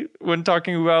analogy when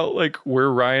talking about like where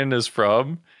Ryan is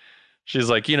from. She's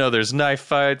like, you know, there's knife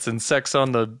fights and sex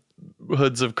on the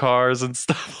hoods of cars and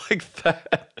stuff like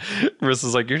that.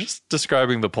 Marissa's like, you're just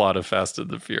describing the plot of Fast and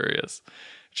the Furious.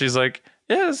 She's like,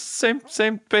 yeah, it's same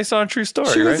based on a true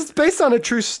story, right? it's based on a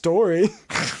true story.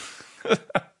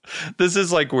 This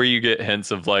is like where you get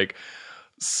hints of like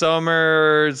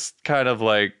Summer's kind of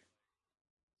like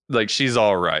she's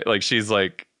all right. Like she's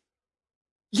like,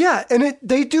 Yeah, and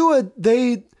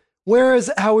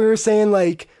whereas how we were saying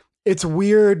like it's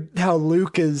weird how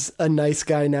Luke is a nice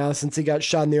guy now since he got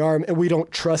shot in the arm and we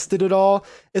don't trust it at all.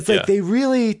 It's like they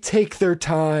really take their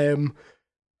time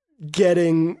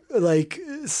getting like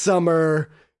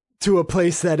Summer to a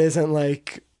place that isn't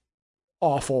like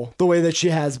awful the way that she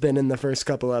has been in the first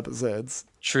couple episodes.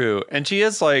 true. And she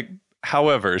is like,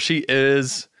 however, she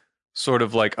is sort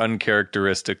of like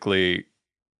uncharacteristically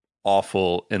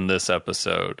awful in this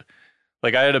episode.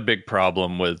 Like I had a big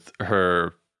problem with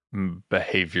her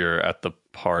behavior at the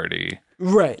party.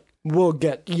 Right. We'll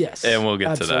get to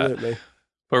that.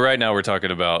 But right now we're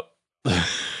talking about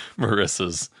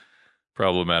Marissa's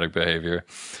problematic behavior.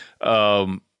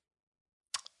 And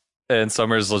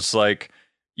Summer's just like,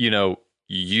 you know,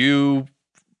 you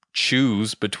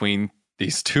choose between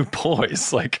these 2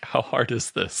 boys. Like, how hard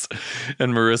is this?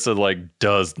 And Marissa like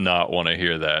does not want to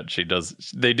hear that.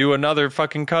 They do another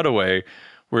fucking cutaway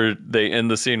where they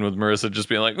end the scene with Marissa just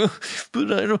being like,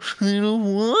 but I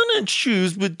don't want to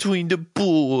choose between the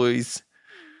boys.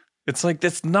 It's like,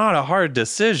 that's not a hard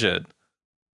decision.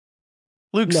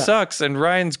 Luke sucks and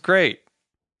Ryan's great.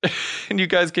 And you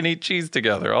guys can eat cheese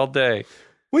together all day.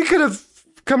 We could have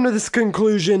come to this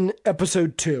conclusion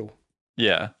episode 2.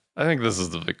 Yeah. I think this is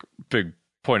the big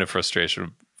point of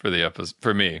frustration for the episode,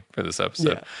 for me, for this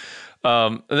episode. Yeah.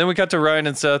 And then we cut to Ryan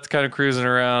and Seth kind of cruising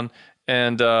around,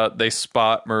 And they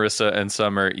spot Marissa and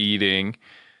Summer eating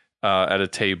at a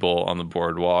table on the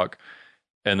boardwalk.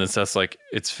 And then Seth's like,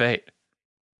 it's fate.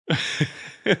 We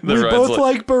both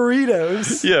like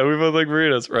burritos. Yeah, we both like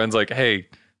burritos. Ryan's like, hey,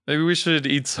 maybe we should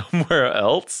eat somewhere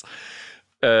else.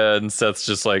 And Seth's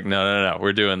just like, no,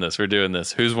 we're doing this.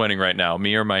 Who's winning right now,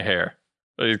 me or my hair?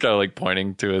 He's kind of like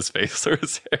pointing to his face or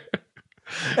his hair.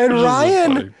 And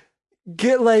Ryan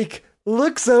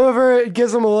looks over,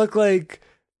 gives him a look like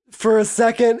for a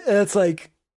second, and it's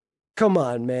like, come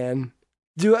on, man.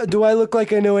 Do I look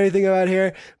like I know anything about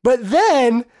hair? But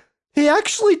then he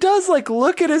actually does like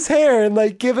look at his hair and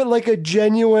like give it like a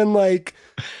genuine like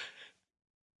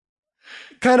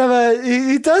kind of a.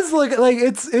 He does look like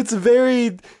it's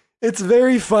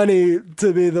very funny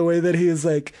to me the way that he is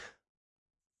like,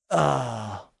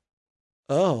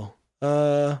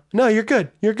 no, you're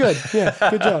good. Yeah,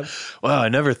 good job. Wow, I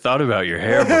never thought about your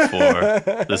hair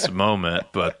before this moment,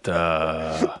 but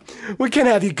we can't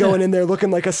have you going in there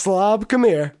looking like a slob. Come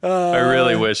here. I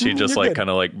really wish he just like kind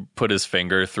of like put his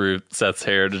finger through Seth's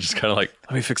hair to just kind of like,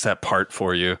 let me fix that part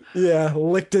for you. Yeah,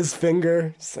 licked his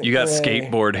finger. Like, you got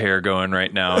skateboard hair going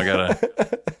right now.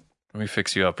 Let me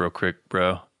fix you up real quick,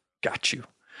 bro. Got you.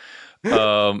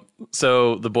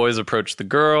 So the boys approach the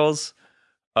girls.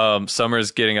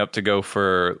 Summer's getting up to go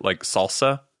for like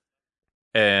salsa,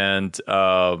 and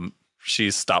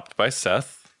she's stopped by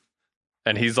Seth,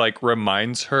 and he's like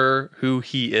reminds her who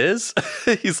he is.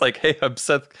 He's like, hey, I'm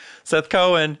Seth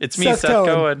Cohen. It's me, Seth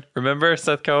Cohen. Remember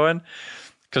Seth Cohen?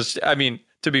 Because I mean,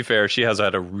 to be fair, she has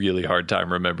had a really hard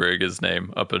time remembering his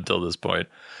name up until this point.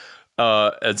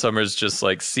 And Summer's just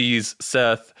like sees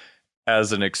Seth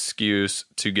as an excuse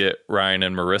to get Ryan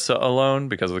and Marissa alone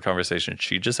because of the conversation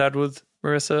she just had with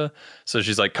Marissa. So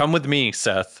she's like, come with me,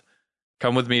 Seth.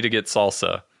 Come with me to get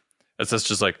salsa. And Seth's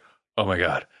just like, oh my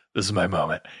God, this is my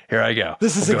moment. Here I go.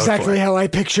 This is exactly how I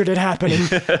pictured it happening.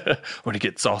 I'm going to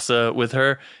get salsa with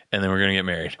her, and then we're going to get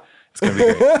married. It's going to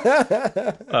be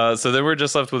great. So then we're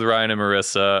just left with Ryan and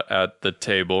Marissa at the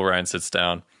table. Ryan sits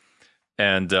down,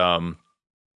 and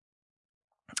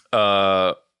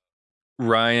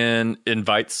Ryan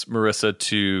invites Marissa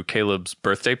to Caleb's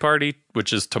birthday party,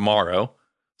 which is tomorrow.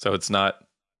 So it's not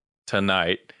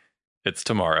tonight, it's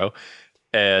tomorrow.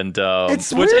 And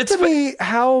it's weird to me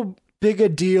how big a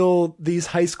deal these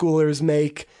high schoolers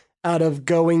make out of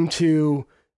going to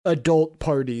adult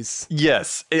parties.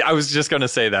 Yes, I was just going to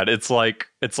say that. It's like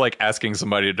asking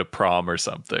somebody to prom or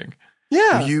something.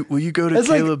 Yeah. Will you go to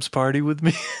Caleb's party with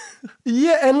me?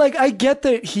 Yeah, and like I get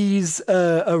that he's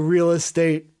a real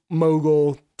estate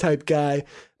mogul type guy,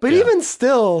 but even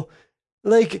still,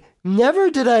 like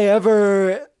never did I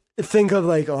ever think of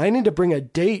like, oh, I need to bring a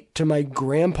date to my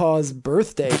grandpa's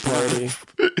birthday party.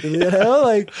 You know,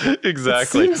 like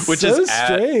exactly, which so is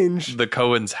strange. At the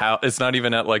Cohen's house. It's not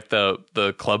even at like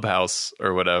the clubhouse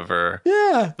or whatever.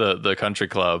 Yeah, the country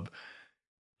club.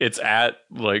 It's at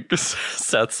like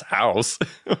Seth's house,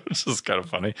 which is kind of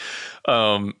funny.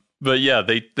 But yeah,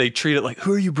 they treat it like,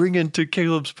 who are you bringing to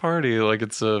Caleb's party? Like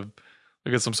it's some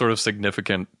sort of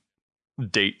significant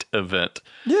date event.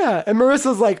 Yeah, and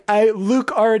Marissa's like,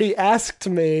 Luke already asked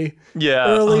me. Yeah,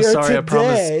 earlier sorry, today.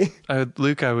 I promised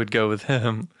Luke I would go with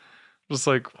him. Just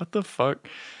like, what the fuck?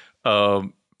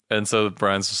 And so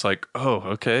Brian's just like, oh,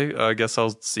 okay, I guess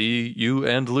I'll see you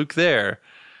and Luke there.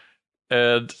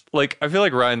 And like, I feel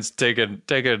like Ryan's taking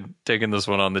this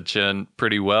one on the chin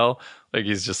pretty well. Like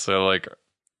he's just so like,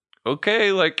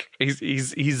 okay, like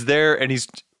he's there, and he's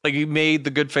like, he made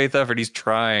the good faith effort. He's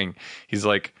trying. He's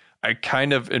like, I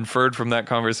kind of inferred from that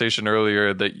conversation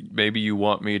earlier that maybe you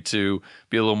want me to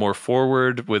be a little more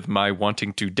forward with my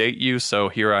wanting to date you. So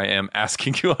here I am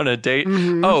asking you on a date.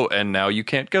 Mm-hmm. Oh, and now you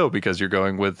can't go because you're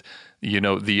going with, you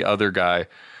know, the other guy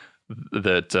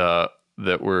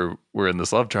that we're in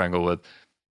this love triangle with.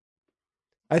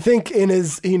 I think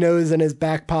he knows in his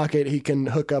back pocket he can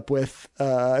hook up with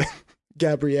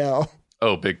Gabrielle.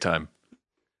 Oh, big time.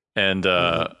 And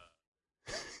and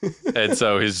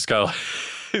so he's just kind of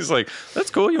he's like,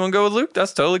 that's cool. You want to go with Luke?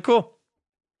 That's totally cool.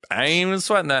 I ain't even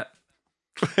sweating that.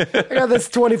 I got this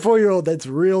 24-year-old that's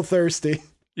real thirsty.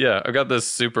 Yeah, I got this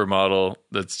supermodel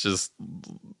that's just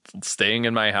staying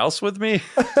in my house with me.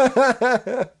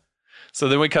 So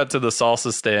then we cut to the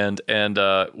salsa stand and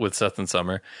with Seth and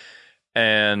Summer.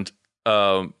 And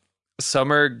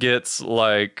Summer gets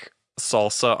like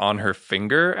salsa on her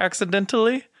finger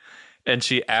accidentally. And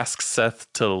she asks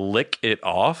Seth to lick it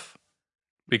off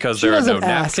because there are no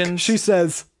napkins. She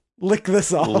says, lick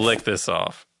this off. Lick this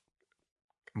off.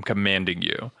 I'm commanding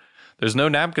you. There's no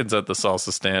napkins at the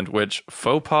salsa stand, which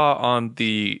faux pas on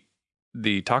the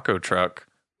taco truck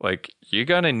Like, you're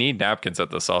going to need napkins at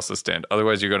the salsa stand.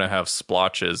 Otherwise, you're going to have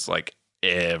splotches like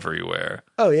everywhere.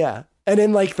 Oh, yeah. And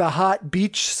in like the hot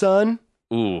beach sun.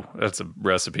 Ooh, that's a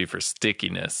recipe for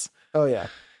stickiness. Oh, yeah.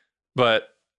 But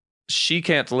she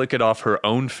can't lick it off her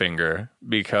own finger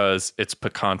because it's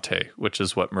picante, which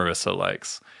is what Marissa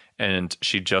likes. And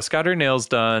she just got her nails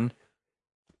done.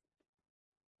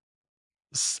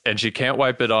 And she can't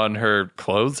wipe it on her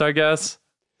clothes, I guess.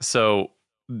 So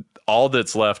all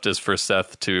that's left is for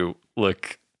Seth to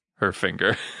lick her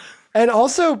finger. And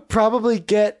also probably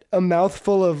get a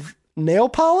mouthful of nail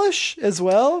polish as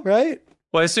well, right?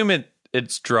 Well, I assume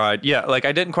it's dried. Yeah, like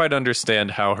I didn't quite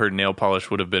understand how her nail polish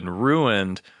would have been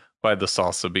ruined by the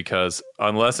salsa, because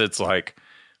unless it's like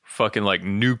fucking like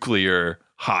nuclear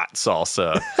hot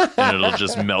salsa and it'll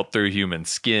just melt through human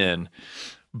skin.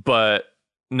 But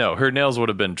no, her nails would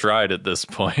have been dried at this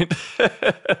point.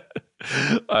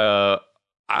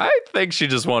 I think she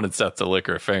just wanted Seth to lick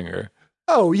her finger.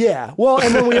 Oh, yeah. Well,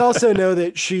 and then we also know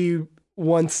that she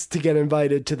wants to get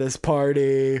invited to this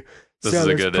party. This is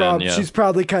a good end, yeah. She's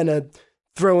probably kind of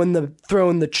throwing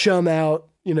the chum out,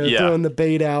 throwing the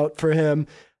bait out for him.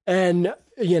 And,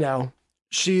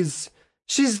 she's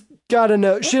got to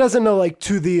know, she doesn't know like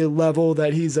to the level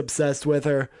that he's obsessed with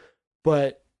her,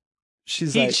 but she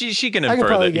can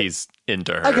infer that he's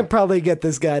into her. I can probably get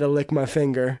this guy to lick my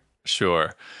finger.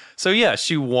 Sure. So yeah,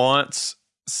 she wants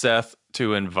Seth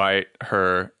to invite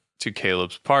her to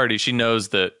Caleb's party. She knows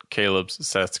that Caleb's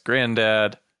Seth's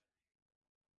granddad.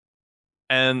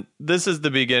 And this is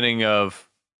the beginning of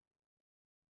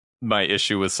my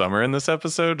issue with Summer in this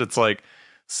episode. It's like,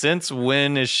 since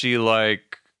when is she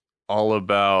like all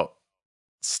about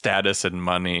status and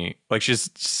money? Like she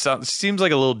seems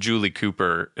like a little Julie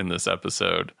Cooper in this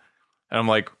episode. And I'm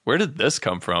like, where did this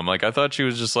come from? Like, I thought she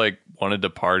was just like wanted to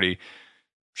party.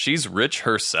 She's rich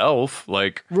herself.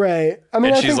 Like, right. I mean,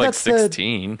 and I she's think like that's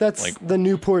 16. That's like, the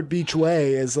Newport Beach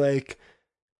way is like,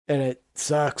 and it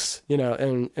sucks,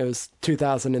 and it was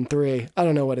 2003. I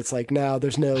don't know what it's like now.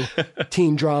 There's no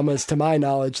teen dramas to my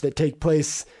knowledge that take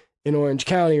place in Orange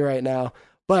County right now.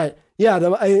 But yeah,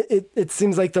 it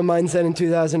seems like the mindset in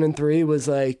 2003 was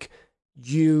like,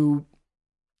 you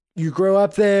grow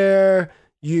up there,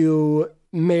 you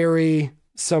marry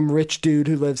some rich dude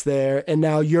who lives there, and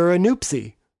now you're a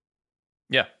noopsie.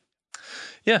 Yeah.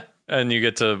 Yeah. And you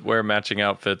get to wear matching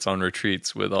outfits on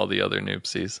retreats with all the other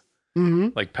noopsies. Mm-hmm.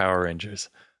 Like Power Rangers.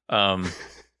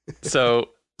 So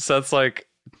Seth's like,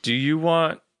 do you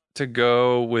want to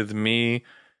go with me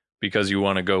because you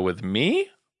want to go with me?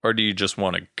 Or do you just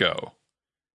want to go?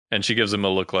 And she gives him a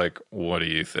look like, what do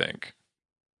you think?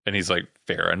 And he's like,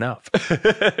 fair enough.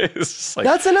 It's just like,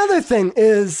 that's another thing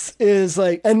is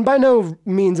like, and by no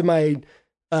means am I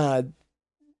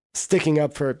sticking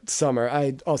up for Summer.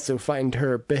 I also find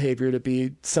her behavior to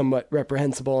be somewhat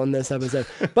reprehensible in this episode.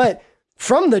 But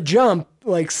from the jump,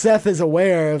 like Seth is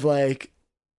aware of like,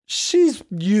 she's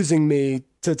using me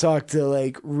to talk to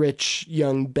like rich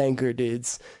young banker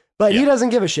dudes. But he doesn't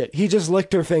give a shit. He just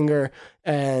licked her finger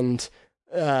and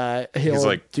he'll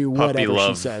like, do whatever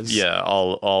she says. Yeah,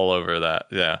 all over that.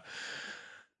 Yeah.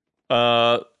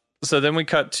 So then we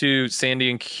cut to Sandy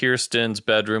and Kirsten's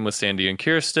bedroom with Sandy and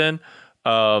Kirsten.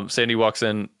 Sandy walks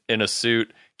in a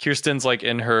suit. Kirsten's like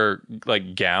in her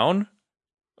like gown,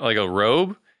 like a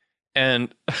robe.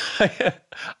 And I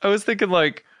was thinking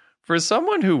like, for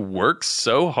someone who works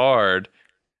so hard,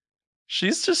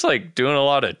 she's just like doing a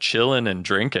lot of chilling and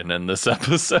drinking in this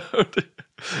episode.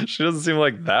 She doesn't seem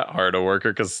like that hard a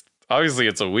worker because obviously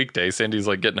it's a weekday. Sandy's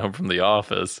like getting home from the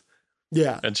office.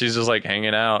 Yeah. And she's just like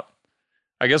hanging out.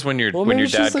 I guess when your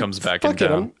dad comes back in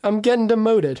town. I'm getting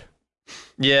demoted.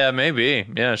 Yeah, maybe.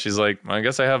 Yeah, she's like, I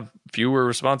guess I have fewer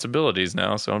responsibilities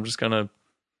now, so I'm just going to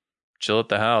chill at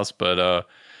the house. But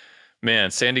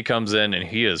man, Sandy comes in and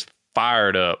he is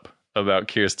fired up about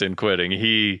Kirsten quitting.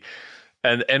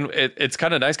 And it's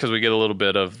kind of nice because we get a little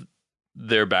bit of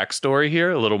their backstory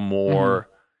here, a little more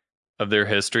of their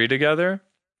history together.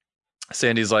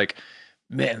 Sandy's like,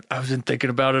 man, I've been thinking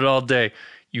about it all day.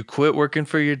 You quit working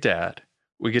for your dad.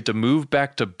 We get to move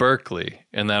back to Berkeley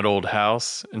in that old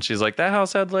house. And she's like, that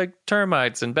house had like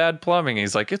termites and bad plumbing. And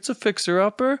he's like, it's a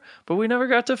fixer-upper, but we never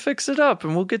got to fix it up.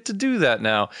 And we'll get to do that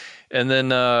now. And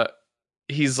then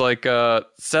he's like,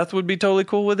 Seth would be totally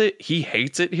cool with it. He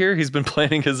hates it here. He's been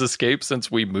planning his escape since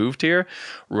we moved here.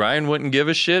 Ryan wouldn't give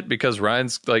a shit because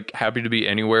Ryan's like happy to be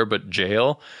anywhere but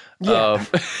jail. Yeah.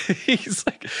 He's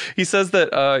like, he says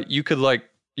that you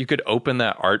could open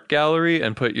that art gallery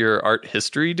and put your art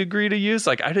history degree to use.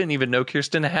 Like, I didn't even know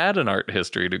Kirsten had an art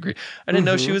history degree. I didn't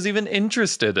know she was even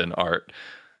interested in art.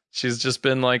 She's just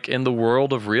been like in the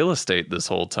world of real estate this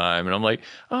whole time. And I'm like,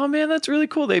 oh man, that's really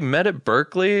cool. They met at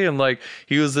Berkeley, and like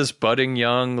he was this budding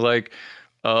young like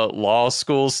law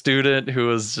school student who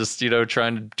was just,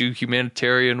 trying to do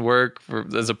humanitarian work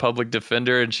as a public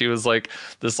defender. And she was like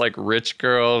this like rich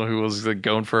girl who was like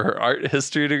going for her art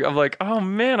history. I'm like, oh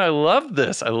man, I love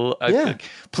this. I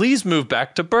please move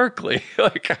back to Berkeley.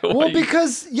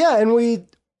 Because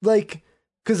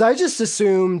I just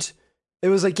assumed it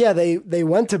was like, yeah, they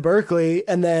went to Berkeley,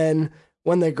 and then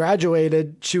when they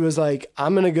graduated, she was like,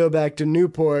 I'm going to go back to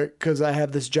Newport because I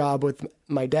have this job with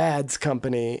my dad's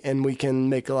company and we can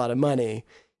make a lot of money.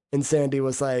 And Sandy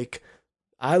was like,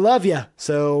 I love you,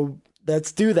 so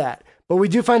let's do that. But we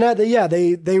do find out that, yeah,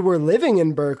 they were living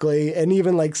in Berkeley, and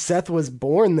even like Seth was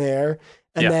born there.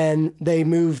 And then they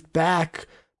moved back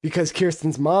because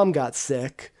Kirsten's mom got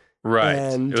sick. Right.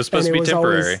 It was supposed to be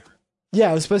temporary.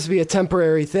 It was supposed to be a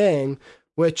temporary thing,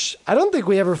 which I don't think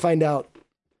we ever find out.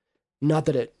 Not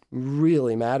that it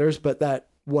really matters, but that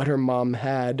what her mom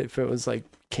had, if it was like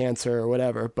cancer or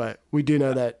whatever. But we do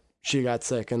know that she got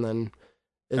sick and then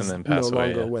no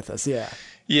longer with us. Yeah.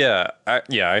 Yeah.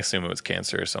 I assume it was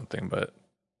cancer or something. But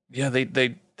yeah,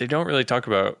 they don't really talk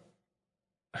about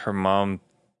her mom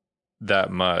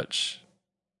that much.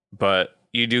 But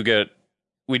we do get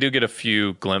a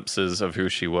few glimpses of who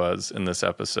she was in this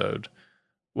episode,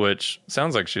 which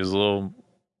sounds like she was a little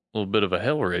bit of a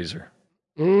hellraiser.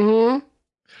 Mm-hmm.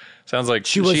 Sounds like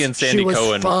she and Sandy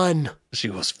Cohen. Fun. She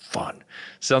was fun.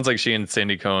 Sounds like she and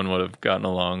Sandy Cohen would have gotten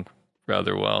along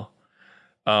rather well.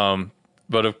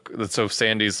 So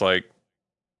Sandy's like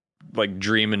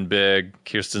dreaming big.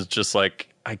 Kirsten's just like,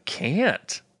 I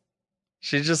can't.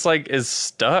 She just like is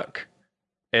stuck,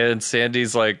 and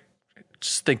Sandy's like,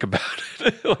 just think about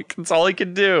it. Like it's all he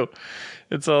can do.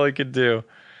 It's all he can do.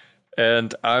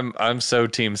 And I'm so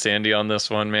team Sandy on this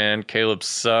one, man. Caleb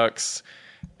sucks.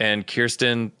 And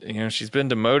Kirsten, she's been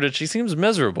demoted. She seems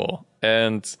miserable.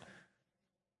 And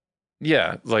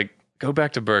yeah, like go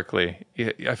back to Berkeley.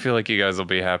 I feel like you guys will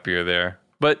be happier there.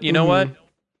 But you know what?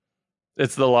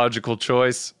 It's the logical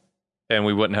choice. And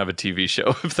we wouldn't have a TV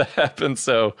show if that happened.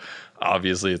 So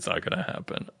obviously it's not going to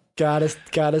happen.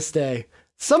 Gotta stay.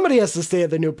 Somebody has to stay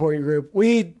at the Newport Group.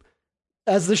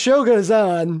 As the show goes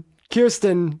on,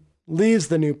 Kirsten leaves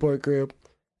the Newport Group,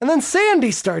 and then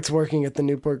Sandy starts working at the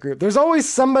Newport Group. There's always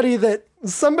somebody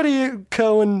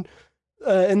Cohen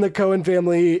in the Cohen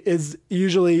family is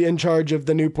usually in charge of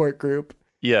the Newport Group.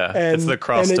 Yeah, it's the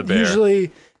cross to bear.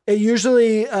 It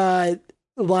usually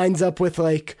lines up with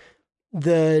like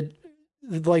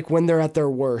when they're at their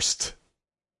worst.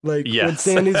 Like when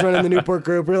Sandy's running the Newport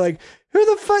Group, we're like, who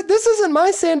the fuck? This isn't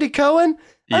my Sandy Cohen.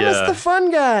 I'm just the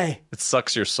fun guy. It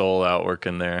sucks your soul out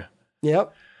working there.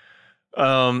 Yep.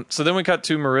 So then we cut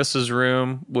to Marissa's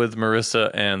room with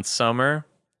Marissa and Summer,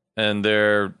 and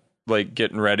they're like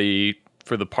getting ready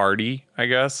for the party, I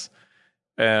guess.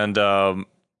 And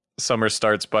Summer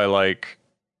starts by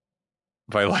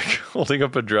holding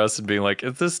up a dress and being like,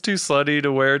 is this too slutty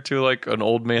to wear to like an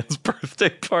old man's birthday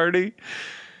party?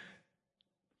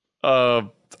 I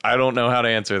don't know how to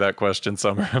answer that question,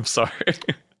 Summer. I'm sorry.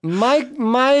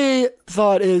 My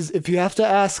thought is, if you have to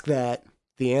ask that,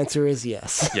 the answer is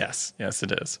yes. Yes,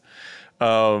 it is.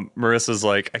 Marissa's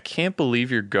like, I can't believe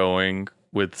you're going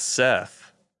with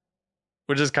Seth,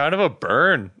 which is kind of a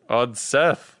burn on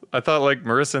Seth. I thought like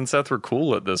Marissa and Seth were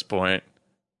cool at this point.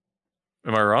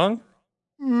 Am I wrong?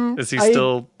 Is he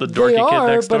still the dorky kid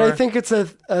next door? But I think it's a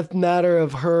matter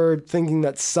of her thinking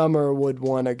that Summer would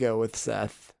want to go with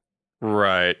Seth.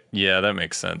 Right. Yeah, that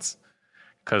makes sense.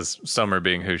 Because Summer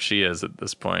being who she is at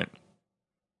this point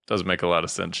doesn't make a lot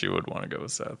of sense. She would want to go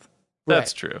with Seth.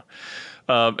 That's true.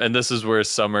 And this is where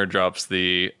Summer drops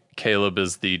the Caleb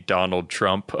is the Donald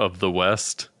Trump of the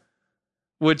West,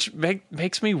 which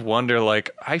makes me wonder, like,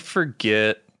 I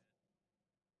forget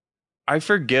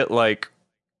like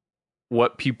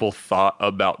what people thought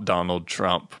about Donald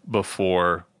Trump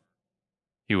before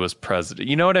he was president.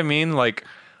 You know what I mean? Like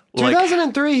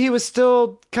 2003, he was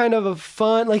still kind of a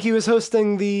fun, like he was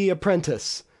hosting The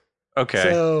Apprentice. Okay.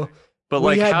 So, but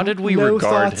like, how did we regard him? No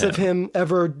thoughts of him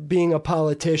ever being a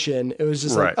politician. It was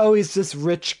just like, oh, he's this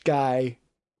rich guy,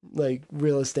 like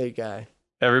real estate guy.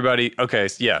 Everybody, okay,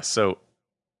 yeah. So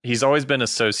he's always been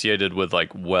associated with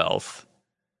like wealth,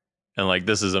 and like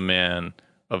this is a man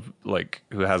of like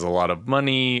who has a lot of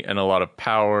money and a lot of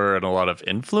power and a lot of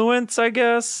influence, I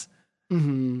guess,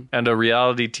 and a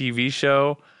reality TV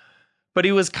show. But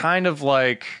he was kind of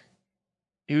a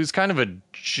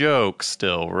joke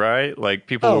still, right? Like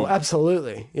people. Oh,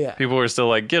 absolutely, yeah. People were still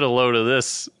like, get a load of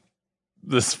this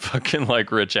fucking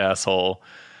like rich asshole.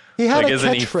 He had like, a isn't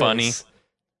catchphrase. he funny?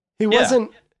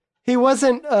 He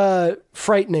wasn't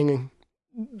frightening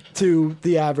to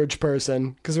the average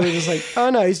person because we were just like, oh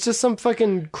no, he's just some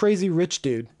fucking crazy rich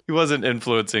dude. He wasn't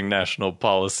influencing national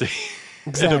policy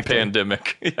in a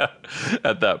pandemic. Yeah,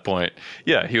 at that point.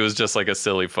 Yeah, he was just like a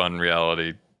silly, fun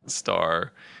reality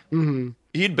star. Mm-hmm.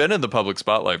 He'd been in the public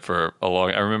spotlight for a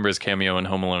long. I remember his cameo in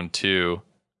Home Alone 2.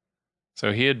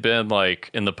 So he had been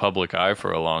like in the public eye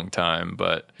for a long time,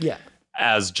 but yeah,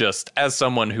 as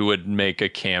someone who would make a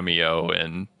cameo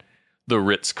in the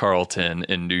Ritz-Carlton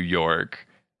in New York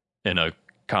in a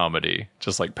comedy,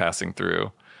 just like passing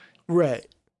through. Right.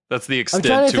 That's the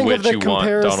extent to which you want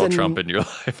Donald Trump in your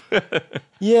life.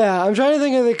 Yeah, I'm trying to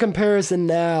think of the comparison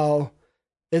now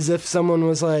as if someone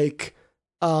was like,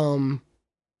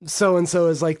 so-and-so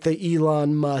is like the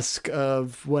Elon Musk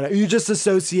of what you just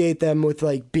associate them with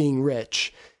like being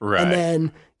rich. Right. And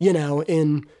then, you know,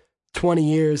 in 20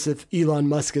 years, if Elon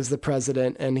Musk is the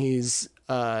president and he's,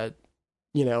 you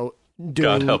know,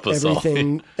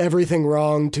 doing everything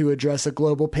wrong to address a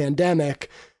global pandemic,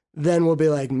 then we'll be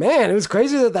like, man, it was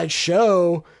crazy that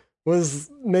show was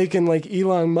making like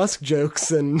Elon Musk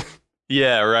jokes and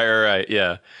yeah, right.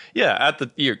 Yeah.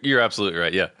 You're absolutely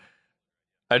right. Yeah.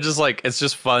 I just like, it's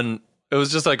just fun. It was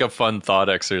just like a fun thought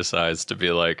exercise to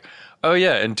be like, oh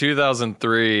yeah, in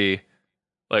 2003,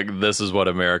 like this is what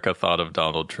America thought of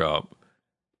Donald Trump.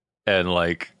 And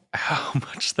like how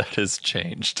much that has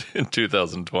changed in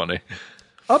 2020.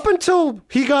 Up until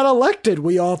he got elected,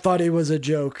 we all thought he was a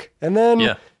joke. And then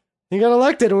he got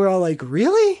elected and we're all like,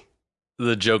 really?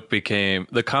 The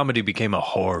comedy became a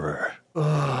horror.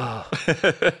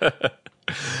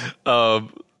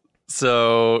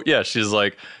 So, yeah, she's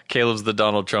like, Caleb's the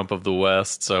Donald Trump of the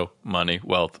West. So money,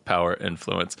 wealth, power,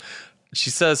 influence. She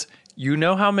says, you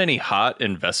know how many hot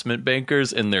investment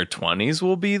bankers in their 20s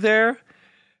will be there?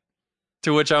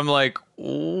 To which I'm like,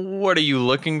 what are you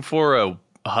looking for? A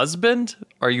husband?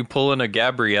 Are you pulling a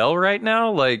Gabrielle right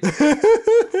now? Like,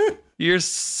 you're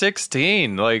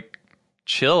 16. Like,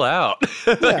 chill out.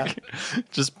 Like,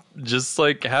 just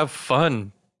like have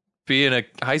fun being a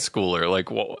high schooler.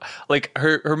 Like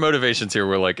her motivations here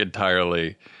were like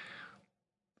entirely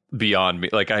beyond me.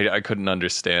 Like I couldn't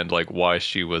understand like why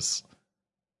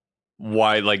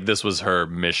like this was her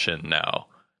mission now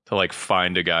to like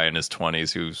find a guy in his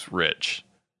 20s who's rich.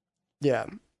 Yeah.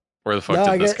 Where the fuck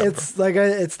did this come it's from? Like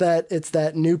it's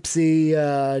that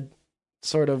Noopsy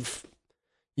sort of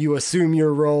you assume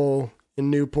your role in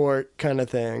Newport kind of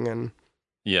thing, and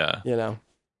yeah, you know.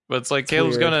 But it's like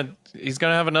Caleb's he's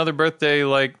gonna have another birthday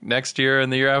like next year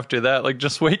and the year after that. Like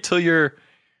just wait till you're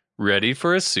ready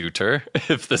for a suitor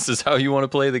if this is how you want to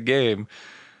play the game.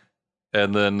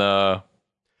 And then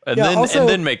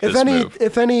then make this move.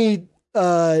 If any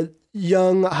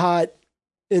young, hot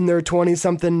in their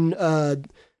 20-something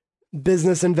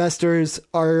business investors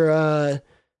are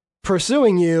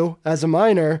pursuing you as a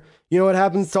minor, you know what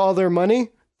happens to all their money?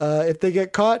 If they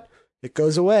get caught, it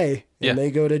goes away and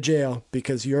they go to jail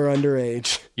because you're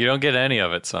underage. You don't get any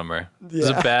of it, Summer. It's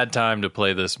a bad time to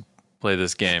play this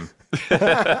game.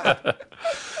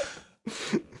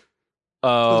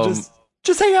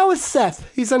 Just hang out with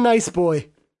Seth. He's a nice boy.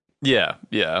 Yeah.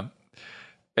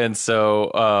 And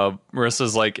so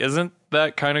Marissa's like, isn't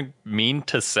that kind of mean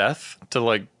to Seth to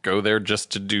like go there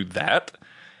just to do that?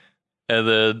 And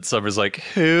then Summer's like,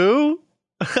 who?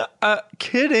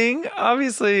 Kidding.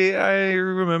 Obviously, I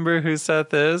remember who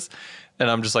Seth is. And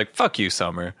I'm just like, fuck you,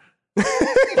 Summer.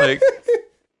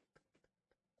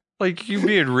 like you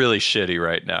being really shitty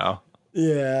right now.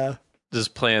 Yeah.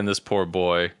 Just playing this poor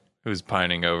boy who's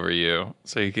pining over you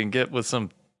so you can get with some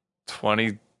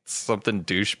 20-something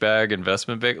douchebag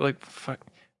investment bank. Like, fuck,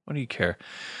 what do you care?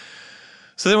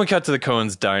 So then we cut to the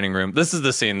Coens' dining room. This is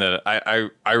the scene that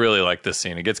I really like. This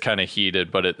scene. It gets kind of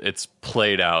heated, but it's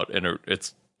played out and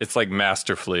it's like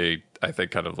masterfully, I think,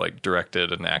 kind of like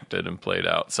directed and acted and played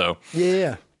out. So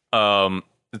yeah.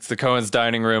 It's the Coens'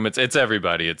 dining room. It's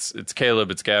everybody. It's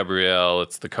Caleb. It's Gabrielle.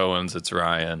 It's the Coens. It's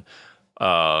Ryan.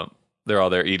 They're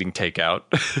all there eating takeout,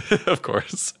 of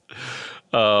course.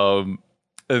 And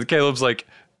Caleb's like,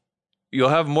 you'll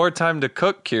have more time to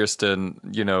cook, Kirsten,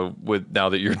 you know, with now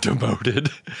that you're demoted.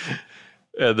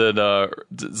 And then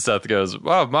Seth goes,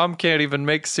 wow, Mom can't even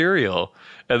make cereal.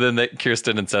 And then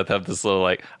Kirsten and Seth have this little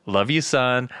like, love you,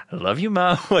 son. I love you,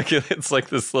 Mom. Like it's like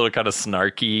this little kind of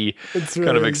snarky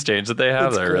kind of exchange that they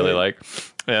have that I really like.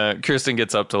 Kirsten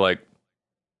gets up to like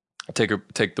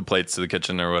take the plates to the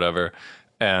kitchen or whatever.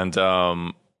 And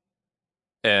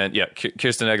yeah,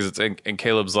 Kirsten exits and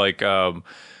Caleb's like,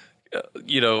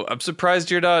 you know, I'm surprised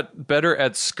you're not better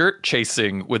at skirt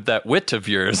chasing with that wit of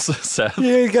yours, Seth.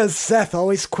 Yeah, because Seth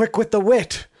always quick with the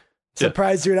wit.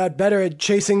 Surprised you're not better at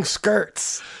chasing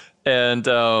skirts. And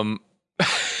so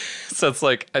it's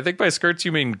like, I think by skirts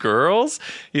you mean girls.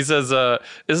 He says,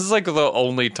 this is like the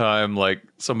only time like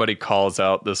somebody calls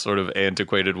out this sort of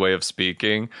antiquated way of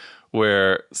speaking,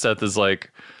 where Seth is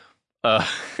like,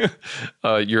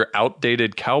 your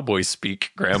outdated cowboy speak,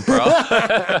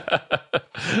 Grandpa.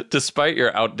 Despite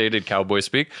your outdated cowboy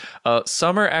speak,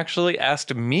 Summer actually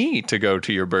asked me to go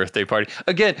to your birthday party.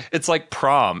 Again, it's like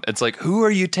prom. It's like, who are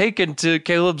you taking to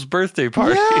Caleb's birthday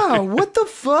party? Yeah, what the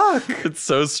fuck? It's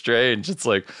so strange. It's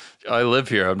like, I live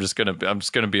here. I'm just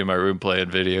gonna be in my room playing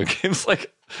video games.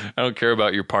 Like, I don't care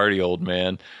about your party, old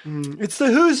man. It's the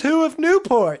who's who of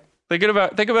Newport. Think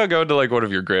about going to like one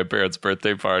of your grandparents'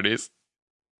 birthday parties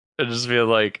and just feel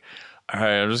like, all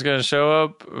right, I'm just going to show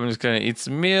up. I'm just going to eat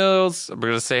some meals. I'm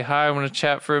going to say hi. I'm going to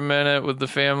chat for a minute with the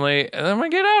family, and then I'm going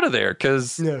to get out of there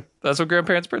because that's what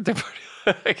grandparents' birthday party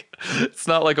like. It's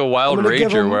not like a wild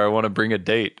rager where I want to bring a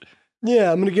date.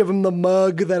 Yeah, I'm going to give him the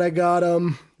mug that I got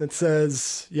him that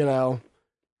says,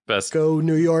 best go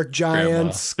New York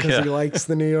Giants, because he likes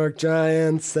the New York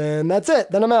Giants, and that's it.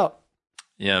 Then I'm out.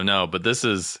 Yeah, no, but this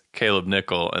is Caleb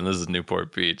Nickel, and this is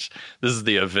Newport Beach. This is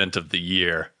the event of the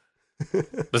year.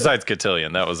 Besides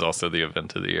Cotillion, that was also the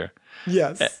event of the year.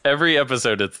 Yes. Every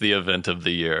episode, it's the event of the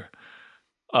year.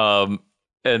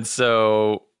 And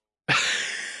so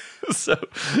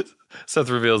Seth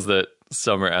reveals that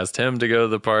Summer asked him to go to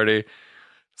the party.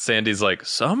 Sandy's like,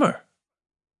 Summer's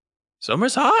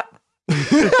hot.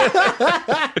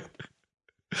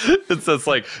 It's just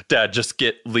like, Dad, just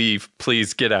leave.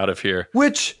 Please get out of here.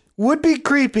 Which would be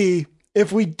creepy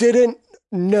if we didn't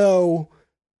know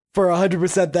for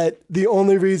 100% that the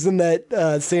only reason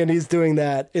that Sandy's doing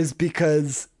that is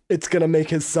because it's going to make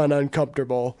his son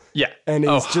uncomfortable. Yeah. And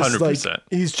he's just 100%. like,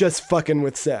 he's just fucking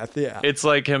with Seth. Yeah. It's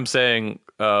like him saying,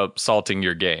 salting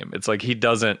your game. It's like he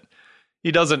doesn't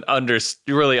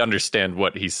really understand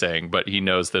what he's saying, but he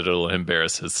knows that it'll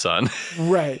embarrass his son.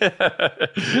 Right.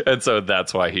 And so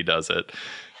that's why he does it.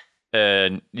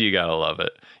 And you gotta love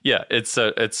it. Yeah, it's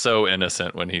so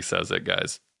innocent when he says it,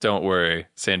 guys. Don't worry,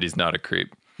 Sandy's not a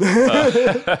creep.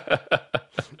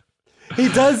 He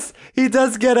does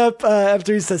get up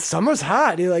after he says Summer's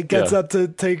hot. He like gets up to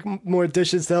take more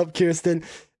dishes to help Kirsten.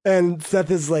 And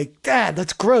Seth is like, Dad,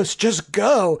 that's gross. Just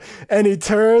go. And he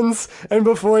turns, and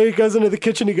before he goes into the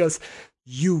kitchen, he goes,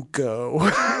 you go.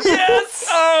 Yes.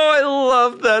 Oh, I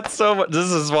love that so much.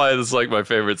 This is why this is like my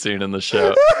favorite scene in the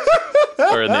show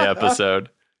or in the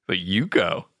episode. But you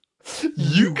go.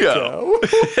 You go.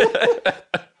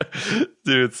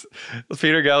 Dude,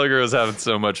 Peter Gallagher was having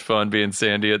so much fun being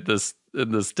Sandy in this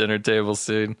dinner table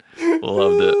scene.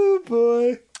 Loved it. Oh,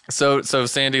 boy. So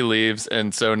Sandy leaves,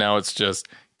 and so now it's just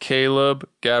Caleb,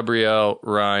 Gabrielle,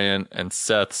 Ryan, and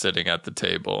Seth sitting at the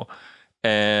table.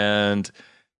 And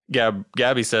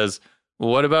Gabby says, well,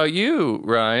 what about you,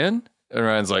 Ryan? And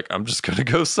Ryan's like, I'm just going to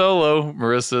go solo.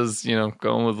 Marissa's,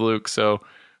 going with Luke, so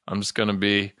I'm just going to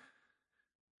be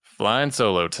flying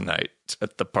solo tonight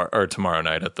at the or tomorrow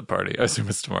night at the party. I assume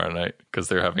it's tomorrow night because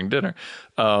they're having dinner.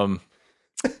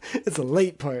 It's a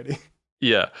late party.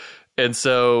 Yeah. And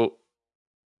so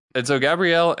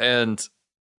Gabrielle and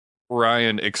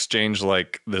Ryan exchange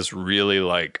like this really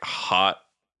like hot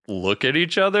look at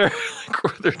each other. Like,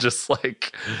 where they're just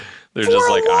like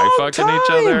eye fucking each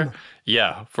other.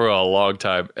 Yeah, for a long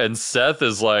time. And Seth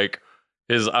is like,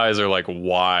 his eyes are like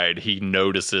wide. He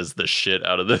notices the shit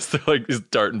out of this. They're like, he's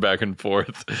darting back and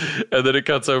forth. And then it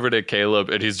cuts over to Caleb,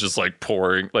 and he's just like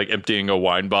emptying a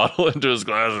wine bottle into his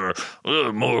glass.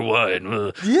 More wine. Yeah,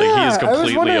 like, he is completely I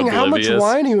was wondering oblivious. how much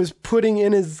wine he was putting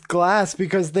in his glass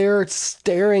because they're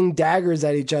staring daggers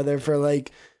at each other for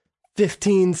like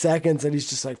 15 seconds, and he's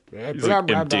just like, he's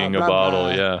like emptying a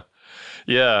bottle. Yeah.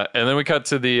 Yeah. And then we cut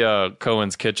to the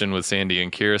Cohen's kitchen with Sandy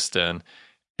and Kirsten,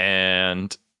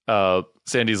 and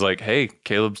Sandy's like, hey,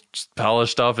 Caleb just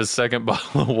polished off his second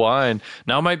bottle of wine.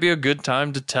 Now might be a good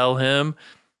time to tell him,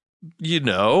 you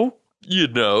know.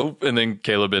 And then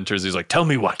Caleb enters. He's like, tell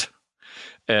me what?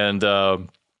 And so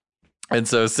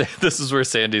this is where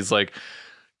Sandy's like,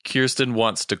 Kirsten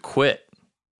wants to quit,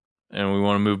 and we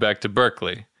want to move back to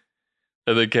Berkeley.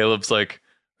 And then Caleb's like,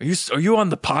 are you on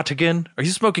the pot again? Are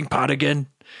you smoking pot again?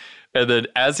 And then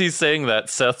as he's saying that,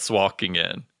 Seth's walking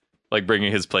in, like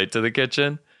bringing his plate to the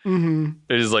kitchen. Mm-hmm.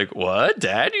 And he's like, what?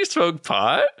 Dad, you smoke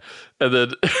pot? And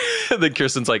then, and then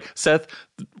Kirsten's like, Seth,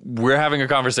 we're having a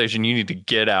conversation. You need to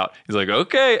get out. He's like,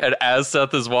 okay. And as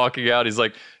Seth is walking out, he's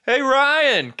like, hey,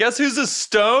 Ryan, guess who's a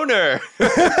stoner?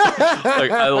 Like,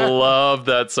 I love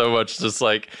that so much. Just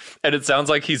like, and it sounds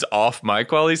like he's off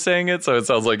mic while he's saying it. So it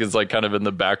sounds like it's like kind of in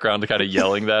the background, kind of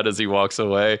yelling that as he walks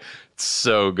away. It's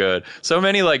so good. So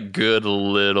many like good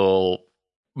little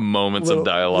moments of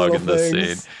dialogue in this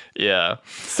scene. Yeah.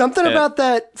 Something about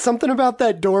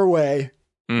that doorway.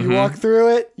 You walk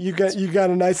through it, you got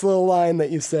a nice little line that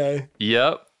you say.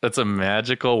 Yep. That's a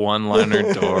magical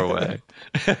one-liner doorway.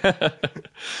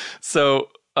 So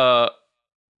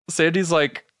Sandy's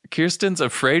like, Kirsten's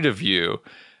afraid of you.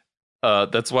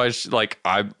 That's why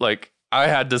I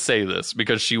had to say this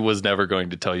because she was never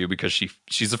going to tell you because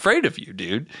she's afraid of you,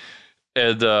 dude.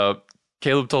 And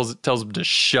Caleb tells him to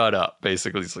shut up,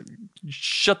 basically. He's like,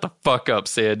 shut the fuck up,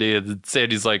 Sandy. And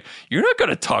Sandy's like, you're not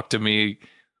going to talk to me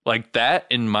like that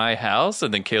in my house.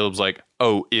 And then Caleb's like,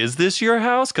 oh, is this your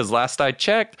house? Because last I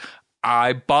checked,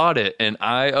 I bought it and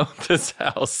I own this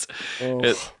house.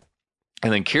 And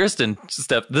then Kirsten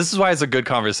this is why it's a good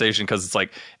conversation, because it's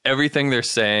like everything they're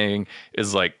saying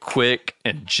is like quick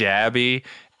and jabby,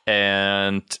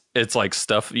 and it's like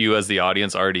stuff you as the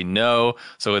audience already know.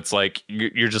 So it's like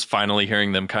you're just finally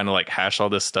hearing them kind of like hash all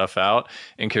this stuff out.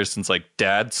 And Kirsten's like,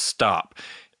 Dad, stop.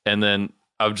 And then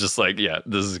I'm just like, yeah,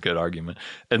 this is a good argument.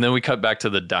 And then we cut back to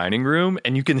the dining room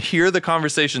and you can hear the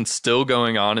conversation still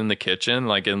going on in the kitchen,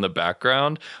 like in the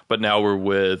background. But now we're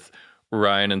with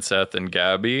Ryan and Seth and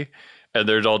Gabby. And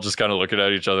they're all just kind of looking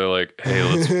at each other like, hey,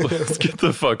 let's get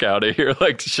the fuck out of here.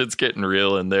 Like, shit's getting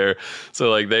real in there.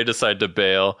 So like they decide to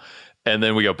bail. And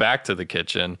then we go back to the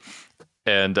kitchen.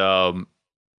 And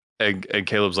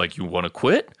Caleb's like, you want to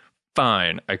quit?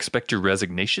 Fine. I expect your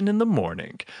resignation in the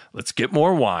morning. Let's get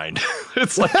more wine.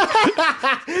 It's like,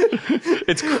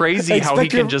 it's crazy how he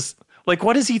can just, like,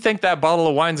 what does he think that bottle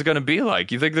of wine's going to be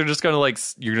like? You think they're just going to like,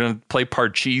 you're going to play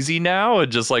Parcheesi now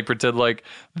and just like pretend like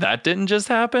that didn't just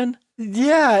happen?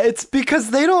 Yeah, it's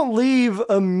because they don't leave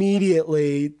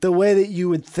immediately the way that you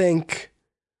would think.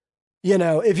 You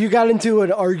know, if you got into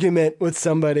an argument with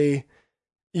somebody,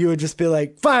 you would just be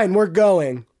like, fine, we're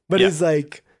going. But he's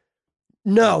like,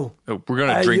 no, we're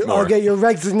going to drink more. I'll get your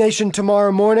resignation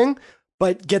tomorrow morning,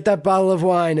 but get that bottle of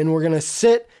wine and we're going to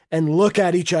sit and look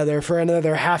at each other for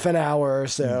another half an hour or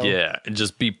so. Yeah, and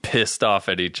just be pissed off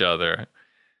at each other.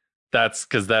 That's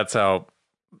because that's got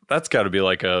to be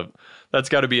like that's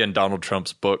got to be in Donald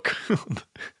Trump's book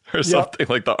or something,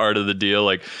 like The Art of the Deal.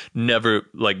 Like never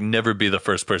be the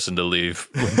first person to leave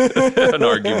an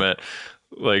argument.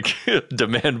 Like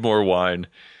demand more wine,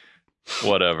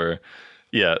 whatever.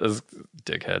 Yeah, it was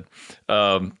dickhead.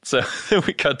 So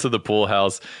we cut to the pool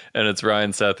house, and it's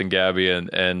Ryan, Seth, and Gabby,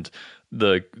 and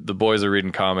the boys are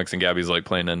reading comics, and Gabby's like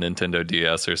playing a Nintendo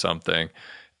DS or something.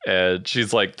 And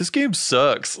she's like, "This game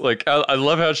sucks." Like, I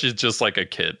love how she's just like a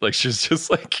kid. Like, she's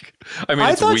just like, I mean,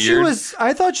 it's weird.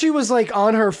 I thought she was like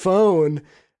on her phone,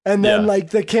 and then like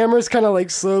the camera's kind of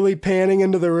like slowly panning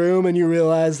into the room, and you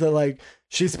realize that like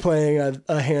she's playing a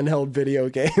handheld video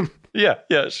game. Yeah,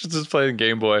 she's just playing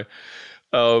Game Boy.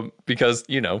 Because,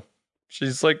 you know,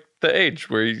 she's like the age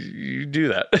where you do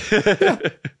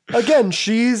that. Again,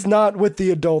 she's not with the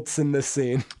adults in this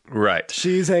scene. Right.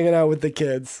 She's hanging out with the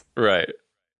kids. Right.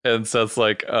 And so it's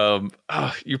like,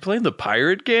 you're playing the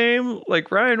pirate game?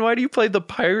 Like, Ryan, why do you play the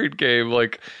pirate game?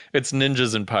 Like, it's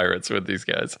ninjas and pirates with these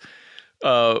guys.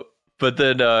 But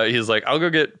then he's like, I'll go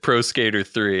get Pro Skater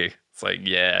 3. It's like,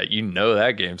 yeah, you know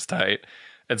that game's tight.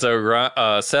 And so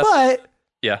Seth... But...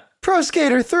 Yeah. Pro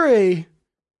Skater 3...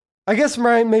 I guess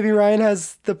maybe Ryan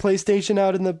has the PlayStation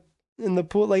out in the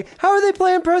pool. Like, how are they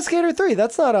playing Pro Skater 3?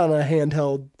 That's not on a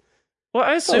handheld. Well,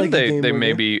 I assume they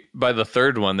maybe by the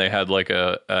third one they had like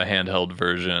a handheld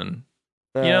version.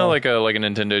 You know, like a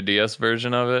Nintendo DS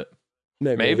version of it.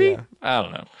 Maybe? Yeah. I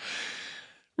don't know.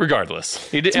 Regardless,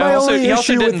 he also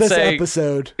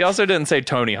didn't say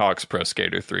Tony Hawk's Pro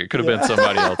Skater 3. Could have been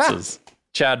somebody else's.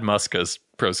 Chad Muska's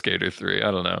Pro Skater 3.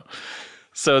 I don't know.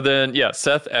 So then,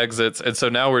 Seth exits, and so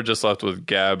now we're just left with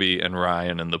Gabby and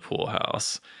Ryan in the pool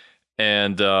house,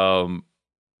 and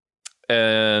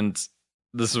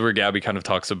this is where Gabby kind of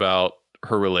talks about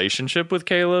her relationship with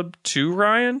Caleb to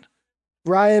Ryan.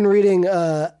 Ryan reading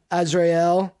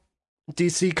Azrael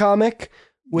DC comic,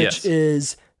 which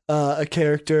is a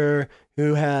character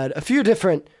who had a few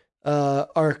different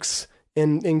arcs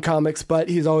in comics, but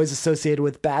he's always associated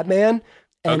with Batman,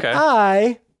 and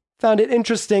I found it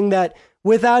interesting that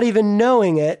without even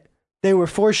knowing it, they were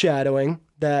foreshadowing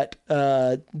that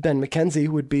Ben McKenzie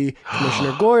would be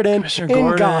Commissioner Gordon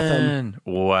in Gotham.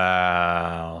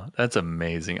 Wow, that's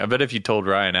amazing. I bet if you told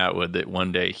Ryan Atwood that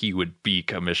one day he would be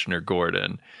Commissioner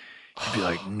Gordon, he'd be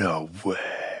like, "No way."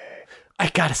 I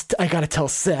gotta tell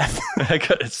Seth.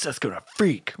 Seth's gonna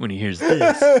freak when he hears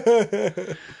this.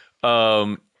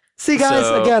 See,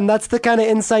 guys, again, that's the kind of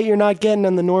insight you're not getting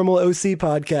on the normal OC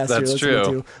podcast that's you're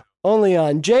listening to. Only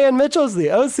on Jay and Mitchell's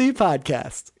The OC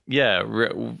Podcast. Yeah,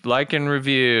 like and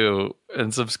review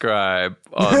and subscribe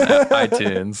on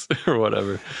iTunes or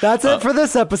whatever. That's it for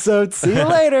this episode. See you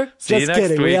later. See you Just next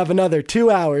kidding. week. We have another 2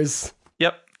 hours.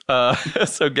 Yep.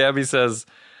 So Gabby says,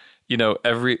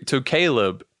 to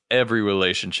Caleb, every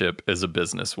relationship is a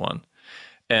business one.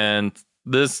 And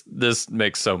this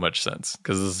makes so much sense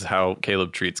because this is how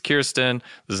Caleb treats Kirsten.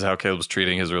 This is how Caleb's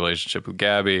treating his relationship with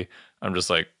Gabby. I'm just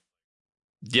like,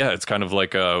 yeah, it's kind of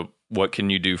like a what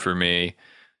can you do for me?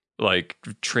 Like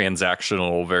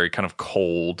transactional, very kind of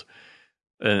cold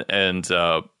and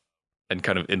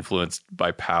kind of influenced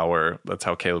by power. That's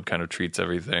how Caleb kind of treats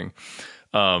everything.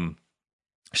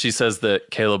 She says that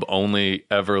Caleb only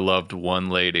ever loved one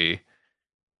lady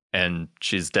and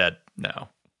she's dead now,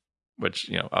 which,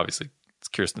 obviously it's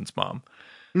Kirsten's mom.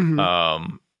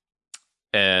 Mm-hmm.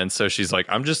 And so she's like,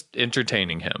 I'm just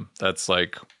entertaining him. That's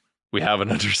like, we have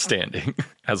an understanding,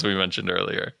 as we mentioned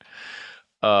earlier.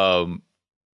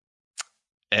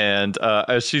 And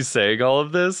as she's saying all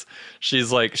of this,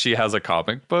 she's like, she has a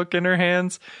comic book in her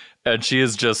hands and she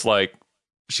is just like,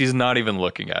 she's not even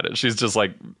looking at it. She's just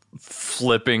like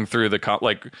flipping through the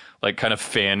like kind of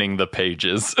fanning the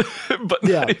pages, but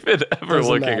not even ever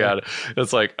looking at it.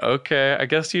 It's like, okay, I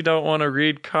guess you don't want to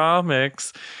read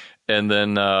comics. And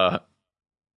then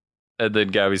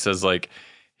Gabby says like,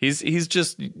 he's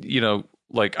just,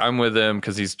 like I'm with him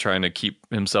because he's trying to keep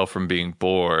himself from being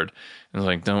bored. And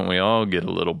like, don't we all get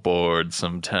a little bored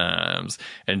sometimes?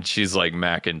 And she's like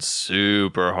macking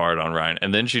super hard on Ryan.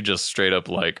 And then she just straight up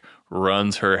like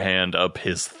runs her hand up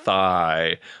his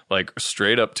thigh, like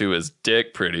straight up to his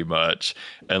dick pretty much.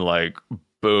 And like,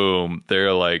 boom,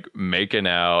 they're like making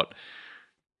out.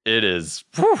 It is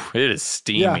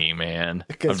steamy, man.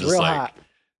 It gets I'm just real like, hot.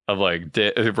 I'm like,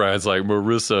 Brian's like,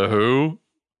 Marissa, who?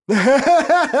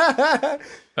 Because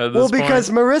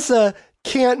Marissa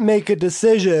can't make a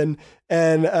decision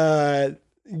and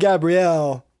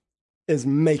Gabrielle is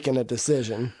making a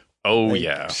decision. Oh, like,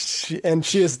 yeah. She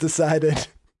has decided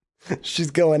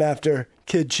she's going after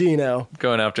Kid Chino.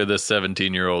 Going after this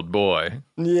 17-year-old boy.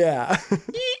 Yeah.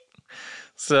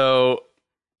 So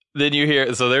then you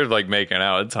hear, so they're like making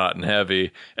out, it's hot and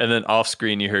heavy. And then off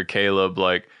screen, you hear Caleb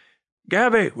like,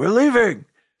 Gabby, we're leaving.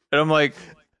 And I'm like,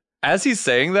 as he's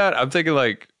saying that, I'm thinking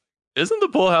like, isn't the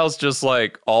pool house just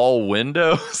like all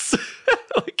windows?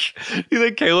 Like, you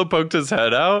think Caleb poked his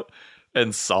head out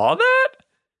and saw that?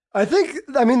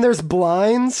 I mean, there's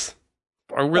blinds.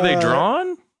 Or were they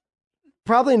drawn?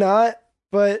 Probably not,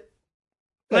 but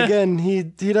again, he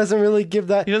doesn't really give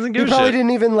that. He doesn't give a He probably shit.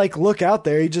 didn't even like look out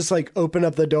there. He just like opened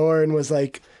up the door and was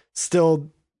like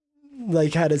still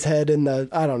like had his head in the,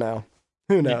 I don't know.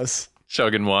 Who knows?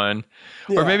 Chugging wine.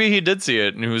 Yeah. Or maybe he did see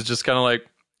it and he was just kind of like,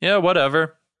 yeah,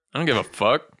 whatever. I don't give a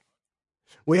fuck.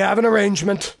 We have an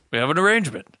arrangement.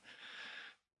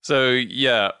 So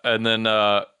yeah, and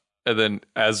then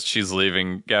as she's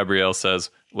leaving, Gabrielle says,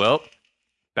 well,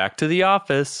 back to the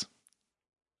office.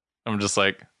 I'm just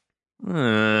like,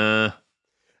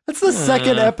 That's the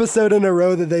second episode in a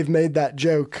row that they've made that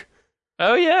joke.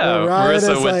 Oh yeah,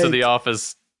 Marissa went to like, the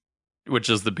office, which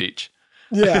is the beach.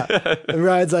 Yeah, and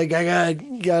Ryan's like, I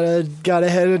gotta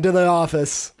head into the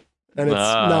office, and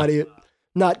it's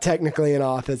not technically an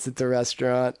office; it's a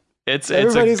restaurant. It's a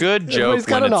good joke. Everybody's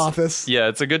got an office. Yeah,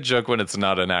 it's a good joke when it's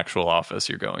not an actual office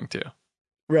you're going to.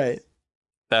 Right.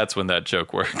 That's when that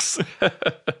joke works.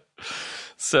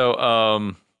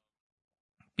 So,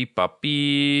 beep bop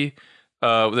bee.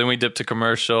 Then we dip to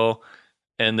commercial,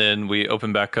 and then we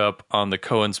open back up on the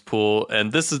Cohen's pool.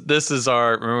 And this is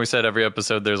our. Remember we said every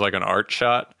episode there's like an art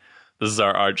shot. This is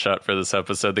our art shot for this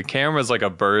episode. The camera's like a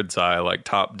bird's eye, like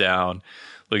top down,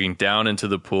 looking down into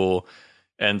the pool.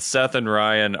 And Seth and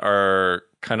Ryan are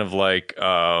kind of like,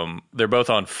 they're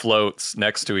both on floats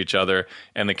next to each other,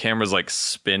 and the camera's like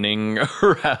spinning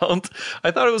around. I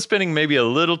thought it was spinning maybe a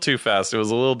little too fast. It was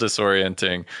a little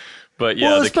disorienting. But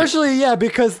yeah. Well, especially,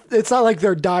 because it's not like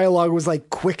their dialogue was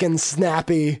like quick and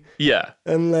snappy. Yeah.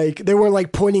 And like, they weren't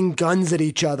like pointing guns at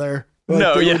each other. Like,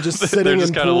 no, they yeah. were just sitting just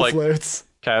in kind of pool like floats.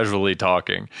 Casually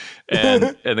talking,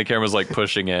 and the camera's like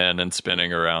pushing in and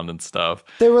spinning around and stuff.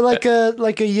 They were like a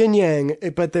yin yang,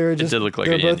 but they were just did look like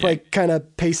they're a yin both like kind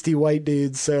of pasty white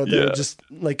dudes, so they're Yeah. just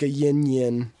like a yin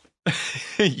yin.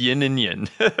 Yin and yin.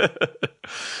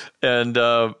 And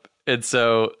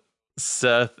so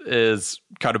Seth is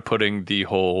kind of putting the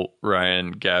whole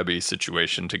Ryan Gabby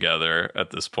situation together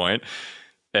at this point.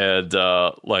 And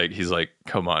like he's like,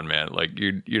 come on, man, like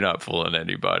you're not fooling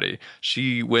anybody.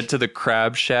 She went to the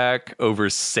crab shack over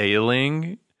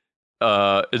sailing.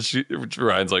 And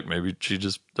Ryan's like, maybe she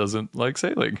just doesn't like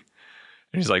sailing.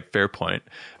 And he's like, fair point.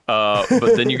 But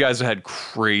then you guys had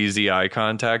crazy eye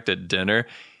contact at dinner.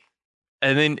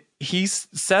 And then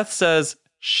Seth says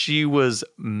she was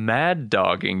mad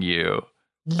dogging you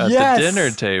at the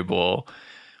dinner table.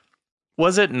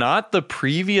 Was it not the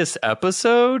previous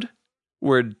episode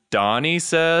where Donnie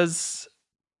says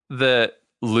that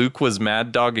Luke was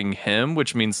mad dogging him,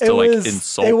 which means to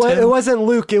insult him? It wasn't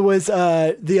Luke. It was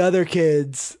the other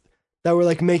kids that were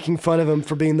like making fun of him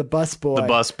for being the busboy. The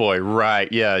busboy,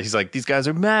 right? Yeah, he's like, these guys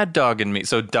are mad dogging me.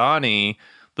 So Donnie,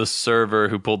 the server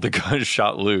who pulled the gun,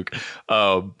 shot Luke.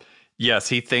 Yes,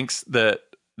 he thinks that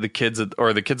the kids at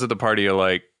the party are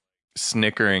like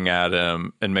snickering at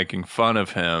him and making fun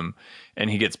of him, and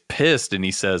he gets pissed and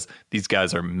he says, "These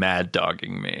guys are mad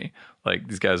dogging me. Like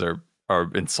these guys are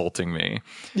insulting me."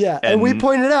 Yeah, and we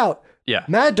pointed out. Yeah,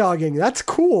 mad dogging. That's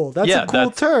cool. That's a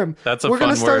cool term. We're going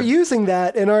to start using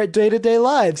that in our day-to-day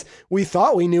lives. We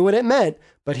thought we knew what it meant,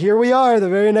 but here we are, the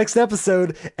very next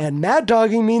episode, and mad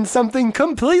dogging means something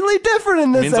completely different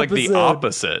in this episode. It means like the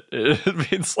opposite.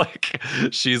 It means like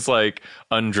she's like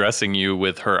undressing you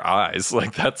with her eyes.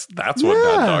 Like that's what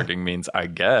mad dogging means, I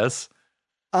guess.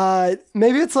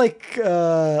 Maybe it's like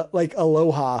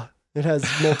aloha. It has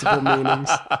multiple meanings.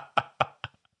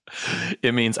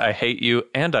 It means I hate you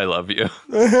and I love you.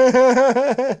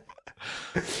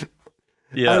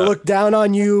 Yeah. I look down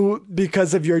on you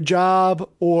because of your job,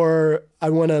 or I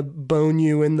want to bone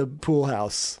you in the pool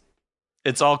house.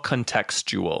 It's all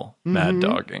contextual, mad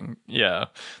dogging. Yeah.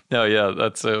 No, yeah,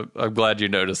 I'm glad you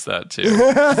noticed that too.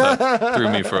 That threw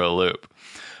me for a loop.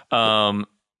 And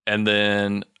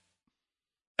then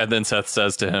Seth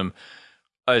says to him,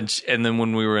 and then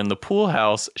when we were in the pool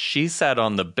house, she sat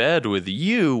on the bed with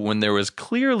you when there was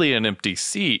clearly an empty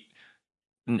seat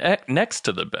next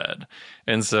to the bed.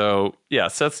 And so, yeah,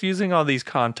 Seth's using all these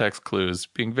context clues,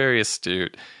 being very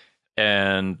astute,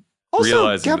 and also,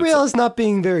 realizing Gabriella's not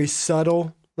being very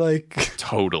subtle. Like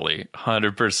totally,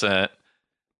 100%.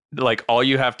 Like all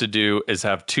you have to do is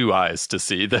have two eyes to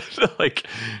see that like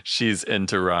she's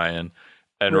into Ryan,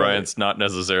 and right. Ryan's not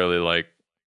necessarily like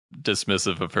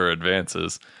dismissive of her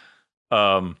advances.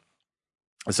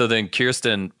 So then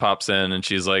Kirsten pops in and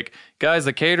she's like, guys,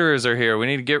 the caterers are here, we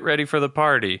need to get ready for the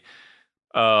party.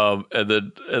 And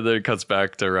then it cuts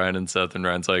back to Ryan and Seth, and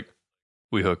Ryan's like,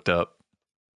 we hooked up.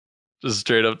 Just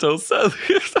straight up tells Seth.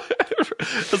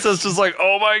 And Seth's just like,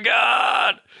 oh my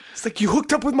god, it's like, you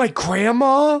hooked up with my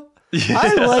grandma. Yeah.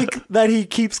 I like that he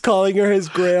keeps calling her his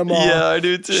grandma. Yeah, I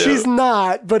do too. She's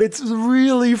not, but it's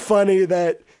really funny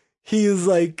that he's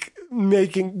like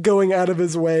going out of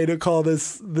his way to call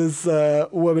this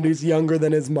woman who's younger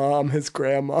than his mom his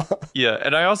grandma. Yeah,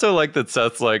 and I also like that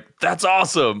Seth's like, that's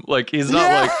awesome. Like he's not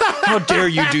like, how dare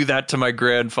you do that to my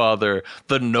grandfather,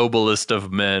 the noblest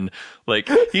of men. Like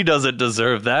he doesn't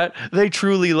deserve that. They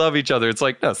truly love each other. It's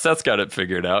like, no, Seth's got it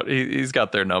figured out. He's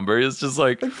got their number. It's just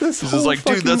like he's just like,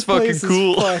 dude, that's fucking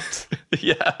cool.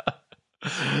 Yeah.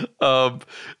 And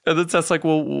then Seth's like,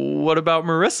 well, what about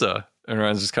Marissa? And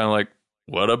Ryan's just kind of like,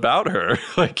 what about her?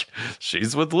 Like,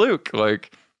 she's with Luke.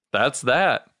 Like, that's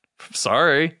that.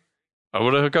 Sorry. I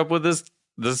want to hook up with this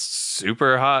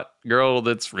super hot girl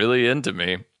that's really into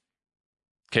me.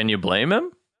 Can you blame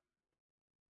him?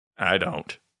 I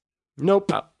don't.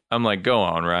 Nope. I'm like, go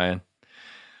on, Ryan.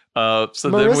 So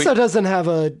Marissa doesn't have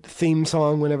a theme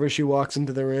song whenever she walks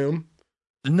into the room.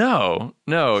 No.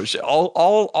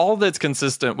 All that's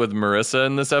consistent with Marissa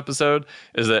in this episode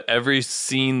is that every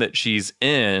scene that she's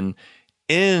in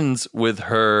ends with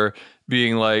her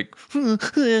being like,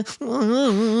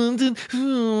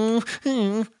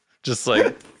 just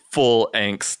like full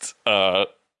angst,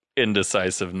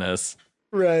 indecisiveness.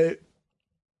 Right.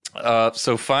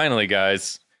 So finally,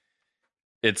 guys,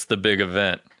 it's the big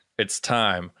event. It's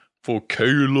time for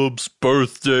Caleb's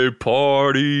birthday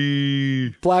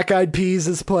party. Black Eyed Peas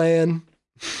is playing.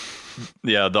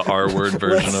 Yeah, the R-word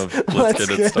version of Let's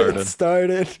Get It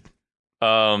Started.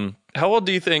 How old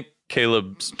do you think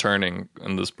Caleb's turning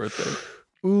on this birthday?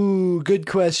 Ooh, good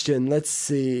question. Let's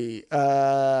see.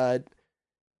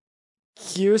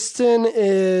 Kirsten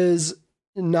is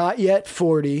not yet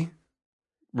 40.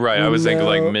 Right, I was thinking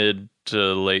like mid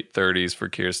to late 30s for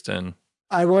Kirsten.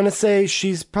 I want to say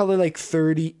she's probably like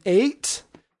 38.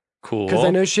 Cool. Because I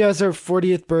know she has her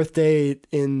 40th birthday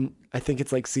in I think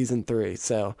it's like season 3.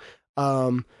 So,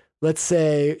 let's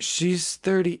say she's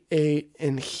 38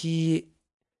 and he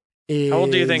is. How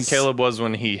old do you think Caleb was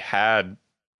when he had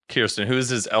Kirsten? Who's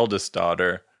his eldest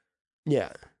daughter?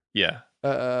 Yeah. Yeah.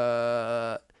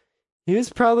 He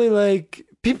was probably like,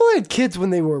 people had kids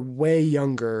when they were way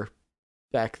younger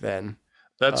back then.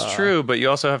 That's true, but you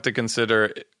also have to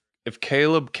consider if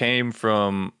Caleb came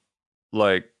from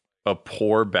like a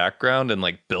poor background and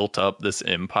like built up this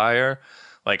empire,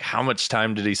 like how much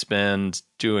time did he spend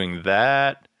doing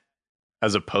that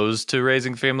as opposed to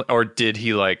raising family? Or did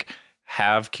he like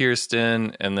have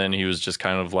Kirsten and then he was just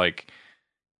kind of like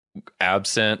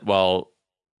absent while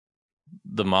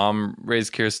the mom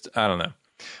raised Kirsten? I don't know.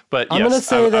 But I'm yes, going to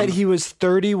say that he was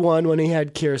 31 when he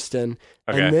had Kirsten,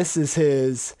 okay. and this is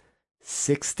his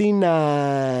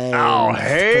 69. Oh, hell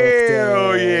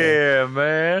birthday. yeah,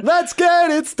 man. Let's get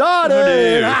it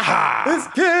started. Let's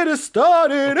get it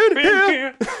started in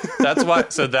here.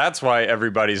 That's why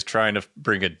everybody's trying to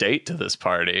bring a date to this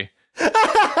party. Because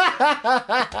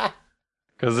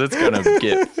it's going to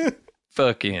get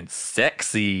fucking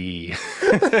sexy.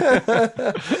 You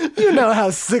know how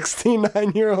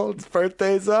 69-year-olds'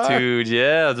 birthdays are. Dude,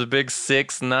 yeah, it's a big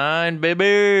 6'9",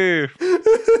 baby.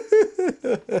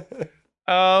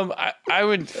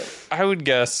 I would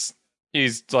guess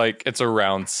he's like, it's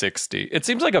around 60. It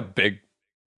seems like a big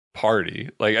party.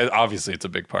 Like, obviously it's a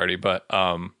big party, but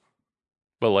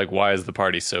like, why is the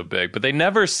party so big? But they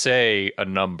never say a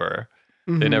number.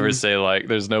 They never say like,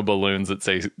 there's no balloons that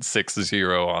say 60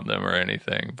 on them or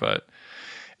anything.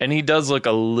 And he does look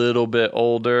a little bit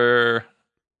older,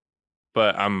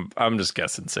 but I'm just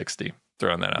guessing 60.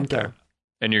 Throwing that out there.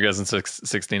 And you're guessing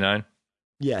 69?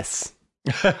 Yes.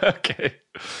 Okay.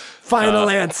 Final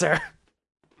answer.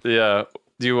 Yeah.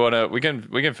 Do you want to? We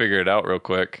can figure it out real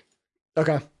quick.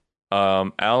 Okay.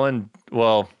 Alan.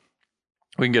 Well,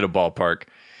 we can get a ballpark.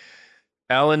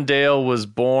 Alan Dale was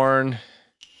born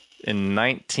in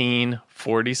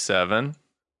 1947,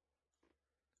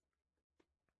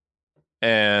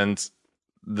 and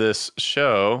this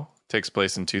show takes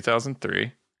place in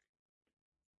 2003.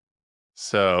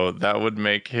 So that would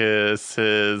make his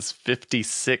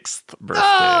 56th birthday.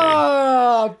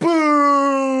 Ah,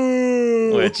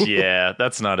 boo! Which, yeah,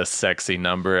 that's not a sexy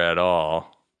number at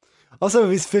all. Also,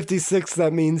 if he's 56,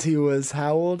 that means he was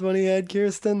how old when he had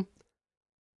Kirsten?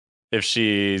 If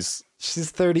she's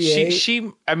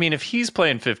 38. I mean, if he's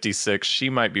playing 56, she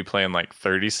might be playing like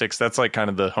 36. That's like kind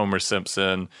of the Homer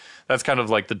Simpson. That's kind of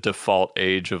like the default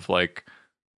age of like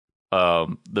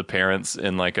the parents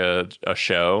in like a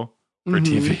show for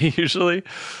TV usually.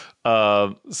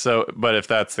 But if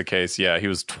that's the case, yeah, he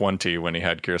was 20 when he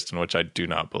had Kirsten, which I do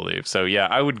not believe. So yeah,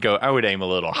 I would aim a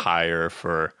little higher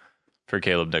for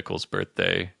Caleb Nichols'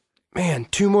 birthday. Man,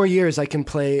 2 more years I can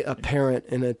play a parent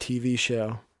in a TV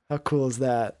show. How cool is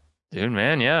that? Dude,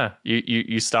 man, yeah.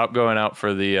 You stop going out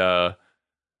for the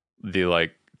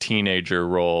like teenager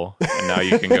role, and now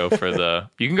you can go for the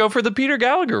Peter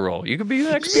Gallagher role. You could be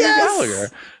the next Peter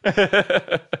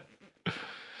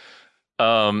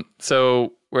Gallagher.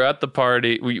 So we're at the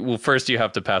party. Well, first you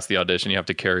have to pass the audition. You have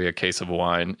to carry a case of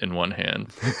wine in one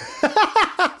hand.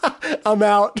 I'm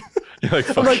out.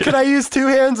 I'm like, can I use 2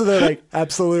 hands? And they're like,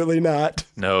 absolutely not.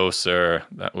 No, sir.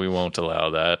 We won't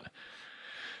allow that.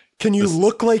 Can you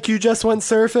look like you just went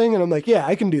surfing? And I'm like, yeah,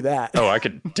 I can do that. Oh, I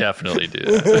could definitely do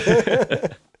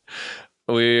that.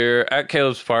 We're at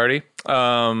Caleb's party.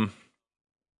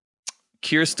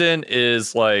 Kirsten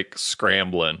is like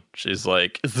scrambling. She's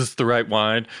like, is this the right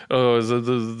wine? Oh, is this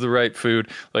the right food?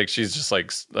 Like, she's just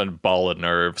like a ball of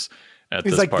nerves at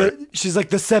this part. She's like,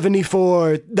 the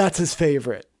 74, that's his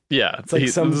favorite. Yeah, it's like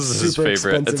this is his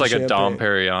favorite. It's like champagne. A Dom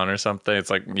Perignon or something. It's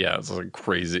like, yeah, it's like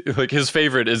crazy. Like his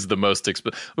favorite is the most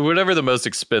expensive, whatever the most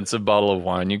expensive bottle of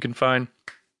wine you can find.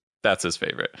 That's his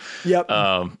favorite. Yep.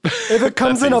 If it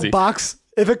comes in a box,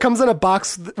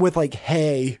 with like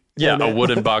hay. Yeah, a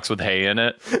wooden box with hay in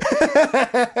it.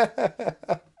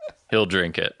 He'll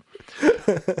drink it.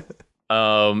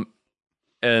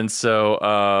 And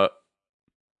so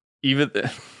even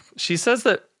she says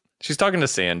that she's talking to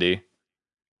Sandy.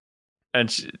 And,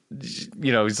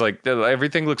 he's like,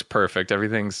 everything looks perfect.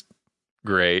 Everything's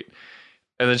great.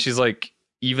 And then she's like,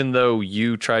 even though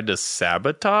you tried to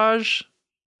sabotage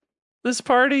this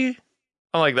party?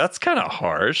 I'm like, that's kind of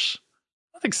harsh. I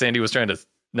don't think Sandy was trying to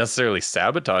necessarily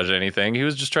sabotage anything. He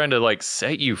was just trying to, like,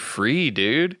 set you free,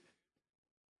 dude.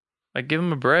 Like, give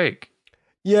him a break.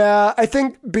 Yeah, I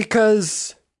think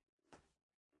because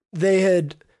they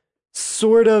had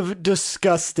sort of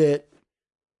discussed it,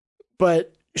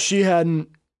 but she hadn't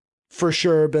for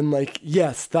sure been like,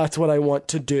 yes, that's what I want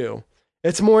to do.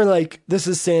 It's more like this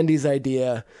is Sandy's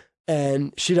idea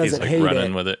and she He's doesn't like hate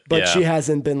running it, with it. but Yeah. she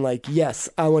hasn't been like, yes,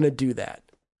 I want to do that.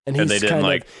 And And they he's didn't kind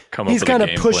like of come up he's with a kind of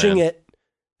game pushing plan. it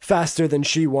faster than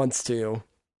she wants to.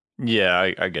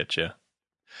 Yeah, I get you.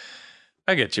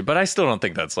 I get you, but I still don't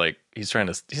think that's like he's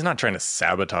not trying to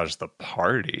sabotage the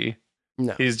party.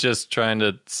 No. He's just trying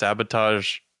to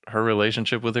sabotage her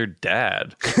relationship with her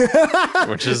dad,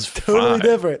 which is totally fine.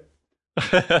 different.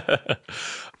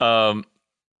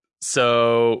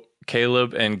 So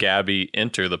Caleb and Gabby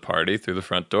enter the party through the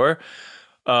front door.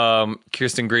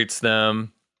 Kirsten greets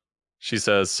them. She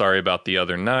says, sorry about the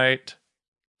other night.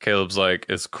 Caleb's like,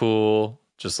 it's cool.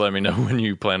 Just let me know when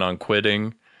you plan on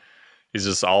quitting. He's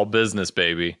just all business,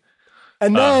 baby.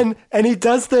 And then, and he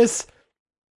does this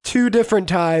 2 different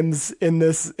times in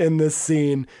this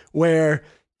scene where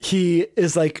he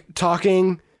is like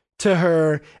talking to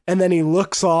her and then he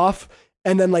looks off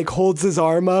and then like holds his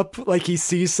arm up like he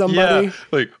sees somebody. Yeah,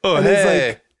 like, oh, and hey. he's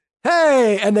like,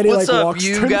 hey, and then he What's like up, walks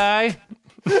you guy?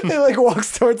 he like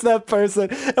walks towards that person.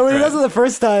 And when he does it the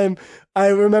first time, I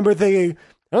remember thinking,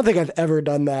 I don't think I've ever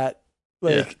done that.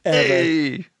 Like ever.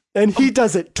 Hey, And he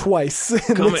does it twice.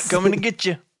 coming to get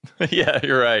you. Yeah,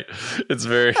 you're right. It's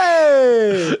very.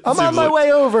 Hey, I'm on Seems my like-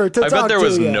 way over to I talk bet there to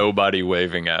was you. nobody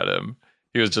waving at him.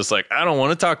 He was just like, I don't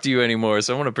want to talk to you anymore,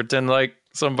 so I want to pretend like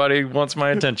somebody wants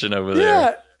my attention over there.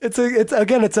 Yeah,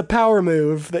 it's a power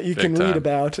move that you Big can read time.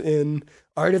 about in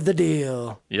Art of the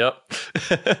Deal. Yep.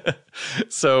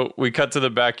 So we cut to the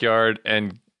backyard,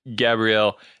 and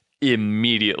Gabrielle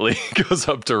immediately goes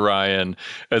up to Ryan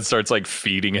and starts like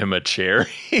feeding him a cherry.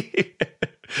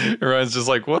 Ryan's just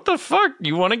like, what the fuck?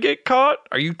 You want to get caught?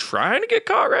 Are you trying to get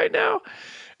caught right now?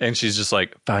 And she's just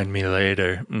like, find me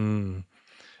later. And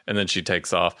then she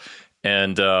takes off.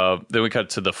 And then we cut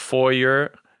to the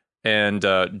foyer, and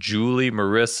Julie,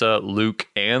 Marissa, Luke,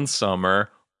 and Summer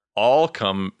all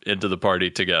come into the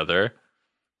party together.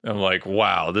 I'm like,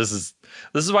 wow, this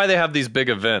is why they have these big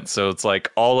events. So it's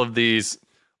like all of these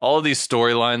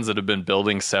storylines that have been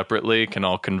building separately can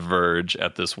all converge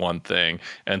at this one thing,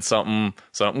 and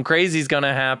something crazy is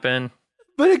gonna happen.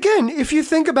 But again, if you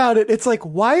think about it, it's like,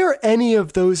 why are any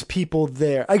of those people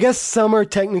there? I guess Summer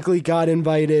technically got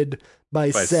invited by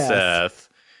Seth.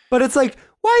 But it's like,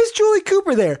 why is Julie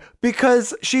Cooper there?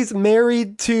 Because she's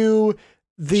married to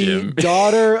the Jim.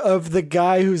 daughter of the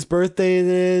guy whose birthday it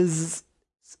is.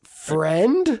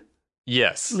 Friend?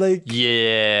 Yes. Like-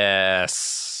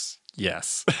 yes.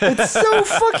 It's so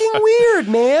fucking weird,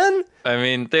 man. I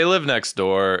mean, they live next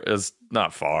door. It's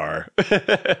not far.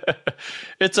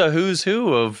 It's a who's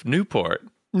who of Newport.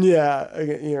 Yeah.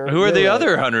 Who are the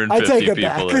other 150 I take it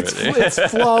people? back. It's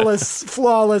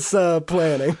flawless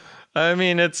planning. I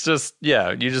mean, it's just,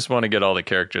 yeah, you just want to get all the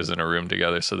characters in a room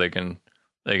together so they can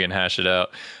hash it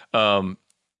out.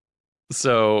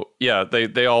 So yeah,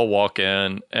 they all walk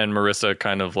in, and Marissa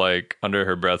kind of like under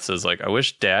her breath says like, I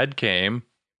wish Dad came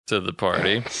to the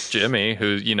party. Jimmy,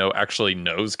 who, actually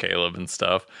knows Caleb and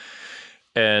stuff.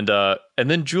 And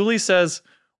then Julie says,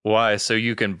 why? So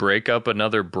you can break up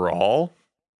another brawl?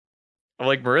 I'm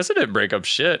like, Marissa didn't break up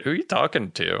shit. Who are you talking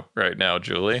to right now,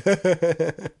 Julie?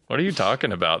 What are you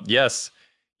talking about? Yes,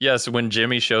 when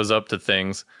Jimmy shows up to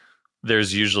things,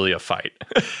 there's usually a fight.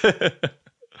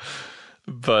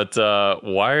 But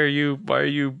why are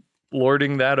you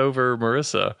lording that over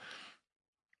Marissa?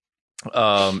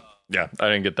 Yeah, I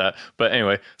didn't get that. But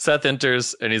anyway, Seth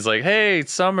enters and he's like, hey,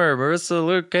 Summer, Marissa,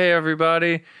 Luke, hey,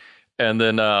 everybody. And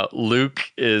then Luke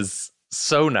is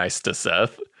so nice to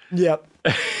Seth. Yep.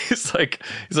 He's like,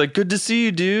 good to see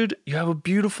you, dude. You have a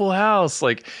beautiful house.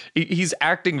 Like he's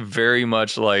acting very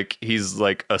much like he's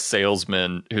like a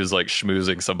salesman who's like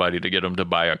schmoozing somebody to get him to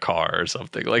buy a car or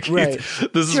something. Like, Right.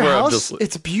 This is Your where house, I'm just,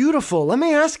 it's beautiful. Let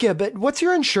me ask you, but what's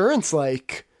your insurance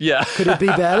like? yeah. Could it be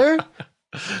better?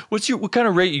 What kind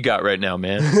of rate you got right now,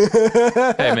 man?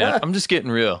 Hey, man, I'm just getting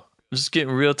real.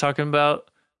 Talking about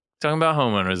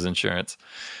homeowners insurance.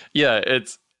 Yeah,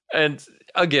 and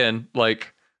again,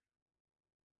 like,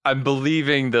 I'm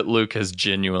believing that Luke has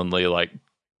genuinely like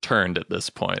turned at this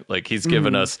point. Like he's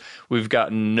given us, we've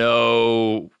got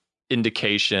no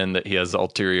indication that he has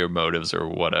ulterior motives or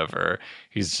whatever.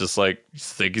 He's just like,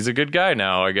 think he's a good guy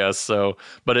now, I guess. So,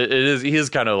 but he is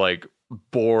kind of like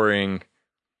boring.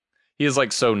 He is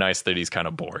like so nice that he's kind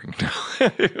of boring.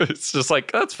 It's just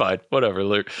like, that's fine, whatever,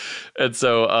 Luke. And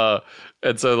so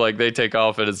like they take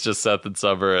off, and it's just Seth and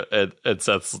Summer, and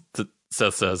Seth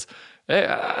says, Hey,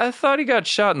 I thought he got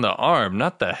shot in the arm,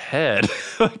 not the head.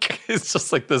 Like it's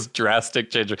just like this drastic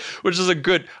change, which is a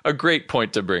great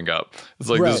point to bring up. It's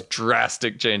like this Right.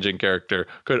 drastic change in character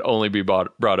could only be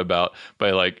brought about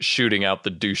by like shooting out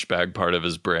the douchebag part of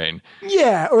his brain.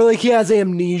 Yeah, or like he has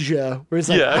amnesia, where he's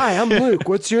like, Yeah. "Hi, I'm Luke.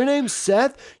 What's your name?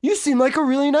 Seth. You seem like a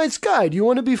really nice guy. Do you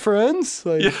want to be friends?"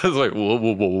 Like, Yeah, it's like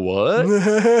what?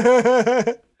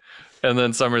 And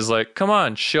then Summer's like, "Come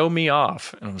on, show me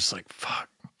off." And I'm just like, "Fuck,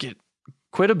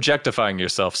 quit objectifying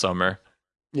yourself, Summer.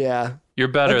 yeah. You're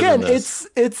better Again, than this."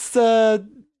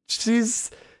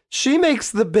 she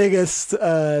makes the biggest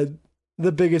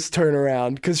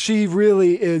turnaround because she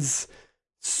really is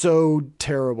so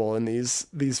terrible in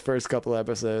these first couple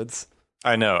episodes.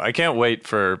 I know. I can't wait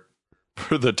for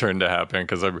the turn to happen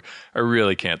because I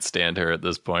really can't stand her at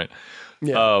this point.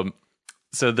 Yeah.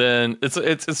 So then it's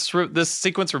this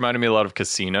sequence reminded me a lot of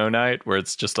Casino Night, where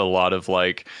it's just a lot of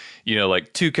like, you know,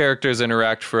 like two characters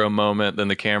interact for a moment, then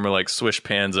the camera like swish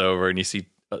pans over and you see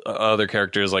other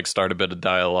characters like start a bit of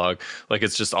dialogue. Like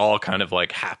it's just all kind of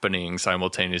like happening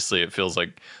simultaneously. It feels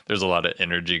like there's a lot of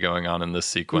energy going on in this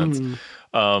sequence.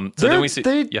 So then we see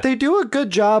they do a good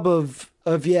job of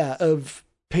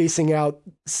pacing out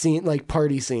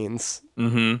party scenes.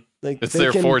 Mm-hmm. Like It's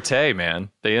their forte,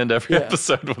 man. They end every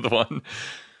episode with one.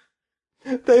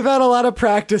 They've had a lot of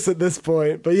practice at this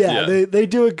point, but Yeah. they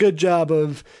do a good job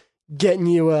of getting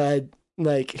you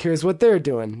like, here's what they're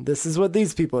doing. This is what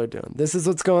these people are doing. This is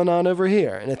what's going on over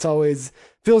here. And it's always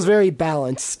feels very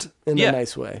balanced in a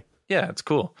nice way. Yeah, it's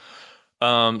cool.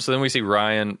 So then we see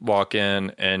Ryan walk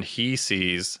in and he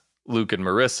sees Luke and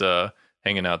Marissa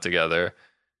hanging out together.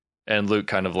 And Luke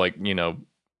kind of like, you know,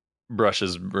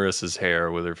 brushes Marissa's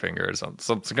hair with her fingers,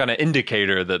 some kind of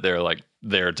indicator that they're like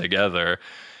they're together.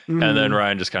 Mm-hmm. And then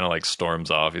Ryan just kind of like storms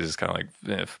off. He's just kind of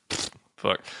like,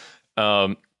 fuck.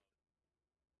 I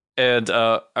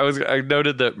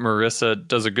noted that Marissa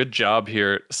does a good job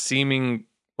here, seeming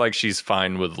like she's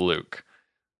fine with Luke.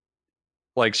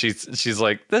 Like she's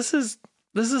like, this is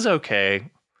okay.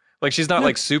 Like she's not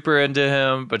like super into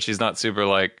him, but she's not super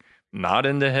like not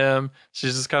into him.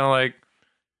 She's just kind of like,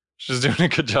 she's doing a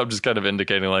good job just kind of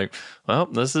indicating like, well,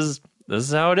 this is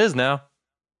how it is now.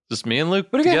 Just me and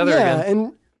Luke together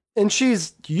again. And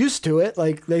she's used to it.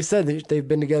 Like they said, they've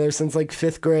been together since like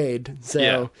 5th grade.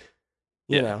 So,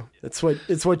 you know, it's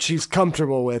what she's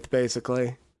comfortable with,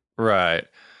 basically. Right.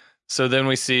 So then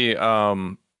we see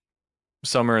Summer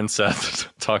and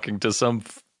Seth talking to some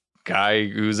guy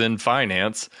who's in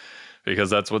finance, because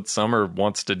that's what Summer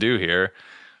wants to do here.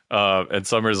 And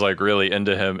Summer's like really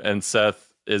into him, and Seth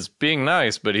is being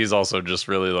nice, but he's also just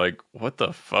really like, what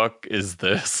the fuck is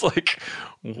this? Like,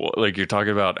 like you're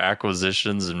talking about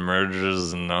acquisitions and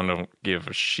mergers, and I don't give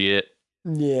a shit.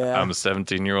 Yeah, I'm a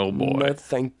 17-year-old boy. No,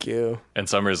 thank you. And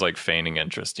Summer's like feigning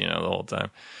interest, you know, the whole time.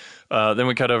 Then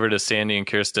we cut over to Sandy and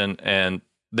Kirsten, and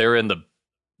they're in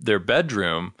their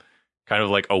bedroom, kind of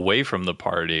like away from the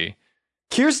party.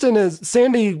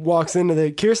 Sandy walks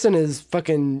into Kirsten is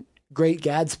fucking Great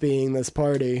Gatsbying this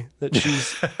party that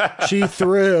she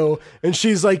threw, and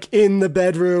she's like in the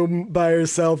bedroom by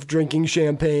herself drinking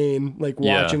champagne, like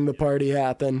watching the party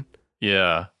happen.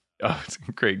 Yeah. Oh, it's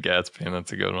Great Gatsby.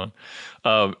 That's a good one.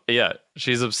 Yeah,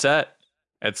 she's upset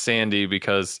at Sandy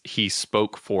because he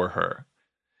spoke for her.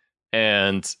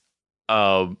 And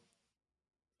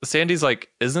Sandy's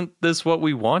like, isn't this what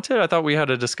we wanted? I thought we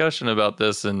had a discussion about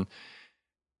this. And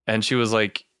she was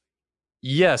like,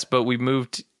 yes, but we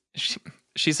moved.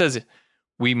 She says,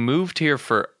 we moved here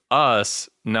for us,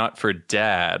 not for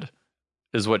Dad,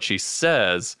 is what she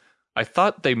says. I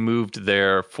thought they moved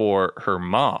there for her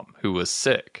mom, who was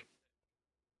sick.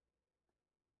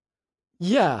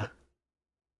 Yeah.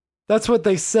 That's what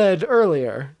they said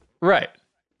earlier. Right.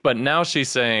 But now she's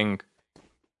saying,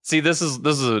 see, this is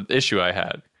an issue I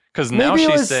had. Because now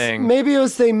she's saying, maybe it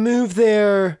was they moved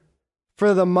there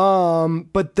for the mom,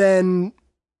 but then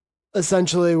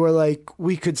essentially we're like,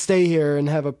 we could stay here and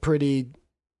have a pretty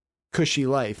cushy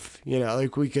life. You know,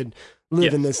 like we could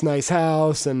live in this nice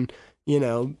house, and, you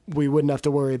know, we wouldn't have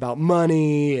to worry about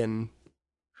money. And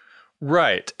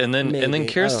right. And then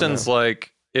Kirsten's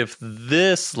like, if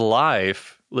this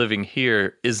life living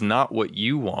here is not what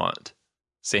you want,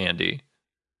 Sandy,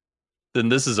 then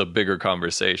this is a bigger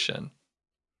conversation.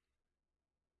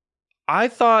 I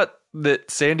thought that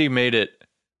Sandy made it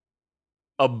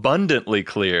abundantly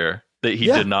clear that he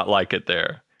did not like it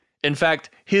there. In fact,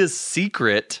 his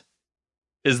secret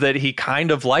is that he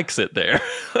kind of likes it there.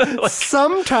 Like,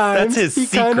 sometimes he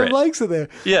secret. kind of likes it there.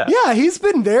 Yeah. Yeah, he's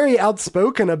been very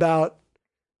outspoken about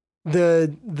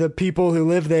the people who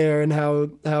live there and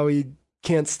how he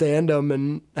can't stand them,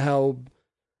 and how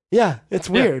Yeah, it's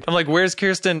Yeah. weird. I'm like, where's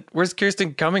Kirsten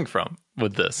coming from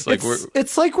with this? Like,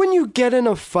 It's like when you get in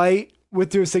a fight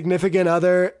with your significant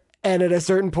other, and at a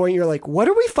certain point you're like, what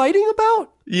are we fighting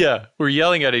about? yeah, we're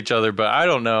yelling at each other, but I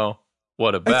don't know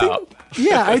what about.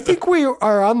 I think we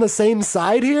are on the same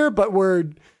side here, but we're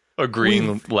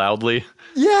Agreeing loudly.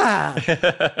 yeah.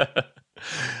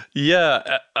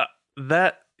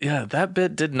 That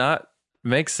bit did not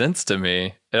make sense to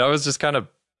me. And I was just kind of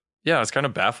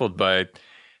baffled by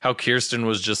how Kirsten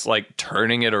was just like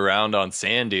turning it around on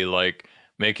Sandy, like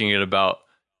making it about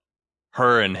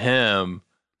her and him,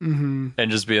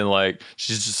 and just being like,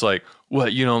 she's just like,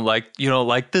 what, you don't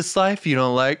like this life? You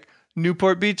don't like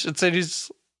Newport Beach? And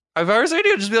Sandy's, if I were Sandy,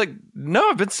 I'd just be like, no,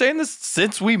 I've been saying this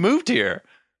since we moved here.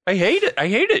 I hate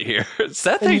it here.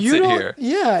 Seth hates it here.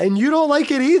 Yeah, and you don't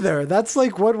like it either. That's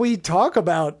like what we talk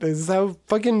about, is how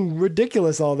fucking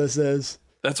ridiculous all this is.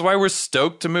 That's why we're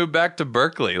stoked to move back to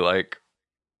Berkeley. Like,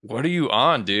 what are you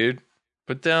on, dude?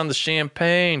 Put down the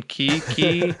champagne,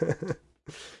 Kiki.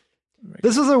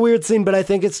 This was a weird scene, but I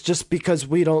think it's just because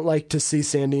we don't like to see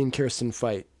Sandy and Kirsten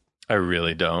fight. I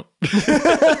really don't. like,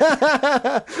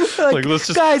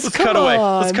 let's cut away.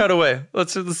 Let's cut away.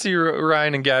 Let's see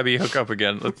Ryan and Gabby hook up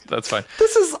again. That's fine.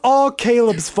 This is all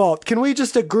Caleb's fault. Can we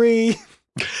just agree?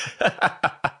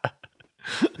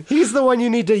 He's the one you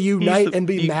need to unite and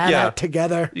be mad at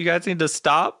together. You guys need to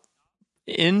stop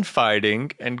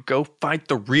infighting and go fight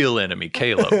the real enemy,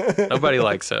 Caleb. Nobody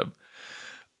likes him.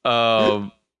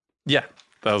 Yeah,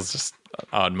 that was just an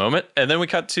odd moment. And then we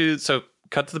cut to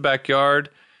the backyard.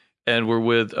 And we're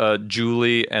with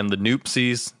Julie and the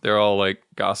Noopsies. They're all like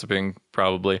gossiping,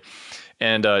 probably.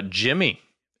 And Jimmy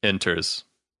enters,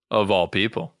 of all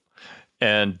people.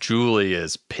 And Julie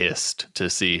is pissed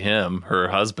to see him, her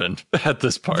husband, at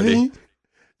this party.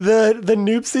 The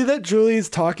Noopsie that Julie's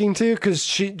talking to, because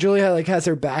Julie has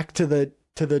her back to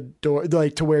the door,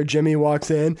 like to where Jimmy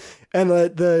walks in, and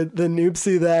the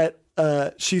Noopsie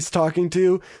that she's talking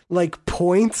to like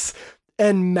points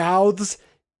and mouths,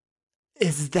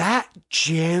 is that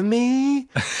Jimmy?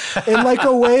 In like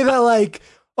a way that like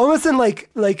almost in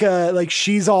like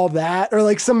She's All That, or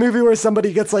like some movie where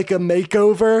somebody gets like a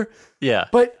makeover. Yeah.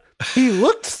 But he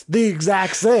looks the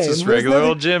exact same. Just regular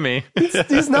old Jimmy.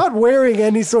 He's not wearing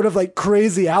any sort of like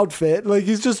crazy outfit. Like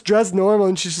he's just dressed normal,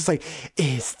 and she's just like,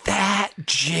 is that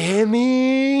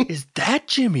Jimmy? Is that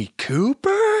Jimmy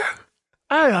Cooper?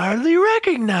 I hardly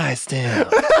recognized him.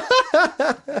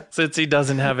 Since he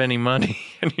doesn't have any money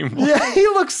anymore. Yeah, he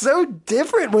looks so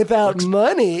different without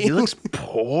money. He looks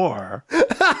poor.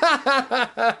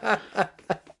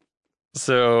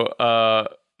 So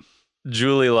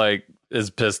Julie like is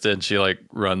pissed, and she like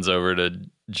runs over to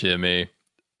Jimmy,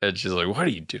 and she's like, what are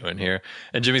you doing here?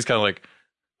 And Jimmy's kind of like,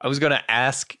 I was going to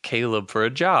ask Caleb for a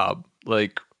job.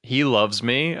 Like, he loves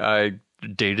me. I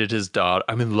dated his daughter.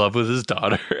 I'm in love with his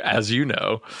daughter, as you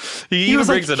know. He even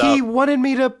brings it up. He wanted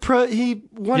me to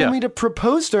me to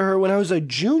propose to her when I was a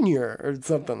junior or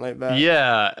something like that.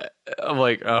 Yeah. I'm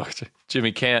like, oh,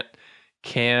 Jimmy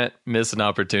can't miss an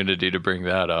opportunity to bring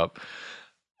that up.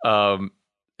 And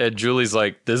Julie's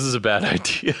like, this is a bad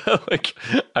idea. Like,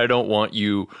 I don't want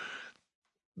you,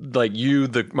 like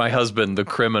my husband, the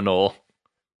criminal,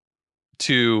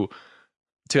 to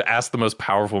ask the most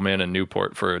powerful man in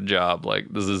Newport for a job. Like,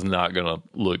 this is not going to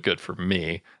look good for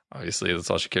me. Obviously, that's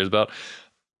all she cares about.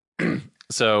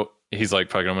 So he's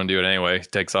like, fuck it, I'm going to do it anyway. He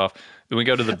takes off. Then we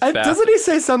go to the bathroom. Doesn't he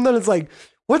say something that's like,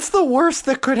 what's the worst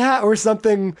that could happen? Or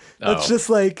something that's just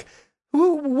like,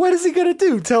 what is he going to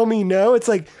do? Tell me no? It's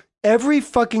like, every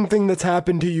fucking thing that's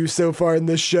happened to you so far in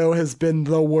this show has been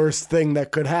the worst thing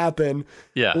that could happen.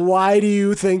 Yeah. Why do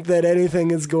you think that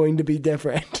anything is going to be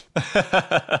different?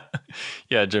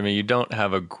 Yeah, Jimmy, you don't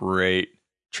have a great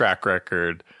track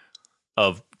record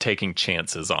of taking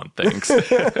chances on things.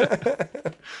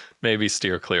 Maybe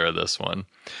steer clear of this one.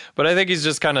 But I think he's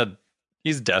just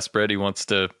he's desperate. He wants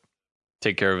to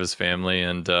take care of his family,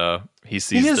 and he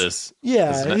sees this.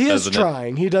 Yeah, he is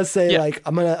trying. He does say like,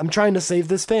 I'm trying to save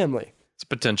this family. It's a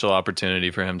potential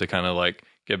opportunity for him to kind of like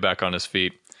get back on his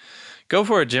feet. Go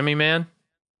for it, Jimmy, man.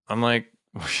 I'm like,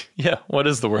 yeah, what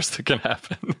is the worst that can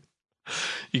happen?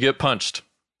 You get punched.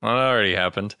 Well, that already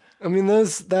happened. I mean,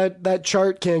 that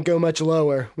chart can't go much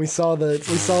lower. We saw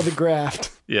the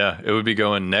graph. Yeah, it would be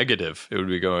going negative. It would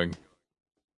be going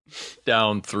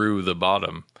down through the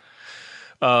bottom.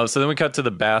 So then we cut to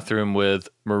the bathroom with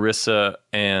Marissa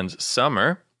and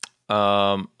Summer.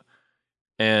 And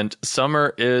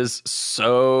Summer is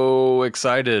so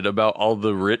excited about all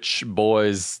the rich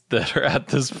boys that are at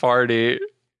this party.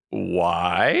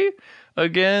 Why?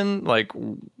 Again, like,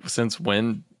 since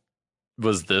when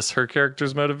was this her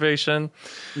character's motivation?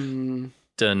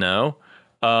 Don't know.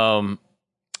 And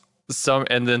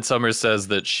then Summer says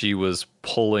that she was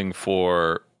pulling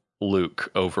for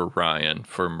Luke over Ryan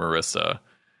for Marissa.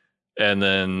 And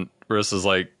then Marissa's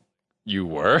like, you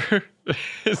were?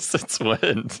 Since when?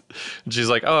 And she's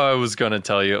like, oh, I was going to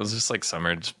tell you. It was just like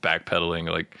Summer just backpedaling,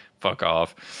 like, fuck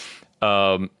off.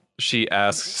 She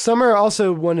asks... Summer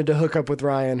also wanted to hook up with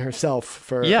Ryan herself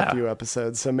for a few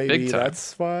episodes, so maybe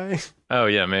that's why. Oh,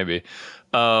 yeah, maybe.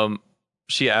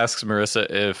 She asks Marissa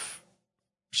if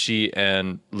she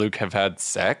and Luke have had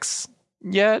sex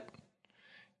yet.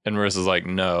 And Marissa's like,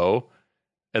 no.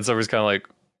 And Summer's kind of like,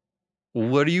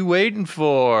 what are you waiting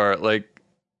for? Like,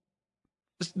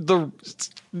 don't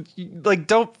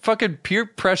fucking peer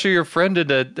pressure your friend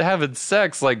into having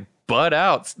sex. Like, butt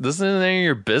out. This isn't any of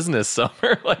your business,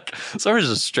 Summer. Like, Summer's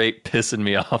just straight pissing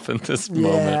me off in this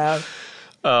moment.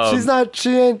 She's not.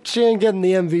 She ain't getting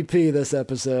the MVP this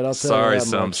episode. I'll tell you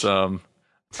that much. Some.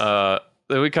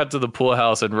 Then we cut to the pool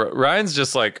house, and Ryan's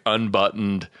just like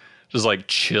unbuttoned, just like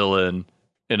chilling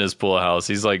in his pool house.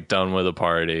 He's like done with the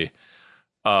party.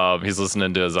 He's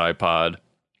listening to his iPod.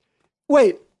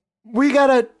 Wait, we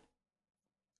gotta.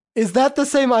 Is that the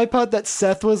same iPod that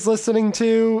Seth was listening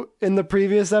to in the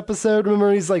previous episode?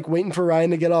 Remember, he's like waiting for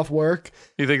Ryan to get off work.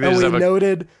 You think they just have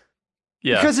noted?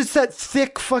 Yeah, because it's that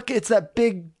thick it's that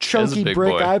big chunky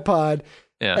brick iPod.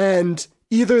 Yeah, and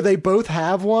either they both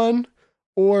have one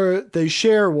or they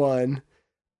share one,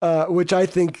 which I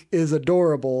think is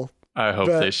adorable. I hope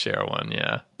they share one.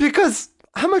 Yeah, because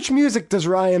how much music does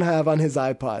Ryan have on his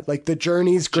iPod? Like the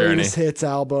Journey's Greatest Hits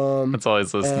album. That's all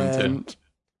he's listening to.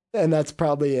 And that's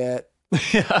probably it.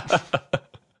 Yeah.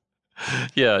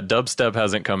 Yeah, dubstep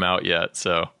hasn't come out yet,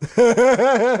 so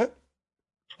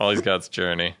all he's got's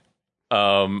Journey.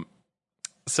 So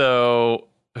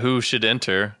who should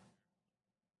enter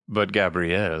but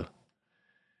Gabrielle?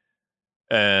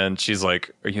 And she's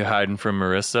like, are you hiding from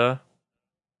Marissa?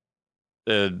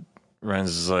 And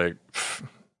Ryan's just like,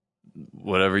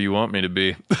 whatever you want me to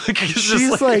be.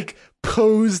 She's like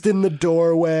posed in the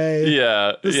doorway.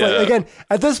 Yeah. Like, again,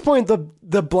 at this point,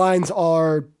 the blinds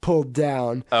are pulled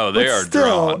down. Oh, they are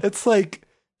drawn. It's like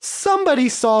somebody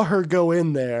saw her go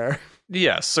in there.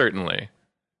 Yeah, certainly.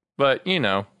 But,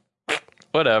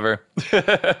 whatever.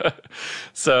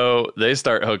 So they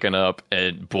start hooking up,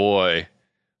 and boy,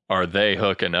 are they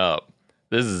hooking up.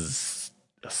 This is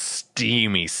a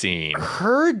steamy scene.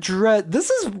 Her dress, this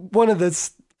is one of the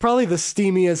probably the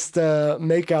steamiest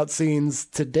makeout scenes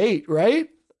to date, right?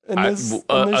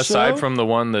 Aside from the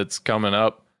one that's coming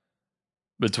up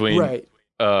between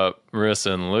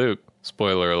Marissa and Luke,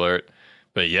 spoiler alert.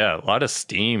 But yeah, a lot of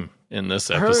steam in this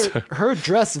episode. Her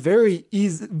dress very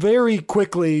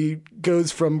quickly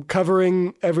goes from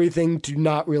covering everything to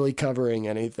not really covering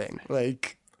anything.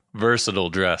 Like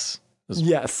versatile dress.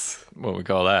 Yes. What we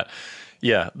call that.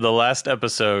 Yeah, the last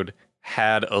episode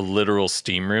had a literal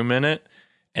steam room in it.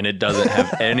 And it doesn't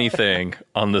have anything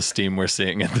on the steam we're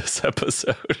seeing in this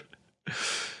episode.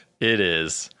 It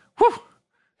is. Whew,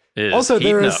 also,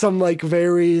 there is some like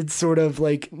very sort of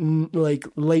like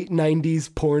late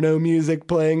 90s porno music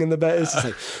playing in the back. It's just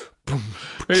like, boom.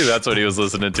 Maybe that's what he was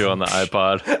listening to on the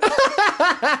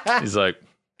iPod. He's like,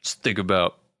 just think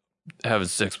about having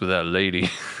sex with that lady.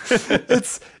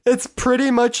 It's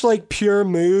pretty much like Pure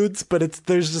Moods, but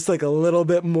there's just like a little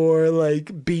bit more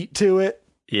like beat to it.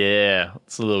 Yeah,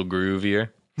 it's a little groovier.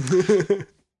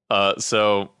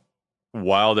 So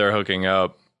while they're hooking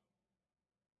up,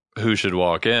 who should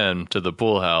walk in to the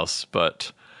pool house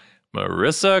but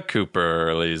Marissa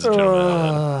Cooper, ladies and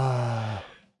gentlemen.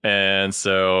 And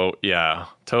so, yeah,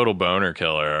 total boner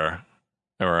killer.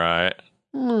 All right.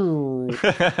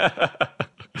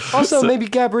 Also, maybe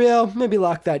Gabrielle,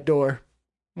 lock that door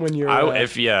when you're.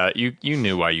 You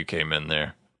knew why you came in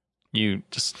there. You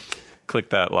just click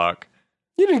that lock.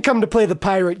 You didn't come to play the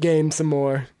pirate game some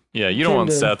more. Yeah, you don't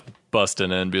want Seth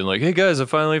busting in being like, hey guys, I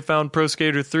finally found Pro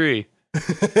Skater 3.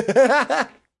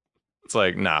 It's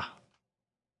like, nah.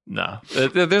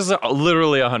 There's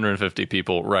literally 150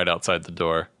 people right outside the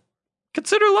door.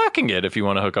 Consider locking it if you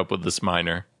want to hook up with this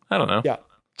minor. I don't know. Yeah.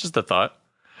 Just a thought.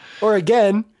 Or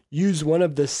again, use one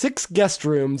of the 6 guest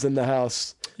rooms in the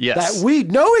house. Yes. That we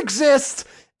know exist,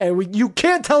 and you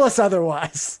can't tell us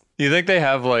otherwise. You think they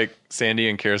have like Sandy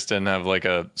and Kirsten have like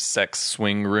a sex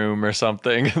swing room or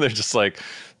something? They're just like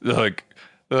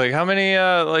how many?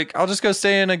 I'll just go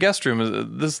stay in a guest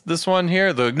room. This one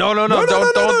here. They're like, no, don't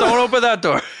open that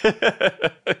door.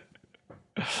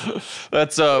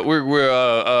 That's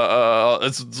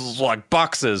it's like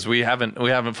boxes we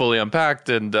haven't fully unpacked,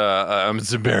 and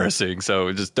it's embarrassing.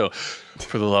 So just don't,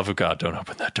 for the love of God, don't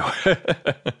open that door.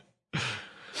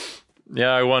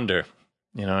 Yeah, I wonder.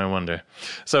 I wonder.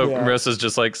 So Marissa's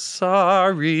just like,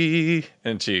 sorry,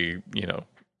 and she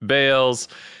bails,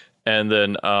 and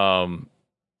then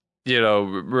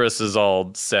Marissa's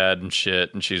all sad and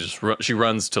shit, and she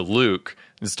runs to Luke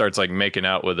and starts like making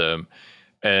out with him.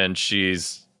 And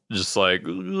she's just like,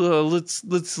 let's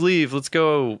leave. Let's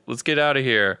go. Let's get out of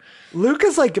here. Luke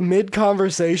is like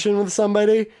mid-conversation with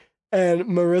somebody, and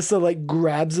Marissa like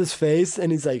grabs his face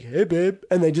and he's like, hey, babe.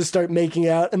 And they just start making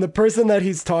out. And the person that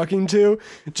he's talking to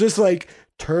just like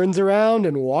turns around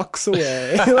and walks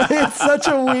away. Like, it's such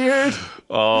a weird.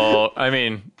 Oh, I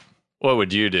mean, what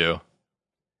would you do?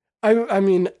 I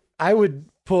mean, I would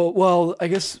pull. Well, I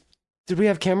guess, did we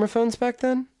have camera phones back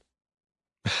then?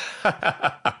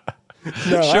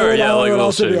 No, sure, yeah, like we'll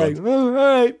also be like, oh,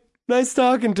 all right, nice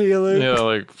talking to you, Luke. Yeah,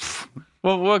 like,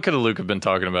 well, what could Luke have been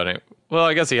talking about? Well,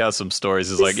 I guess he has some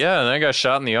stories. He's like, yeah, and I got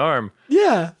shot in the arm.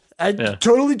 Yeah, I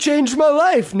totally changed my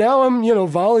life. Now I'm,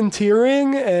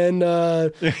 volunteering, and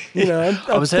I'm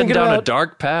I was heading down a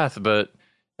dark path, but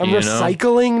I'm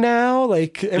recycling now.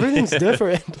 Like, everything's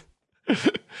different.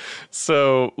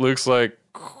 So Luke's like,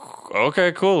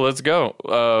 okay, cool, let's go.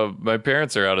 My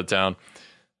parents are out of town.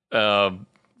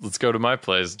 Let's go to my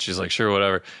place. She's like, sure,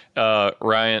 whatever.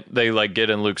 Ryan, they like get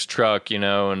in Luke's truck,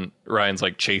 and Ryan's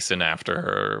like chasing after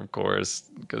her, of course,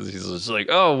 because he's just like,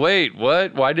 oh, wait,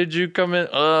 what? Why did you come in?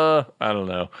 I don't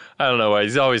know why.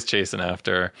 He's always chasing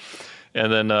after her.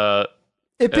 And then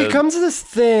it becomes this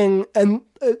thing, and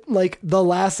like the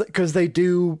last, because they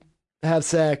do have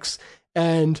sex,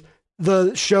 and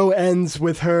the show ends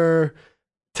with her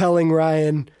telling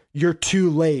Ryan, you're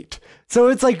too late. So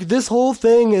it's like this whole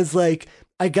thing is like,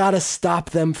 I gotta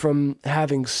stop them from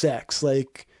having sex.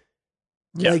 Like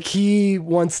he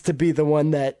wants to be the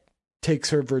one that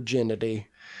takes her virginity,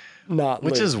 not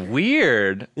which Luke. Is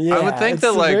weird. Yeah, I would think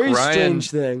that like very Ryan, strange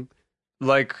thing.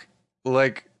 Like,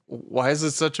 why is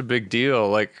it such a big deal?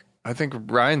 Like, I think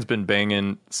Ryan's been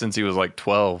banging since he was like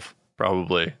 12,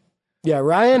 probably. Yeah,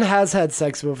 Ryan has had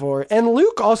sex before, and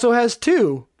Luke also has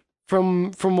too.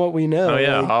 From what we know. Oh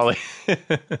yeah, Holly.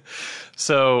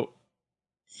 So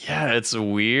yeah, it's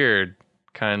weird.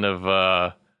 Kind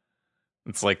of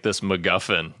it's like this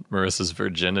MacGuffin, Marissa's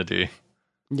virginity.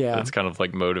 Yeah. It's kind of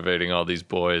like motivating all these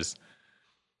boys.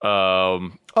 Although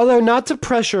not to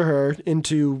pressure her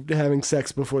into having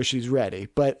sex before she's ready,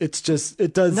 but it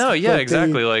does. No, yeah,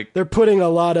 exactly. Like they're putting a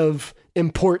lot of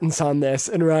importance on this,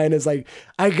 and Ryan is like,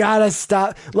 I gotta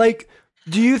stop. Like,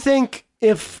 do you think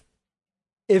if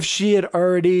she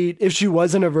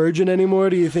wasn't a virgin anymore,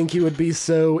 do you think he would be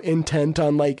so intent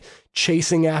on like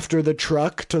chasing after the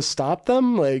truck to stop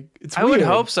them? Like, it's weird. I would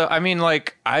hope so. I mean,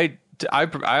 like, I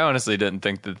honestly didn't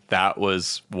think that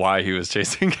was why he was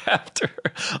chasing after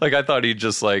her. Like, I thought he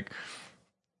just like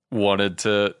wanted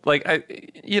to, like, I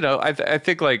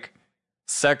think like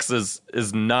sex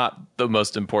is not the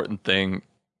most important thing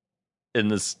in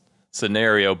this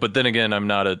scenario. But then again, I'm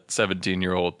not a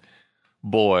 17-year-old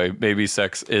boy. Maybe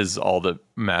sex is all that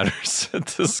matters in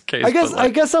this case. I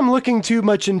guess I'm looking too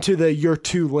much into the "you're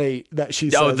too late" that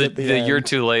she says at the end. "You're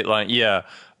too late" line. Yeah,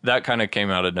 that kind of came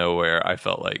out of nowhere. I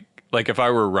felt like if I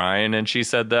were Ryan and she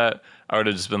said that, I would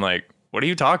have just been like, "What are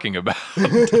you talking about? Too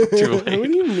late?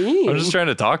 What do you mean? I'm just trying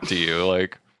to talk to you.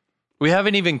 Like, we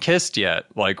haven't even kissed yet.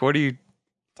 Like, what do you?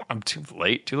 I'm too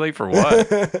late. Too late for what?"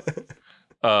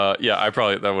 Yeah,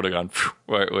 that would have gone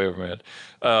way over my head.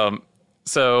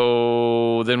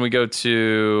 So then we go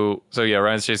to,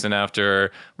 Ryan's chasing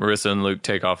after Marissa, and Luke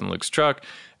take off in Luke's truck.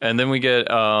 And then we get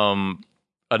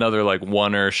another like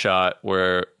one-er shot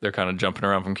where they're kind of jumping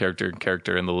around from character to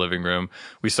character in the living room.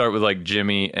 We start with like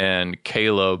Jimmy and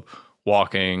Caleb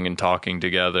walking and talking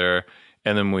together.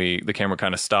 And then the camera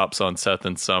kind of stops on Seth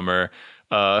and Summer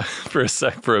for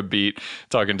a beat,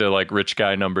 talking to like rich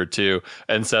guy number 2.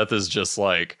 And Seth is just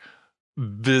like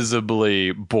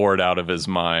visibly bored out of his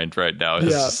mind right now.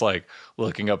 He's just like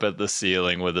looking up at the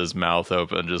ceiling with his mouth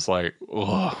open, just like,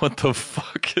 oh, what the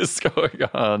fuck is going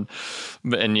on?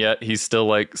 And yet he's still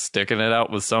like sticking it out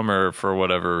with Summer for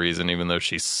whatever reason, even though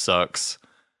she sucks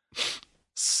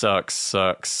so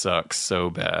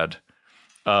bad.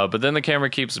 But then the camera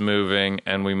keeps moving,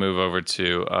 and we move over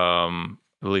to I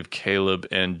believe Caleb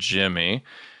and Jimmy.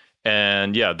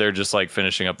 And yeah, they're just like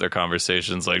finishing up their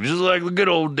conversations, like just like the good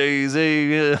old days.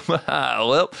 Hey,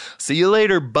 well, see you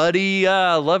later, buddy.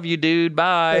 Love you, dude.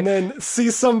 Bye. And then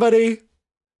see somebody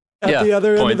at the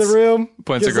other end of the room.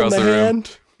 Points across the room.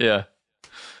 Yeah.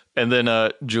 And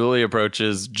then Julie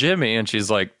approaches Jimmy and she's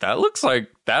like, that looks like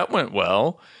that went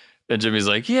well. And Jimmy's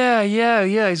like, yeah,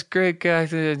 he's a great guy.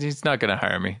 He's not going to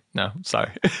hire me. No,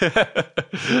 sorry.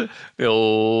 The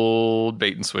old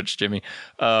bait and switch, Jimmy.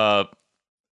 And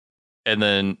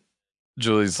then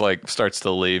Julie's like, starts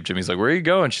to leave. Jimmy's like, where are you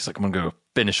going? She's like, I'm going to go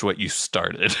finish what you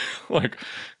started. Like,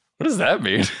 what does that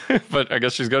mean? But I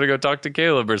guess she's going to go talk to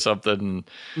Caleb or something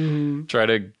and try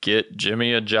to get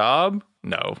Jimmy a job.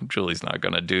 No, Julie's not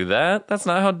going to do that. That's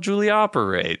not how Julie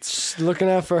operates. She's looking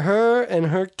out for her and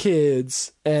her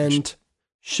kids. And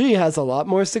she has a lot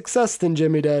more success than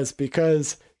Jimmy does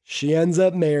because she ends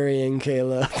up marrying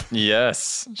Caleb.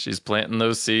 Yes, she's planting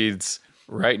those seeds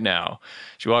right now.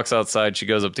 She walks outside. She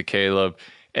goes up to Caleb.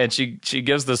 And she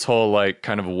gives this whole, like,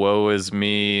 kind of woe is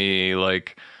me,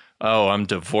 like, oh, I'm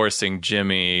divorcing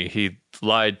Jimmy. He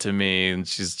lied to me. And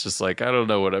she's just like, I don't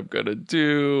know what I'm going to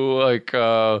do. Like,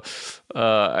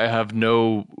 I have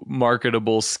no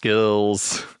marketable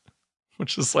skills.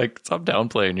 Which is like, stop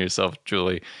downplaying yourself,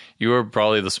 Julie. You are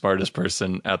probably the smartest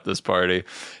person at this party.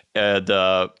 And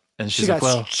she's like,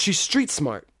 well, she's street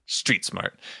smart. Street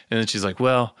smart. And then she's like,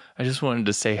 well, I just wanted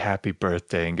to say happy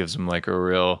birthday, and gives him like a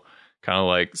real kind of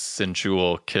like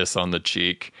sensual kiss on the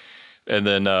cheek. And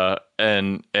then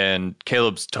and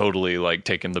Caleb's totally like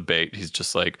taking the bait. He's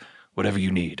just like, whatever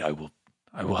you need, I will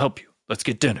help you. Let's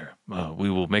get dinner. We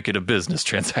will make it a business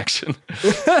transaction.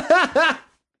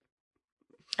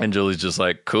 And Julie's just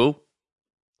like, cool.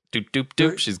 Doop doop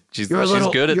doop. She's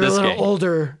good at this game.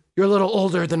 You're a little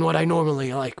older than what I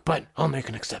normally like, but I'll make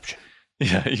an exception.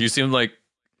 Yeah, you seem like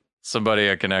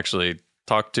somebody I can actually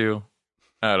talk to.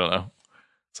 I don't know.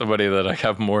 Somebody that I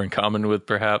have more in common with,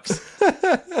 perhaps.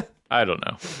 I don't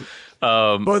know.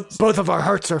 Both of our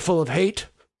hearts are full of hate.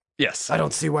 Yes. I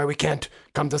don't see why we can't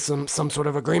come to some sort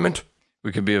of agreement.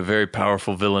 We could be a very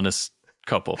powerful villainous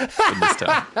couple in this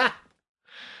town.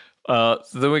 So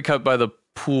then we cut by the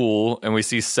pool and we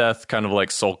see Seth kind of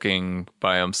like sulking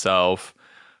by himself.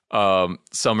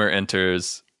 Summer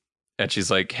enters and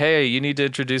she's like, hey, you need to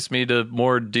introduce me to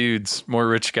more dudes, more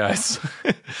rich guys.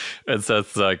 And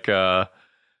Seth's like,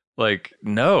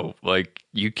 no, like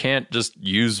you can't just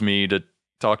use me to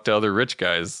talk to other rich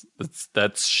guys.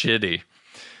 That's shitty.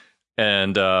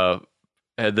 And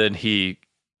then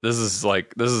this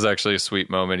is actually a sweet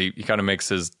moment. He kind of makes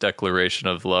his declaration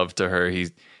of love to her.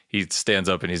 He stands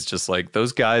up and he's just like,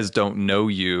 those guys don't know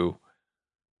you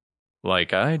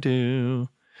like I do.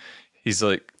 He's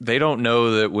like, they don't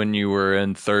know that when you were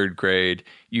in third grade,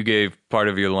 you gave part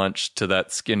of your lunch to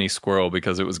that skinny squirrel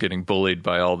because it was getting bullied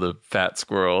by all the fat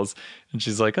squirrels. And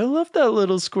she's like, I love that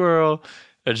little squirrel.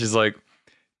 And she's like,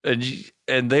 and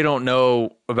they don't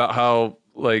know about how,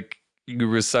 like, you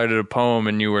recited a poem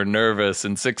and you were nervous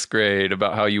in sixth grade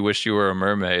about how you wish you were a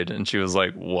mermaid. And she was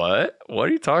like, what are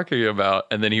you talking about?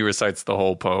 And then he recites the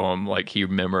whole poem. Like he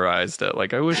memorized it.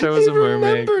 Like, I wish I was a mermaid.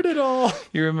 He remembered it all.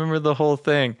 You remember the whole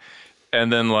thing.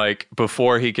 And then like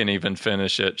before he can even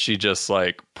finish it, she just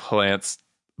like plants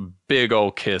big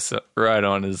old kiss right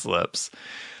on his lips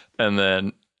and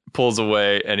then pulls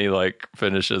away and he like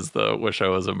finishes the wish I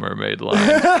was a mermaid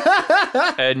line.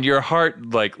 And your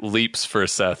heart like leaps for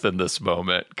Seth in this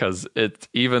moment because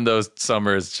even though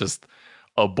Summer is just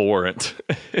abhorrent.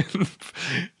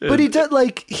 But he did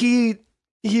like he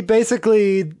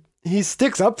basically he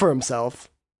sticks up for himself.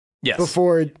 Yes.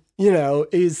 Before,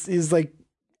 he's like,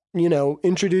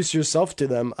 introduce yourself to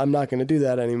them. I'm not going to do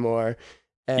that anymore.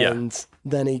 And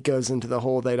then he goes into the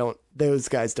whole, those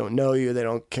guys don't know you. They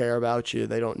don't care about you.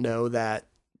 They don't know that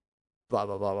blah,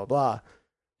 blah, blah, blah, blah.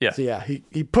 Yeah. So yeah,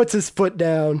 he puts his foot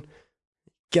down,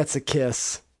 gets a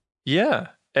kiss. Yeah.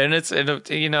 And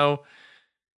and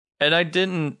I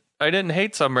didn't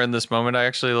hate Summer in this moment. I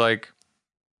actually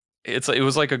it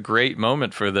was like a great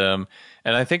moment for them.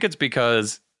 And I think it's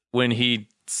because when he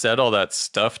said all that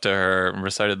stuff to her and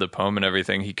recited the poem and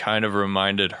everything, he kind of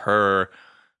reminded her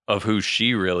of who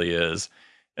she really is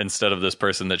instead of this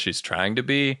person that she's trying to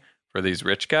be for these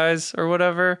rich guys or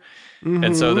whatever. Mm-hmm.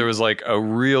 And so there was like a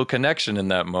real connection in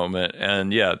that moment.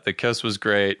 And yeah, the kiss was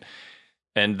great.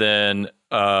 And then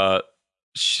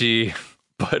she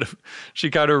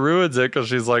kind of ruins it because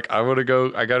she's like, I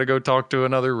got to go talk to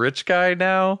another rich guy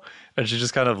now. And she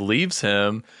just kind of leaves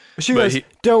him. She goes,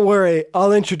 don't worry,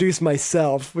 I'll introduce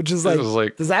myself, which is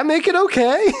like, does that make it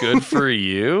okay? Good for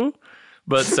you.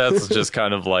 But Seth's just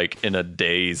kind of like in a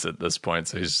daze at this point.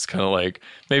 So he's just kind of like,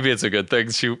 maybe it's a good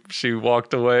thing she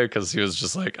walked away because he was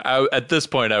just like, at this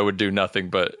point, I would do nothing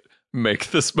but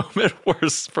make this moment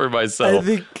worse for myself. I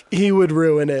think he would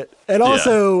ruin it. And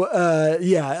also,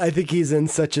 I think he's in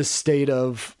such a state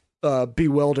of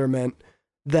bewilderment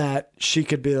that she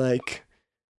could be like,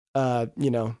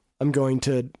 I'm going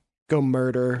to go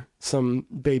murder some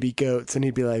baby goats. And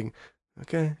he'd be like,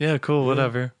 okay. Yeah, cool, Yeah.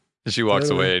 whatever. And she walks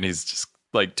Totally. away and he's just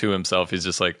like to himself. He's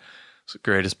just like, it's the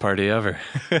greatest party ever.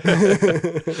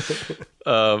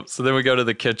 So then we go to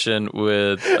the kitchen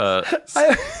with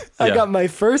I got my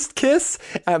first kiss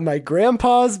at my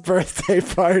grandpa's birthday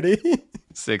party.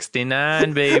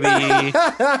 69, baby.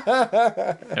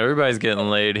 Everybody's getting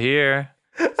laid here.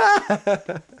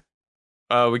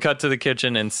 We cut to the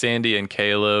kitchen and Sandy and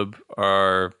Caleb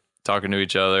are talking to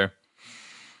each other.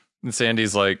 And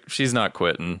Sandy's like, she's not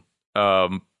quitting.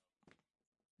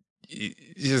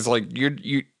 She's like,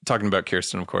 you're talking about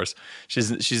Kirsten, of course.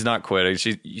 She's not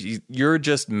quitting. You're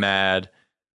just mad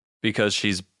because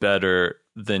she's better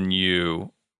than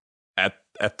you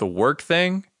at the work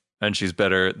thing, and she's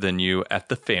better than you at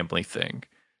the family thing.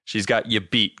 She's got you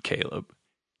beat, Caleb.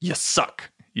 You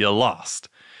suck. You lost.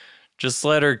 Just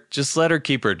let her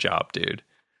keep her job, dude.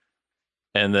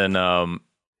 And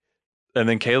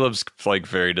then Caleb's like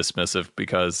very dismissive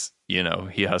because, you know,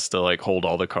 he has to like hold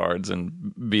all the cards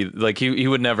and be like, he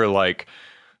would never like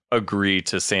agree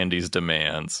to Sandy's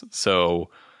demands. So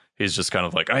he's just kind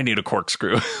of like, I need a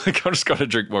corkscrew. Like, I'm just going to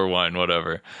drink more wine,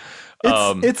 whatever.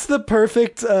 It's the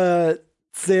perfect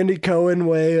Sandy Cohen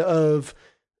way of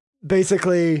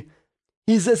basically,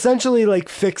 he's essentially like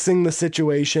fixing the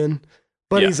situation,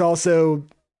 but he's also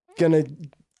going to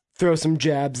throw some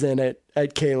jabs in it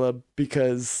at Caleb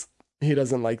because he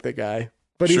doesn't like the guy.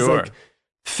 But he's like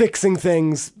fixing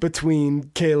things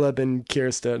between Caleb and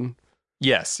Kirsten.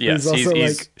 Yes. He's also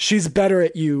like, she's better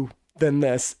at you than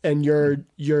this, and you're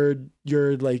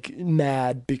like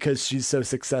mad because she's so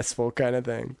successful, kind of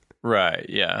thing. Right,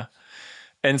 yeah.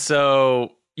 And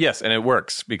so, yes, and it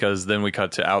works because then we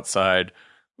cut to outside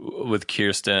with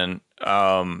Kirsten,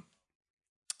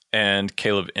 and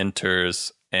Caleb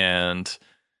enters, and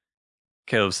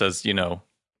Caleb says, you know,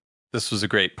 this was a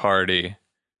great party.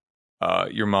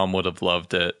 Your mom would have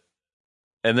loved it.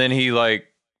 And then he like,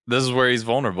 this is where he's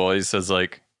vulnerable. He says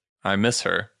like, I miss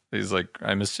her. He's like,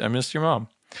 I miss your mom.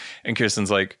 And Kirsten's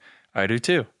like, I do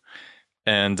too.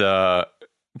 And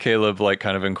Caleb like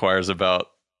kind of inquires about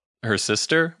her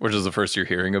sister, which is the first you're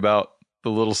hearing about the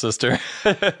little sister.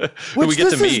 Which we get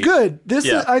this to meet. Is good. This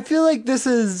is, I feel like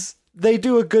they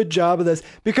do a good job of this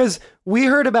because we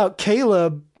heard about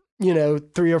Caleb, you know,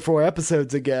 3 or 4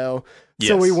 episodes ago. Yes.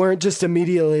 So we weren't just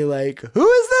immediately like,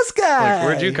 who is this guy? Like,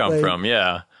 where'd you come from?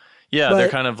 Yeah. Yeah. They're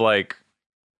kind of like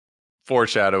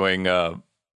foreshadowing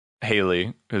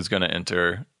Haley, who's going to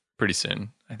enter pretty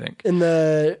soon, I think.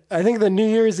 I think the New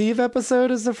Year's Eve episode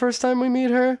is the first time we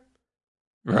meet her.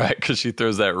 Right. Because she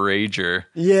throws that rager.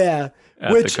 Yeah.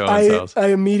 Which I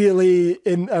immediately,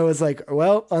 I was like,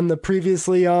 well, on the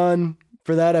previously on,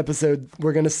 for that episode,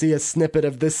 we're going to see a snippet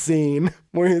of this scene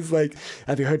where he's like,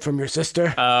 have you heard from your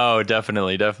sister? Oh,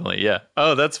 definitely. Yeah.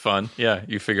 Oh, that's fun. Yeah.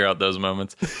 You figure out those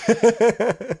moments.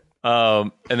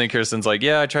 And then Kirsten's like,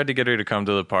 yeah, I tried to get her to come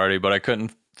to the party, but I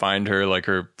couldn't find her. Like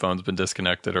her phone's been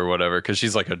disconnected or whatever. Cause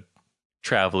she's like a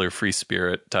traveler, free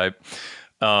spirit type.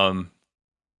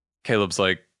 Caleb's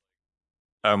like,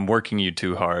 I'm working you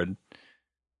too hard.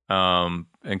 And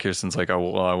Kirsten's like,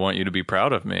 oh, well, I want you to be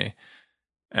proud of me.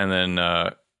 And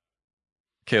then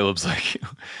Caleb's like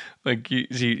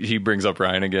he brings up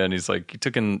Ryan again. He's like, he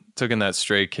took in that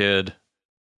stray kid.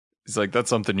 He's like, that's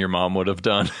something your mom would have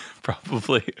done,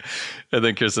 probably. And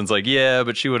then Kirsten's like, yeah,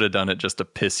 but she would have done it just to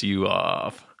piss you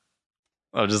off.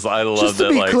 I love just that.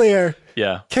 To be clear,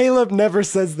 yeah, Caleb never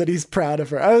says that he's proud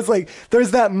of her. I was like,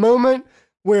 there's that moment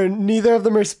where neither of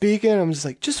them are speaking. I'm just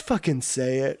like, just fucking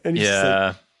say it. And he's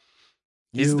just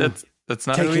like, that's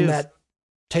not who he is.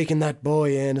 Taking that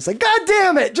boy in. It's like, God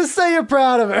damn it. Just say you're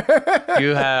proud of her.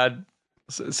 You had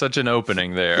such an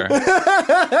opening there.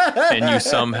 And you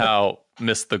somehow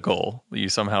missed the goal. You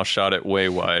somehow shot it way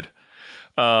wide.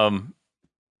 And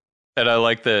I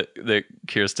like that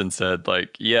Kirsten said,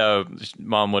 like, yeah,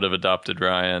 mom would have adopted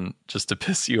Ryan just to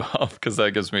piss you off. Because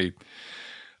that gives me,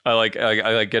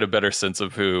 I get a better sense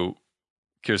of who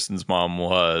Kirsten's mom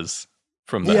was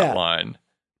from that line.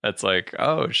 That's like,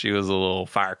 oh, she was a little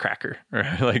firecracker,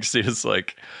 right? Like she was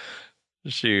like,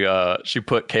 she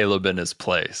put Caleb in his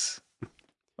place.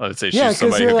 I would say she's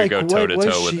somebody who could go toe to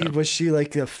toe with him. Was she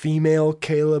like a female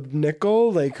Caleb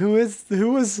Nickel? Like who is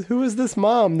this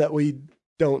mom that we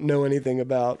don't know anything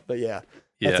about? But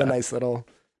that's a nice little.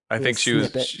 I think she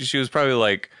was probably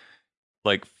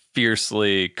like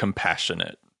fiercely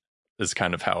compassionate is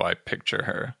kind of how I picture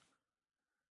her.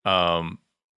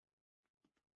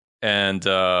 And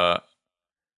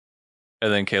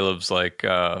then Caleb's like,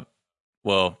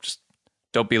 well, just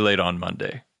don't be late on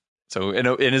Monday. So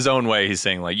in his own way, he's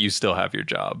saying like, you still have your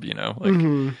job, you know, like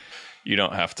you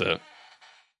don't have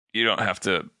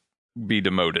to be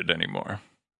demoted anymore.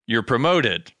 You're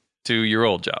promoted to your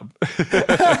old job.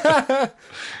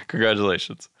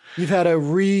 Congratulations. You've had a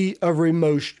remotion.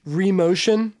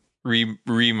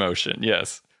 Remotion,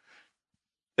 yes.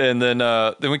 And then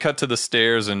we cut to the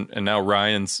stairs, and now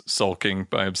Ryan's sulking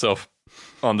by himself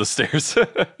on the stairs.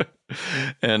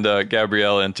 And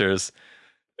Gabrielle enters,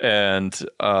 and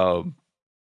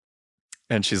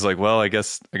she's like, "Well, I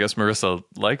guess Marissa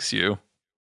likes you."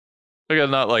 Like,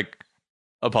 not like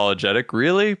apologetic,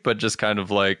 really, but just kind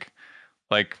of like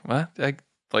what?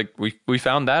 We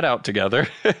found that out together.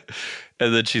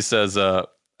 And then she says,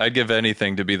 "I'd give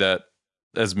anything to be that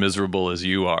as miserable as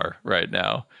you are right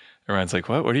now." And Ryan's like,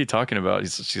 "What? What are you talking about?"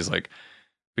 She's like,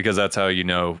 "Because that's how you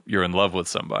know you're in love with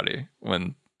somebody,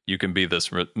 when you can be this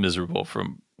miserable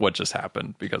from what just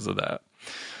happened because of that."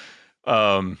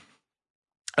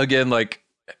 Again, like,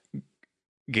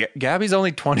 Gabby's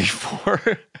only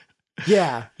 24.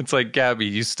 Yeah. It's like, Gabby,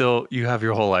 you have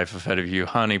your whole life ahead of you,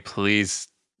 honey. Please,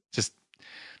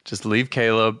 just leave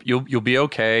Caleb. You'll be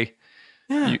okay.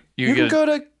 Yeah. You can go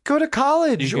to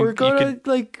college, or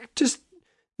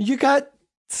you got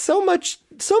so much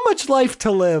life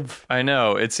to live. I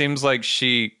know. It seems like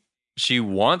she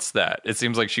wants that. It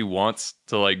seems like she wants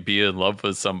to like be in love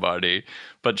with somebody,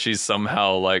 but she's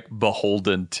somehow like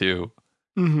beholden to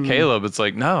Caleb. It's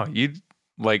like, no, he'd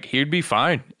be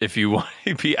fine if you want.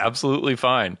 He'd be absolutely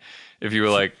fine if you were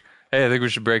like, "Hey, I think we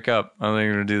should break up. I don't think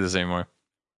we're gonna do this anymore."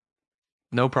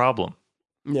 No problem.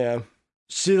 Yeah.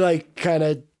 She like kind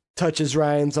of touches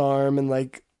Ryan's arm and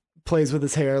like plays with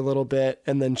his hair a little bit,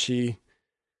 and then she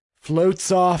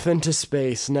floats off into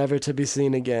space, never to be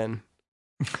seen again.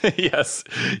 Yes.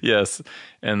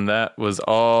 And that was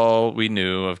all we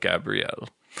knew of Gabrielle.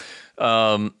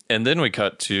 And then we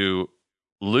cut to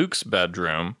Luke's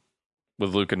bedroom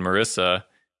with Luke and Marissa.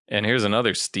 And here's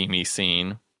another steamy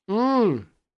scene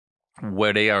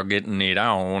where they are getting it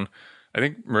on. I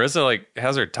think Marissa like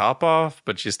has her top off,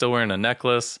 but she's still wearing a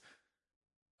necklace.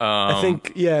 I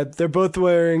think, yeah, they're both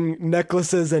wearing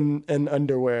necklaces and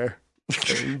underwear.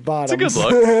 And bottoms. It's a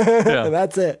good look. Yeah.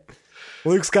 That's it.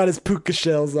 Luke's got his puka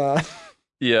shells on.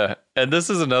 Yeah. And this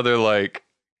is another, like,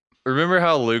 remember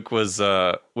how Luke was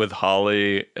with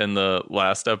Holly in the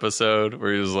last episode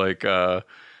where he was like,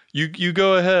 you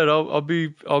go ahead, I'll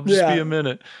just be a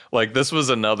minute. Like, this was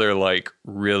another like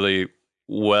really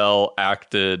well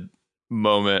acted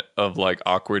moment of like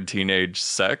awkward teenage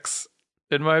sex,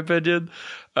 in my opinion.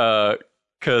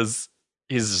 'Cause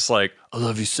he's just like, "I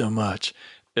love you so much."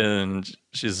 And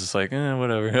she's just like,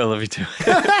 whatever, I love you too.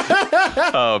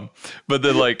 But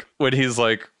then like when he's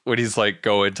like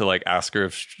going to like ask her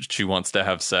if she wants to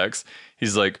have sex,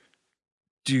 he's like,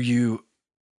 "Do you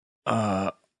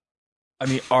are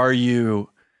you?"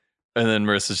 And then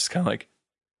Marissa's just kind of like,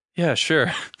 "Yeah,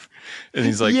 sure." And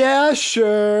he's like, "Yeah,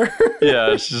 sure."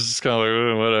 Yeah, she's just kind of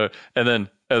like, whatever. And then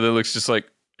Luke's just like,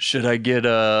 "Should I get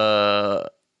a..."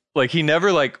 Like, he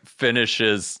never like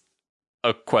finishes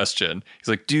a question. He's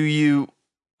like,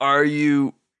 "Are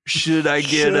you, should I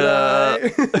get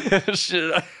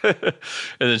should I?"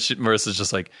 And then Marissa's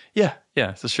just like,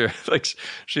 yeah, so sure. Like,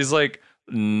 she's like,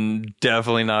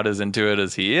 definitely not as into it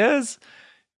as he is,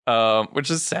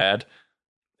 which is sad.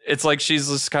 It's like she's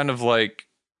just kind of like,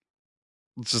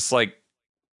 just like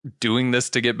doing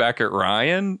this to get back at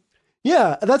Ryan.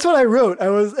 Yeah, that's what I wrote. I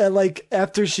was like,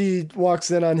 after she walks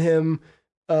in on him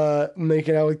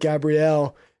making out with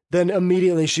Gabrielle, then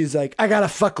immediately she's like, "I gotta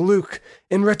fuck Luke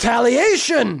in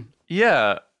retaliation."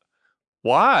 Yeah.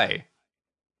 Why?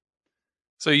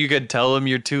 So you could tell him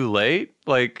you're too late?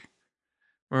 Like,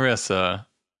 Marissa.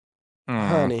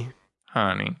 Honey.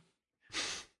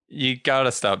 You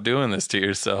gotta stop doing this to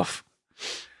yourself.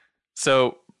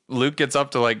 So Luke gets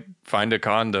up to like find a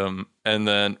condom, and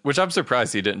then, which I'm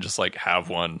surprised he didn't just like have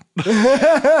one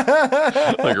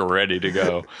like ready to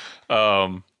go.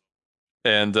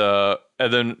 And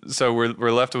then so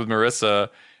we're left with Marissa,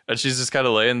 and she's just kind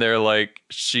of laying there like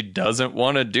she doesn't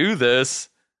want to do this.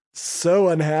 So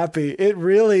unhappy. It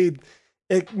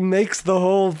makes the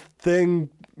whole thing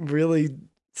really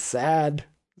sad.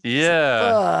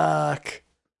 Yeah. Fuck.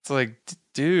 It's like,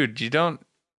 dude,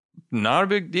 not a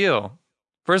big deal.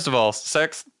 First of all,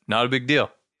 sex, not a big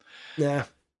deal. Yeah.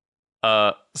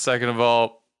 Second of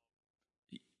all,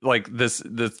 like this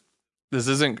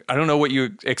isn't, I don't know what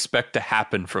you expect to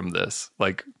happen from this.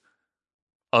 Like,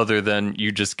 other than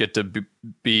you just get to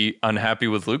be unhappy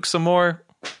with Luke some more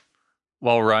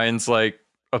while Ryan's like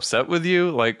upset with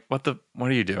you? Like, what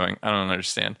are you doing? I don't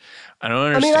understand. I don't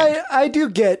I mean, understand. I do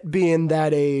get being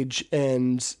that age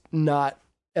and not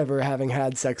ever having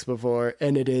had sex before,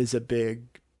 and it is a big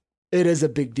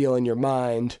deal in your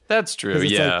mind. That's true. 'Cause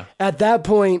it's Yeah. like, at that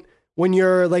point, when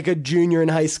you're like a junior in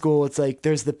high school, it's like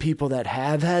there's the people that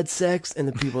have had sex and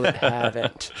the people that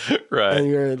haven't. Right. And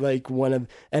you're like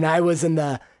and I was in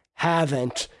the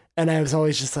haven't, and I was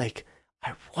always just like,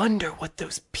 I wonder what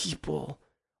those people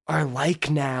are like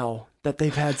now that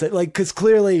they've had sex. Like, because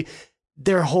clearly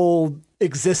their whole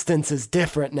existence is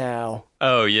different now.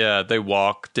 Oh yeah, they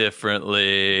walk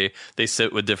differently. They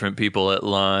sit with different people at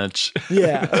lunch.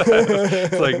 Yeah.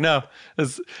 It's like no,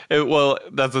 well,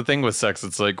 that's the thing with sex.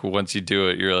 It's like once you do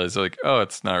it, you realize like, oh,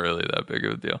 it's not really that big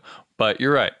of a deal. But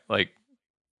you're right. Like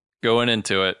going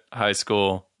into it, high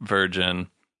school, virgin,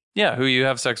 yeah, who you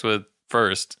have sex with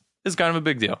first is kind of a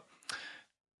big deal.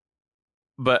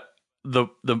 But the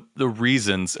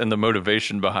reasons and the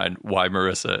motivation behind why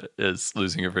Marissa is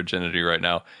losing her virginity right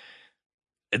now,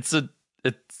 it's a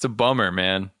bummer,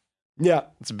 man. Yeah.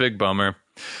 It's a big bummer.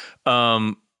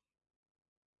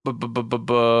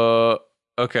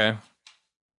 Okay.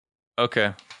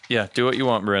 Yeah, do what you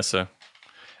want, Marissa.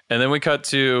 And then we cut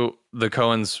to the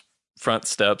Coens' front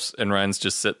steps, and Ryan's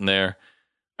just sitting there,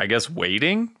 I guess,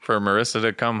 waiting for Marissa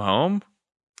to come home.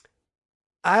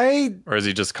 Or is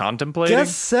he just contemplating?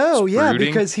 Guess so, Just yeah, brooding?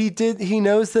 because he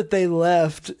knows that they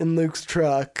left in Luke's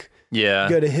truck. Yeah.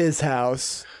 Go to his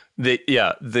house. They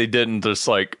didn't just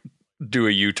like do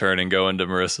a U-turn and go into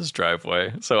Marissa's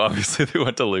driveway. So obviously they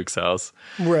went to Luke's house.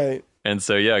 Right. And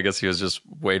so, yeah, I guess he was just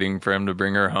waiting for him to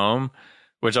bring her home,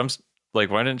 which I'm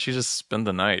like, why didn't she just spend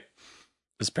the night?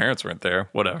 His parents weren't there.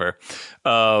 Whatever.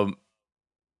 So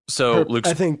Luke's...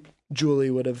 I think Julie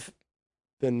would have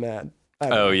been mad.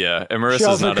 Oh, yeah. And Marissa's she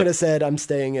also not... could have said, I'm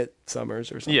staying at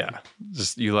Summers or something. Yeah.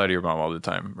 Just you lie to your mom all the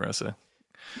time, Marissa.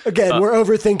 Again, we're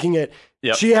overthinking it.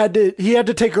 Yep. He had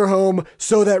to take her home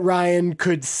so that Ryan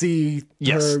could see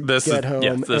her get home.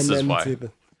 Yes, this and is then why.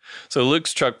 So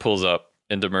Luke's truck pulls up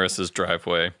into Marissa's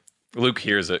driveway. Luke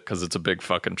hears it because it's a big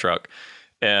fucking truck.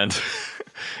 And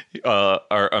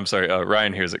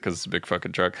Ryan hears it because it's a big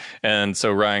fucking truck. And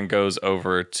so Ryan goes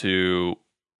over to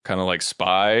kind of like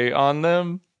spy on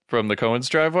them from the Coens'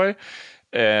 driveway.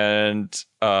 And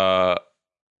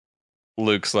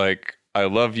Luke's like, I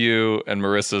love you. And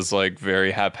Marissa's like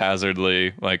very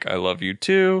haphazardly, like, I love you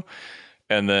too.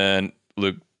 And then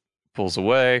Luke pulls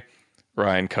away.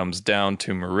 Ryan comes down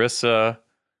to Marissa.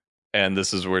 And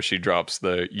this is where she drops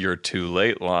the "you're too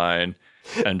late" line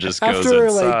and just goes After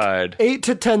inside. like 8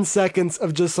 to 10 seconds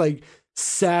of just like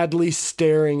sadly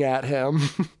staring at him.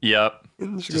 Yep.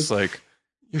 She Just goes, like,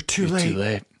 You're too too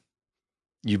late.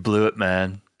 You blew it,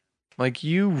 man. Like,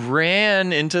 you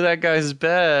ran into that guy's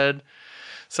bed.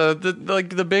 So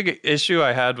the big issue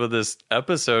I had with this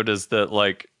episode is that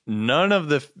like none of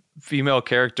the female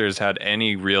characters had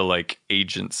any real like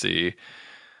agency.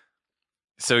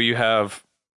 So you have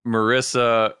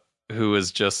Marissa, who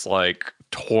is just like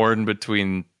torn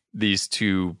between these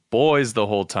two boys the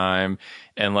whole time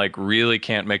and like really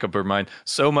can't make up her mind,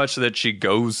 so much that she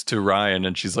goes to Ryan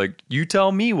and she's like, you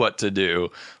tell me what to do.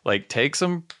 Like, take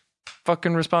some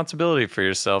fucking responsibility for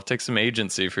yourself, take some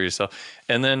agency for yourself.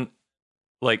 And then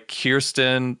like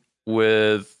Kirsten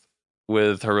with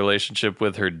her relationship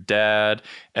with her dad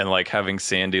and like having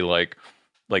Sandy like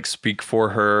speak for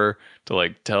her to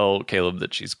like tell Caleb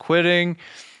that she's quitting.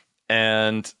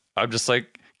 And I'm just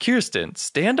like, Kirsten,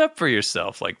 stand up for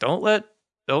yourself. Like, don't let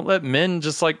men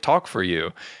just like talk for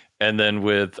you. And then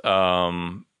with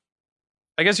I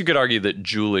guess you could argue that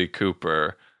Julie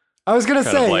Cooper, I was gonna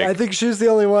say, like, I think she was the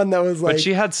only one that was like, but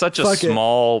she had such a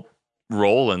small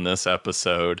role in this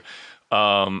episode.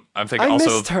 I'm thinking I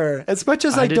also missed her as much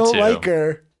as I did don't too. like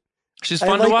her. She's I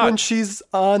fun like to watch when she's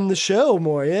on the show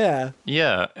more. Yeah.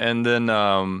 Yeah, and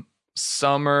then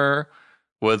Summer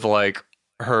with like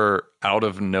her out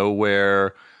of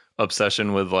nowhere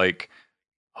obsession with like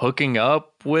hooking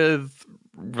up with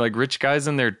like rich guys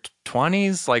in their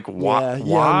 20s. Like, why? Young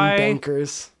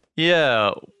bankers.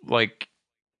 Yeah, like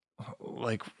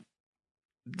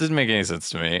doesn't make any sense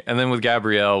to me. And then with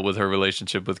Gabrielle, with her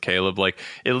relationship with Caleb, like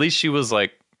at least she was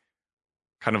like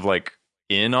kind of like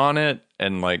in on it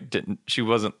and like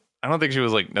I don't think she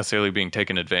was like necessarily being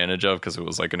taken advantage of because it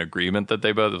was like an agreement that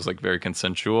it was like very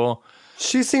consensual.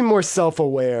 She seemed more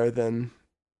self-aware than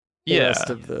the Yeah.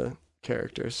 rest of the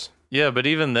characters. Yeah, but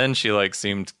even then she like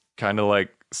seemed kind of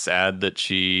like sad that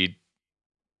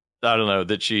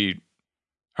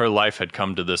her life had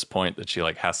come to this point that she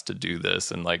like has to do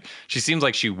this, and like she seems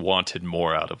like she wanted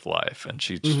more out of life and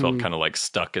she just felt kind of like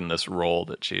stuck in this role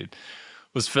that she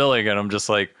was filling, and I'm just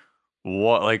like,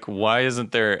 what? Like, why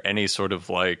isn't there any sort of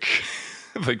like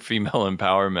like female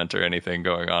empowerment or anything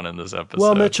going on in this episode?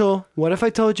 Well, Mitchell, what if I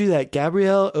told you that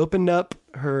Gabrielle opened up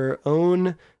her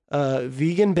own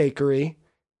vegan bakery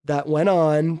that went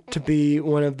on to be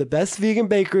one of the best vegan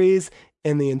bakeries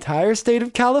in the entire state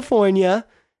of California,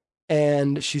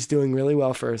 and she's doing really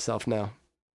well for herself now?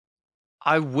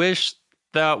 I wish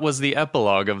that was the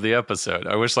epilogue of the episode.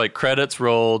 I wish like credits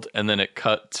rolled and then it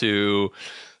cut to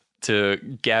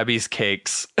Gabby's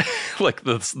Cakes, like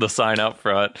the sign out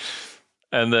front,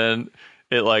 and then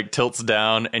it like tilts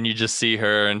down and you just see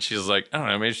her and she's like, I don't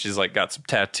know, maybe she's like got some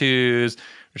tattoos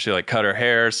or she like cut her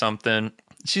hair or something.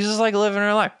 She's just like living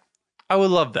her life. I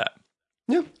would love that.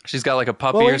 Yeah. She's got like a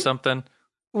puppy or something.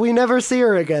 We never see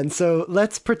her again, so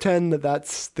let's pretend that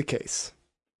that's the case.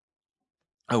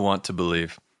 I want to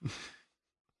believe.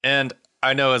 And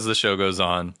I know as the show goes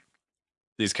on,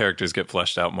 these characters get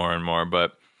fleshed out more and more,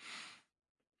 but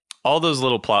all those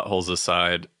little plot holes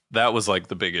aside, that was like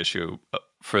the big issue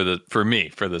for me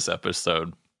for this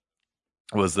episode,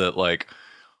 was that like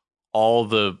all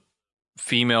the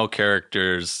female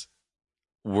characters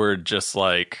were just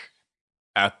like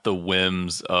at the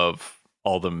whims of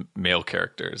all the male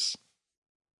characters.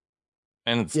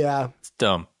 And it's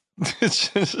dumb. It's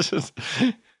just...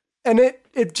 And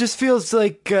it just feels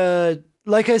like I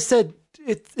said,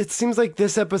 it seems like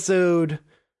this episode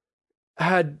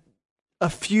had a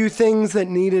few things that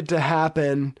needed to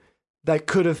happen that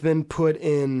could have been put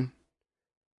in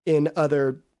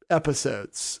other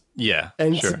episodes. Yeah,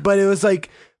 and sure. But it was like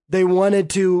they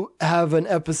wanted to have an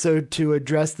episode to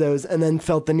address those, and then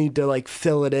felt the need to like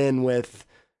fill it in with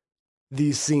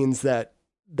these scenes that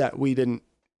we didn't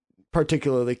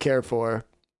particularly care for.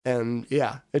 And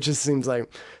yeah, it just seems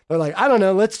like they're like, I don't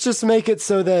know, let's just make it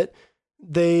so that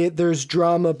there's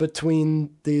drama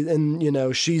between and you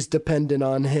know, she's dependent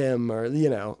on him, or you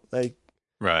know, like,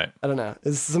 right. I don't know.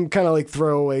 It's some kind of like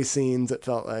throwaway scenes, it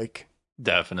felt like.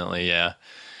 Definitely, yeah.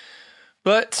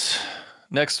 But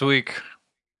next week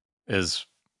is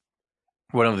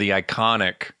one of the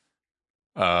iconic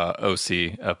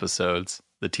OC episodes,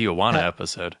 the Tijuana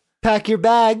episode. Pack your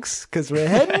bags, because we're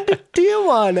heading to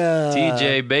Tijuana.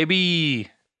 TJ, baby.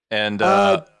 And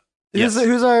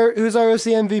who's our OC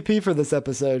MVP for this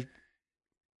episode?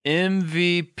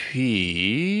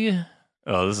 MVP.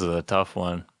 Oh, this is a tough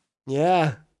one.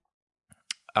 Yeah.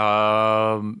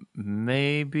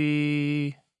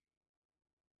 Maybe.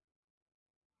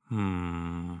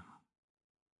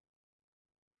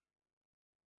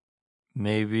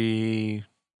 Maybe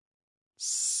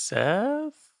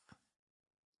Seth?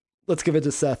 Let's give it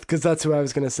to Seth, because that's who I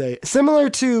was going to say. Similar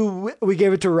to, we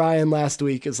gave it to Ryan last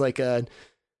week as like a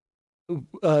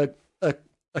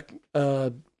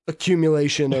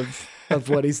accumulation of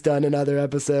what he's done in other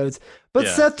episodes. But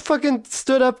yeah. Seth fucking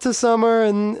stood up to Summer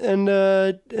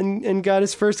and got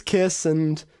his first kiss,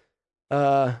 and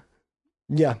yeah.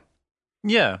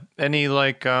 Yeah, and he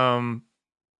like he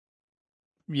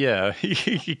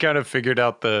kind of figured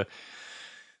out the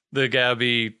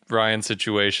Gabby Ryan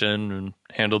situation and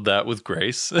handled that with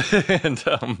grace. And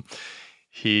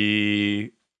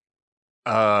he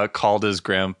called his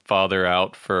grandfather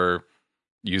out for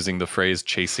using the phrase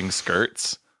chasing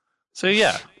skirts. So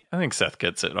yeah, I think Seth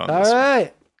gets it on this. All right.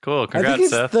 One. Cool. Congrats, I think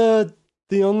he's Seth.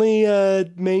 the only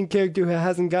main character who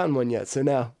hasn't gotten one yet. So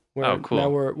now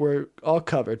we're all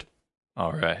covered.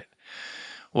 All right.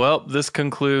 Well, this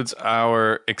concludes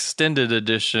our extended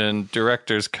edition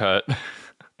director's cut.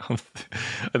 I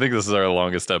think this is our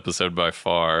longest episode by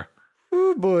far.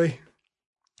 Oh boy.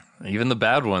 Even the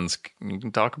bad ones, you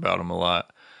can talk about them a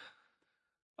lot.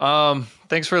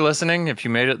 Thanks for listening. If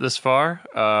you made it this far,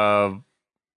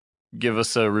 give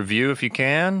us a review if you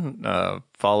can.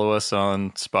 Follow us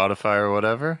on Spotify or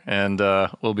whatever. And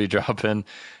we'll be dropping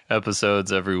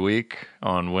episodes every week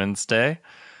on Wednesday.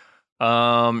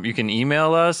 You can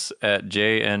email us at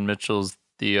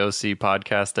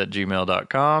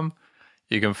jnmitchellstheocpodcast@gmail.com.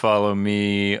 You can follow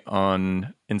me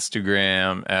on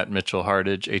Instagram at Mitchell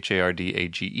Hardage,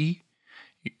 Hardage. You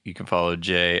can follow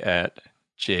Jay at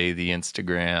Jay the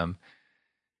Instagram.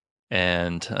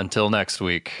 And until next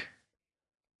week.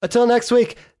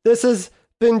 This has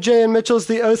been Jay and Mitchell's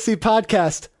The OC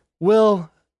Podcast. We'll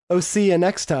OC you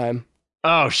next time.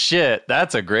 Oh, shit.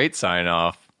 That's a great sign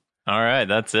off. All right,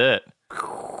 that's it.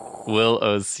 We'll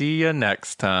OC you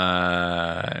next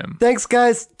time. Thanks,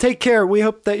 guys. Take care. We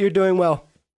hope that you're doing well.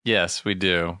 Yes, we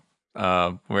do.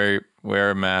 Wear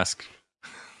a mask.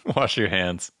 Wash your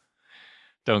hands.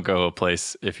 Don't go a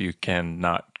place if you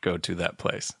cannot go to that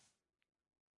place.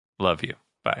 Love you.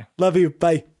 Bye. Love you.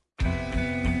 Bye.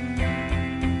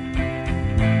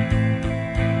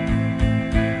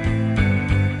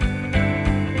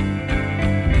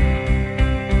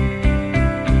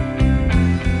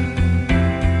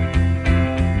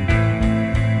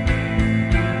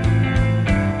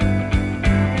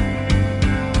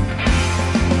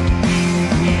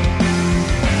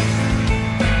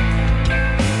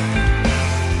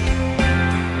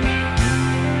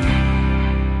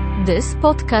 This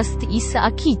podcast is a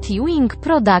Kitty Wing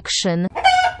production.